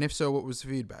 And if so, what was the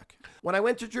feedback? When I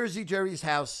went to Jersey Jerry's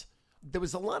house, there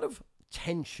was a lot of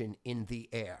tension in the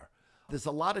air. There's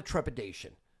a lot of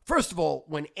trepidation. First of all,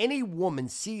 when any woman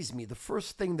sees me, the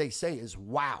first thing they say is,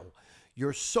 wow,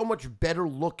 you're so much better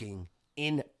looking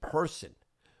in person.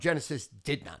 Genesis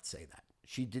did not say that.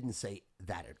 She didn't say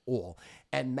that at all.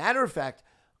 And matter of fact,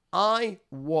 I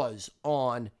was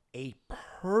on a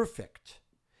perfect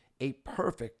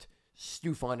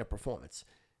Stu Finer performance.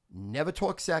 Never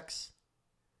talk sex.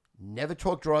 Never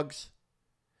talk drugs.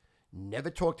 Never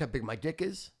talked how big my dick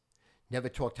is. Never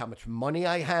talked how much money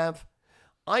I have.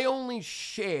 I only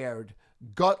shared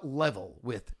gut level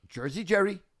with Jersey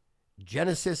Jerry,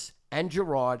 Genesis, and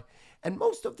Gerard. And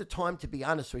most of the time, to be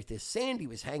honest with you, Sandy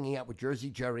was hanging out with Jersey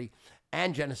Jerry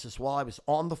and Genesis while I was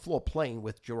on the floor playing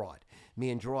with Gerard. Me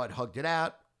and Gerard hugged it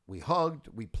out. We hugged.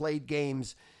 We played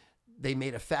games. They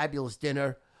made a fabulous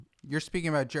dinner. You're speaking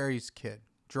about Jerry's kid,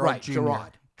 Gerard right, Jr.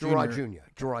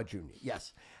 Gerard Jr.,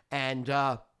 yes. And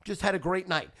just had a great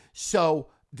night. So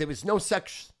there was no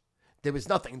sex. There was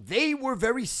nothing. They were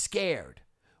very scared.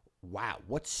 Wow,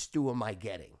 what Stu am I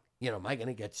getting? You know, am I going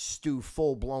to get Stu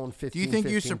full-blown 15, Do you think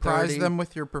 15, you surprised 30? them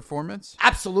with your performance?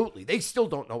 Absolutely. They still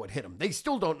don't know what hit them. They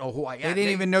still don't know who I am. They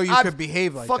didn't even know you could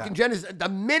behave like fucking that. Genesis, the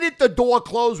minute the door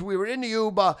closed, we were in the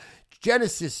Uber.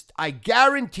 Genesis, I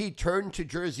guarantee, turned to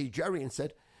Jersey Jerry and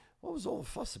said, what was all the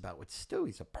fuss about with Stu?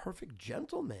 He's a perfect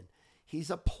gentleman.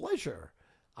 He's a pleasure.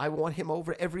 I want him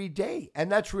over every day.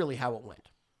 And that's really how it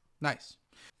went. Nice.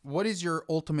 What is your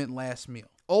ultimate last meal?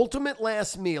 Ultimate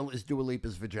last meal is Dua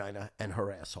Lipa's vagina and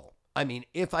her asshole. I mean,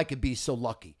 if I could be so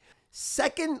lucky.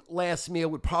 Second last meal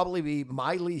would probably be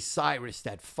Miley Cyrus,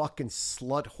 that fucking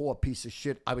slut whore piece of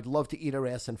shit. I would love to eat her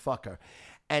ass and fuck her.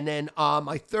 And then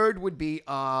my third would be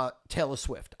Taylor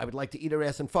Swift. I would like to eat her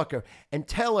ass and fuck her and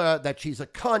tell her that she's a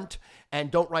cunt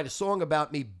and don't write a song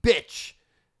about me. Bitch.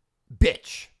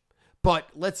 But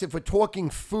if we're talking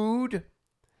food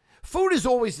is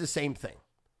always the same thing.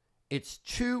 It's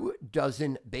 2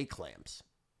 dozen baked clams.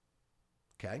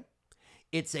 Okay?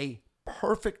 It's a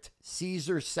perfect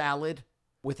Caesar salad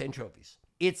with anchovies.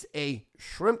 It's a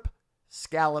shrimp,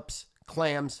 scallops,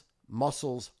 clams,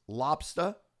 mussels,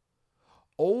 lobster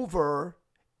over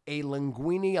a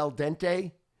linguine al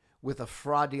dente with a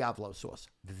Fra Diavolo sauce.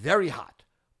 Very hot.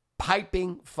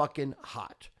 Piping fucking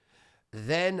hot.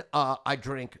 Then I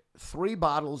drink 3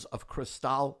 bottles of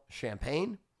Cristal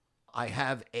champagne. I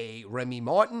have a Remy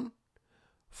Martin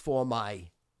for my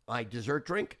dessert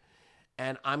drink.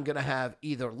 And I'm going to have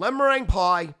either lemon meringue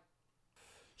pie,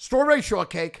 strawberry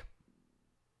shortcake,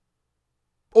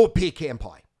 or pecan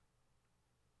pie.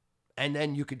 And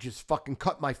then you could just fucking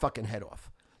cut my fucking head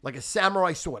off. Like a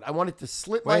samurai sword. I want it to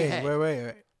slit my head.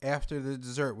 Wait. After the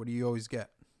dessert, what do you always get?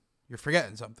 You're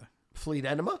forgetting something. Fleet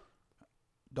enema?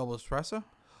 Double espresso?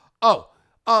 Oh,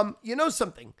 you know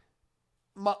something?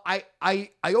 I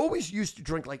always used to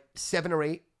drink like 7 or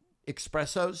 8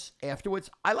 espressos afterwards.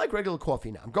 I like regular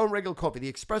coffee now. I'm going regular coffee.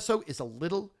 The espresso is a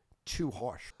little too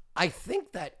harsh. I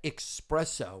think that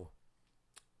espresso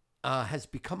has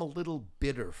become a little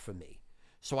bitter for me.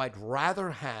 So I'd rather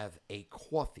have a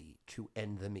coffee to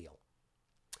end the meal.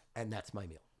 And that's my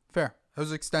meal. Fair. That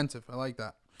was extensive. I like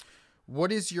that.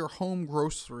 What is your home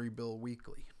grocery bill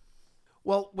weekly?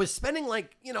 Well, we're spending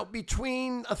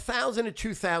between $1,000 and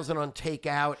 $2,000 on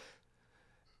takeout.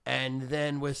 And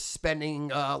then we're spending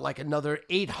like another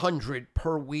 $800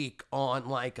 per week on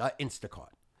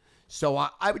Instacart. So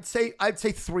I'd say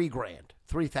 $3,000,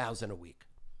 $3,000 a week.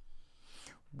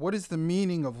 What is the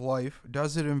meaning of life?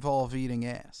 Does it involve eating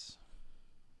ass?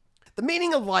 The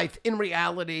meaning of life, in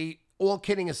reality, all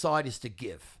kidding aside, is to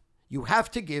give. You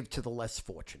have to give to the less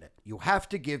fortunate. You have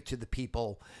to give to the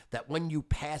people that when you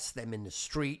pass them in the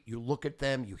street, you look at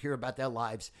them, you hear about their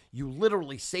lives, you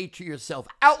literally say to yourself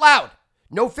out loud,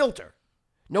 no filter,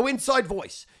 no inside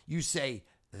voice. You say,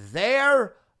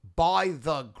 there by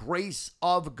the grace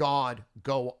of God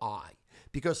go I.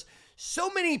 Because so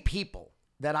many people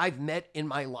that I've met in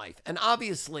my life, and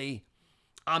obviously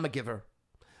I'm a giver.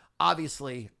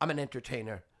 Obviously I'm an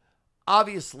entertainer.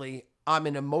 Obviously I'm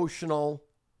an emotional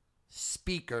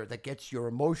speaker that gets your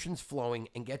emotions flowing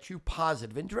and gets you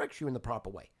positive and directs you in the proper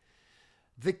way.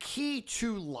 The key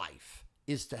to life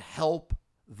is to help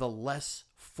the less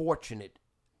fortunate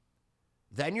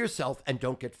than yourself and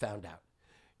don't get found out.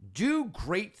 Do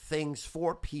great things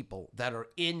for people that are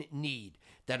in need,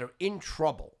 that are in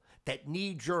trouble, that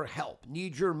need your help,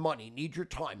 need your money, need your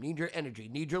time, need your energy,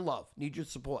 need your love, need your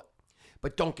support,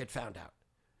 but don't get found out.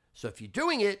 So if you're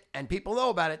doing it and people know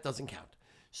about it, it doesn't count.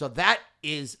 So that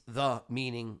is the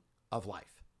meaning of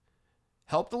life.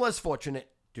 Help the less fortunate,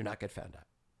 do not get found out.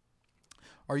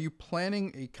 Are you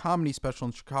planning a comedy special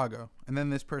in Chicago? And then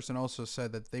this person also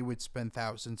said that they would spend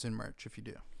thousands in merch if you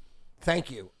do.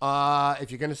 Thank you. If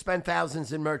you're going to spend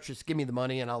thousands in merch, just give me the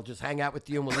money and I'll just hang out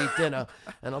with you and we'll eat dinner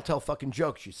and I'll tell fucking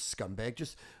jokes, you scumbag.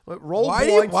 Just roll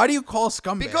points. Why do you call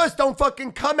scumbag? Because don't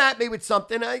fucking come at me with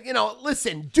something.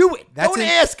 Listen, do it. Don't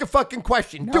ask a fucking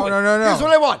question. Do it. No. Here's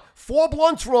what I want. 4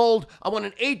 blunts rolled. I want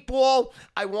an 8-ball.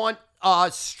 I want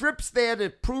strips there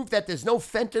to prove that there's no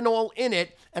fentanyl in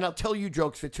it. And I'll tell you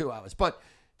jokes for 2 hours. But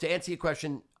to answer your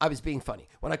question, I was being funny.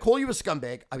 When I call you a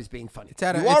scumbag, I was being funny. It's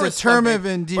a term of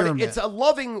endearment. But it's a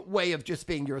loving way of just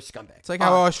being you're a scumbag. It's like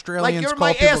how Australians like you're call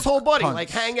my people asshole buddy. cunts. Like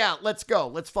hang out, let's go,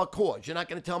 let's fuck whores. You're not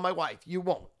going to tell my wife. You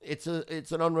won't. It's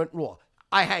an unwritten law.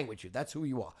 I hang with you. That's who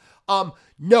you are.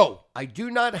 No, I do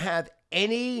not have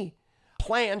any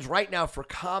plans right now for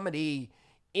comedy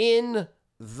in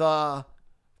the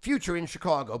future in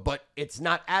Chicago, but it's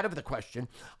not out of the question.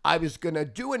 I was going to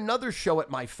do another show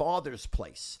at my father's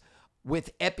place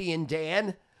with Epi and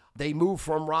Dan. They moved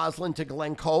from Roslyn to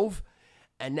Glen Cove,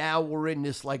 and now we're in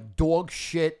this like dog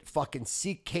shit fucking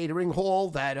Sikh catering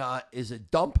hall that is a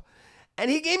dump.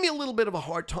 And he gave me a little bit of a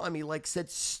hard time. He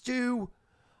said, Stu,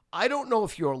 I don't know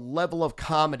if your level of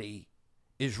comedy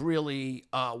is really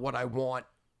what I want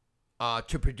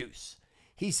to produce.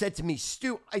 He said to me,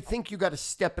 Stu, I think you got to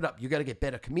step it up. You got to get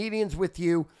better comedians with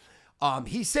you.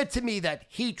 He said to me that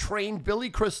he trained Billy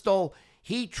Crystal.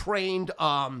 He trained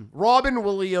Robin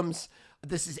Williams.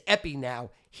 This is Epi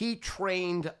now. He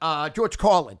trained George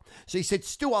Carlin. So he said,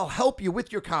 Stu, I'll help you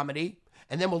with your comedy,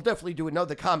 and then we'll definitely do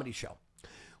another comedy show.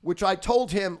 Which I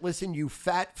told him, listen, you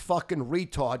fat fucking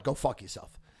retard, go fuck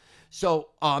yourself. So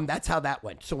that's how that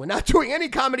went. So we're not doing any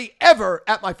comedy ever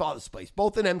at my father's place.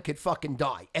 Both of them could fucking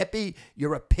die. Epi,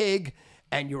 you're a pig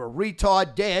and you're a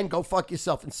retard. Dan, go fuck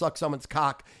yourself and suck someone's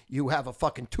cock. You have a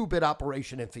fucking 2-bit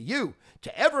operation. And for you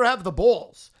to ever have the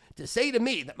balls to say to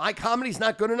me that my comedy's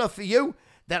not good enough for you,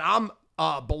 that I'm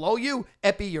below you,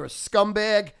 Epi, you're a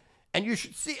scumbag. And you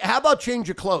should see, how about change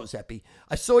your clothes, Epi?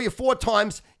 I saw you 4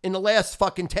 times in the last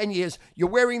fucking 10 years. You're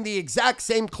wearing the exact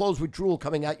same clothes with drool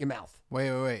coming out your mouth.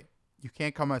 Wait. You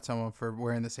can't come at someone for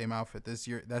wearing the same outfit. That's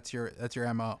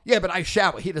your MO. Yeah, but I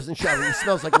shower. He doesn't shower. He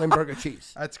smells like Limburger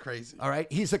cheese. That's crazy. All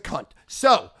right? He's a cunt.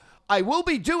 So, I will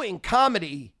be doing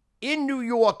comedy in New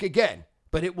York again,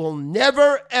 but it will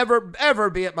never, ever,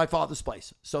 ever be at my father's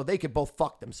place. So they could both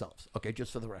fuck themselves. Okay,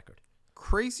 just for the record.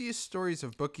 Craziest stories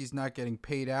of bookies not getting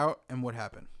paid out and what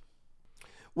happened?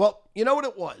 Well, you know what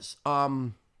it was?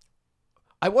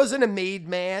 I wasn't a made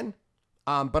man,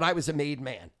 but I was a made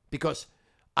man because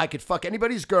I could fuck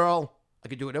anybody's girl. I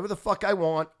could do whatever the fuck I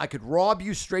want. I could rob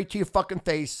you straight to your fucking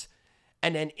face.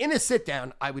 And then in a sit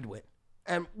down, I would win.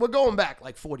 And we're going back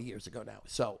like 40 years ago now.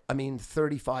 So,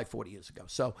 35, 40 years ago.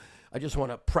 So I just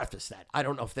want to preface that. I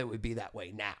don't know if they would be that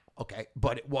way now. Okay.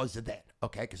 But it was then.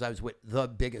 Okay. Because I was with the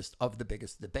biggest of the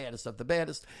biggest, the baddest of the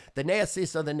baddest, the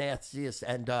nastiest of the nastiest.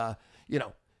 And,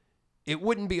 it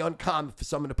wouldn't be uncommon for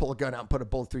someone to pull a gun out and put a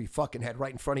bullet through your fucking head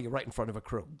right in front of you, right in front of a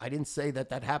crew. I didn't say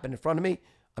that happened in front of me.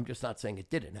 I'm just not saying it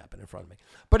didn't happen in front of me.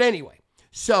 But anyway,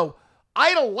 so I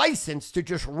had a license to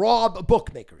just rob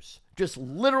bookmakers. Just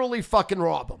literally fucking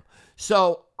rob them.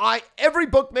 So every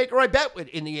bookmaker I bet with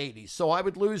in the 80s. So I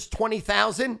would lose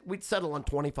 20,000, we'd settle on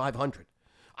 2,500.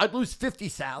 I'd lose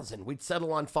 50,000, we'd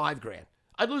settle on $5,000.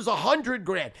 I'd lose 100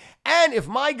 grand. And if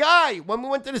my guy, when we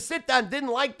went to the sit down, didn't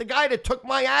like the guy that took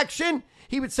my action,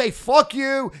 he would say, fuck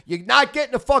you. You're not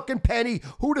getting a fucking penny.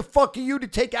 Who the fuck are you to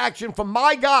take action from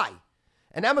my guy?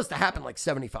 And that must have happened like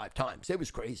 75 times. It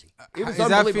was crazy. It was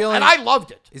unbelievable. And I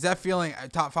loved it. Is that feeling a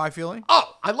top 5 feeling?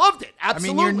 Oh, I loved it.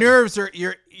 Absolutely. Your nerves are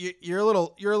you're a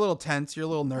little tense. You're a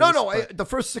little nervous. No. The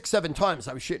first 6-7 times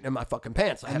I was shitting in my fucking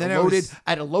pants. I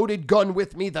had a loaded gun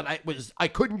with me that I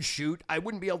couldn't shoot. I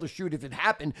wouldn't be able to shoot if it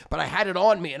happened, but I had it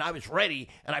on me and I was ready,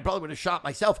 and I probably would have shot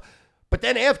myself. But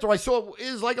then after I saw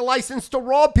it was like a license to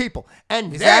rob people.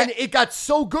 And it got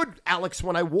so good, Alex,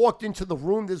 when I walked into the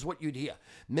room, this is what you'd hear.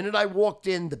 The minute I walked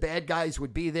in, the bad guys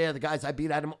would be there. The guys I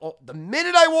beat at them. The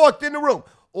minute I walked in the room,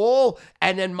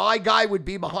 and then my guy would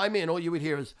be behind me, and all you would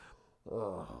hear is,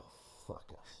 oh, fuck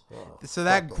us. Oh, so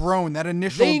that groan, that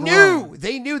initial groan.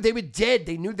 They knew they were dead.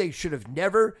 They knew they should have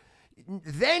never.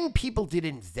 Then people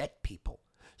didn't vet people.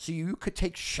 So you could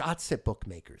take shots at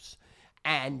bookmakers.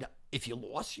 And if you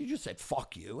lost, you just said,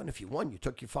 fuck you. And if you won, you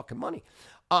took your fucking money.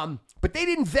 But they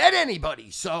didn't vet anybody.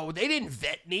 So they didn't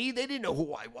vet me. They didn't know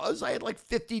who I was. I had like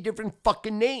 50 different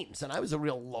fucking names. And I was a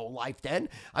real low life then.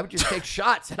 I would just take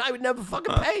shots and I would never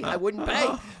fucking pay. I wouldn't pay.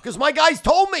 Because my guys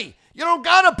told me, you don't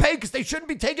gotta pay because they shouldn't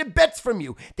be taking bets from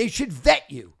you. They should vet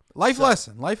you. Life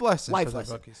lesson.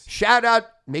 Shout out,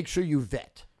 make sure you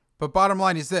vet. But bottom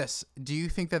line is this. Do you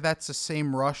think that that's the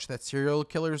same rush that serial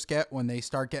killers get when they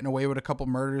start getting away with a couple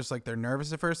murders? Like they're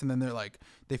nervous at first and then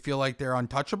they feel like they're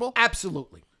untouchable?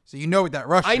 Absolutely. So you know what that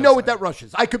rush is. I know what that rush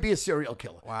is. I could be a serial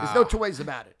killer. Wow. There's no two ways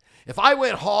about it. If I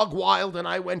went hog wild and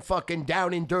I went fucking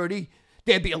down and dirty,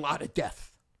 there'd be a lot of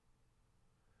death.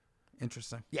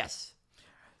 Interesting. Yes.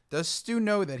 Does Stu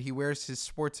know that he wears his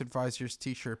sports advisor's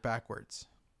t-shirt backwards?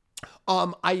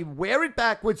 I wear it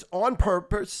backwards on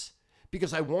purpose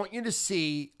because I want you to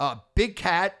see Big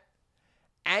Cat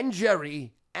and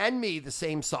Jerry and me the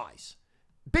same size.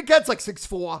 Big Cat's like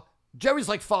 6'4". Jerry's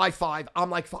like 5'5". I'm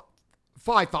like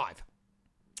 5'5".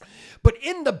 But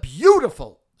in the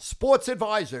beautiful sports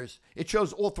advisors, it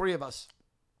shows all three of us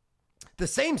the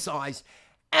same size,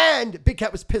 and Big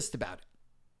Cat was pissed about it.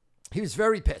 He was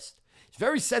very pissed. He's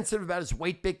very sensitive about his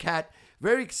weight, Big Cat.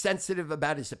 Very sensitive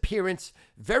about his appearance.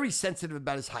 Very sensitive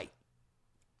about his height.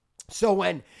 So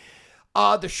when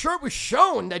the shirt was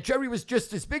shown that Jerry was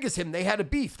just as big as him, they had a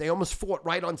beef. They almost fought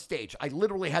right on stage. I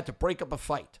literally had to break up a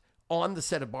fight on the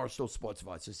set of Barstool Sports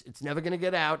Advisors. It's never going to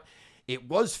get out. It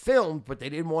was filmed, but they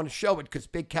didn't want to show it because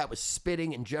Big Cat was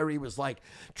spitting and Jerry was like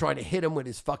trying to hit him with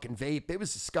his fucking vape. It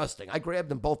was disgusting. I grabbed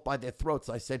them both by their throats.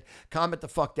 I said, calm it the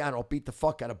fuck down. I'll beat the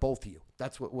fuck out of both of you.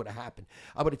 That's what would have happened.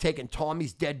 I would have taken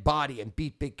Tommy's dead body and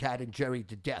beat Big Cat and Jerry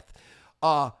to death.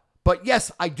 But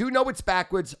yes, I do know it's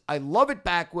backwards. I love it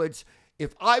backwards.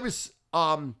 If I was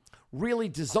really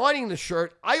designing the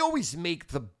shirt, I always make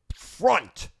the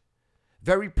front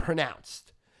very pronounced.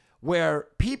 Where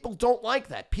people don't like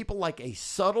that. People like a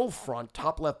subtle front,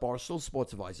 top left Barstool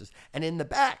Sports Advisors, and in the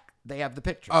back they have the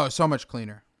picture. Oh, so much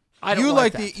cleaner. I don't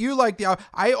like that.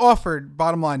 I offered.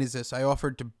 Bottom line is this: I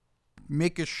offered to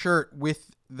make a shirt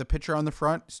with the picture on the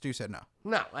front. Stu said no.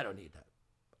 No, I don't need that.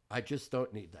 I just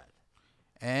don't need that.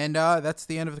 And that's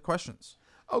the end of the questions.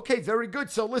 Okay, very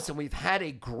good. So listen, we've had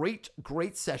a great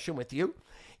session with you.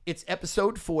 It's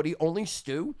episode 40,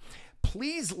 OnlyStu.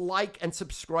 Please like and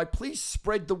subscribe. Please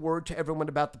spread the word to everyone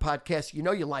about the podcast. You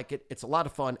know you like it. It's a lot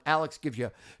of fun. Alex gives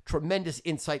you tremendous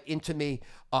insight into me,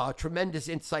 tremendous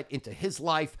insight into his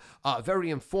life, very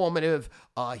informative.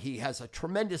 He has a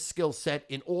tremendous skill set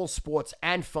in all sports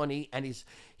and funny, and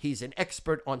he's an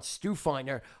expert on Stu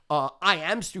Feiner. I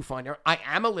am Stu Feiner. I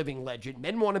am a living legend.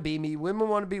 Men want to be me. Women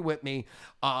want to be with me.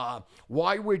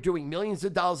 Why we're doing millions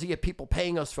of dollars a year. People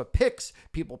paying us for picks.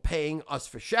 People paying us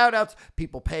for shout-outs.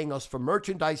 People paying us for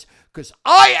merchandise. Because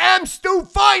I am Stu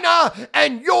Feiner,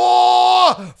 and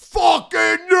you're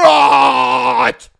fucking not!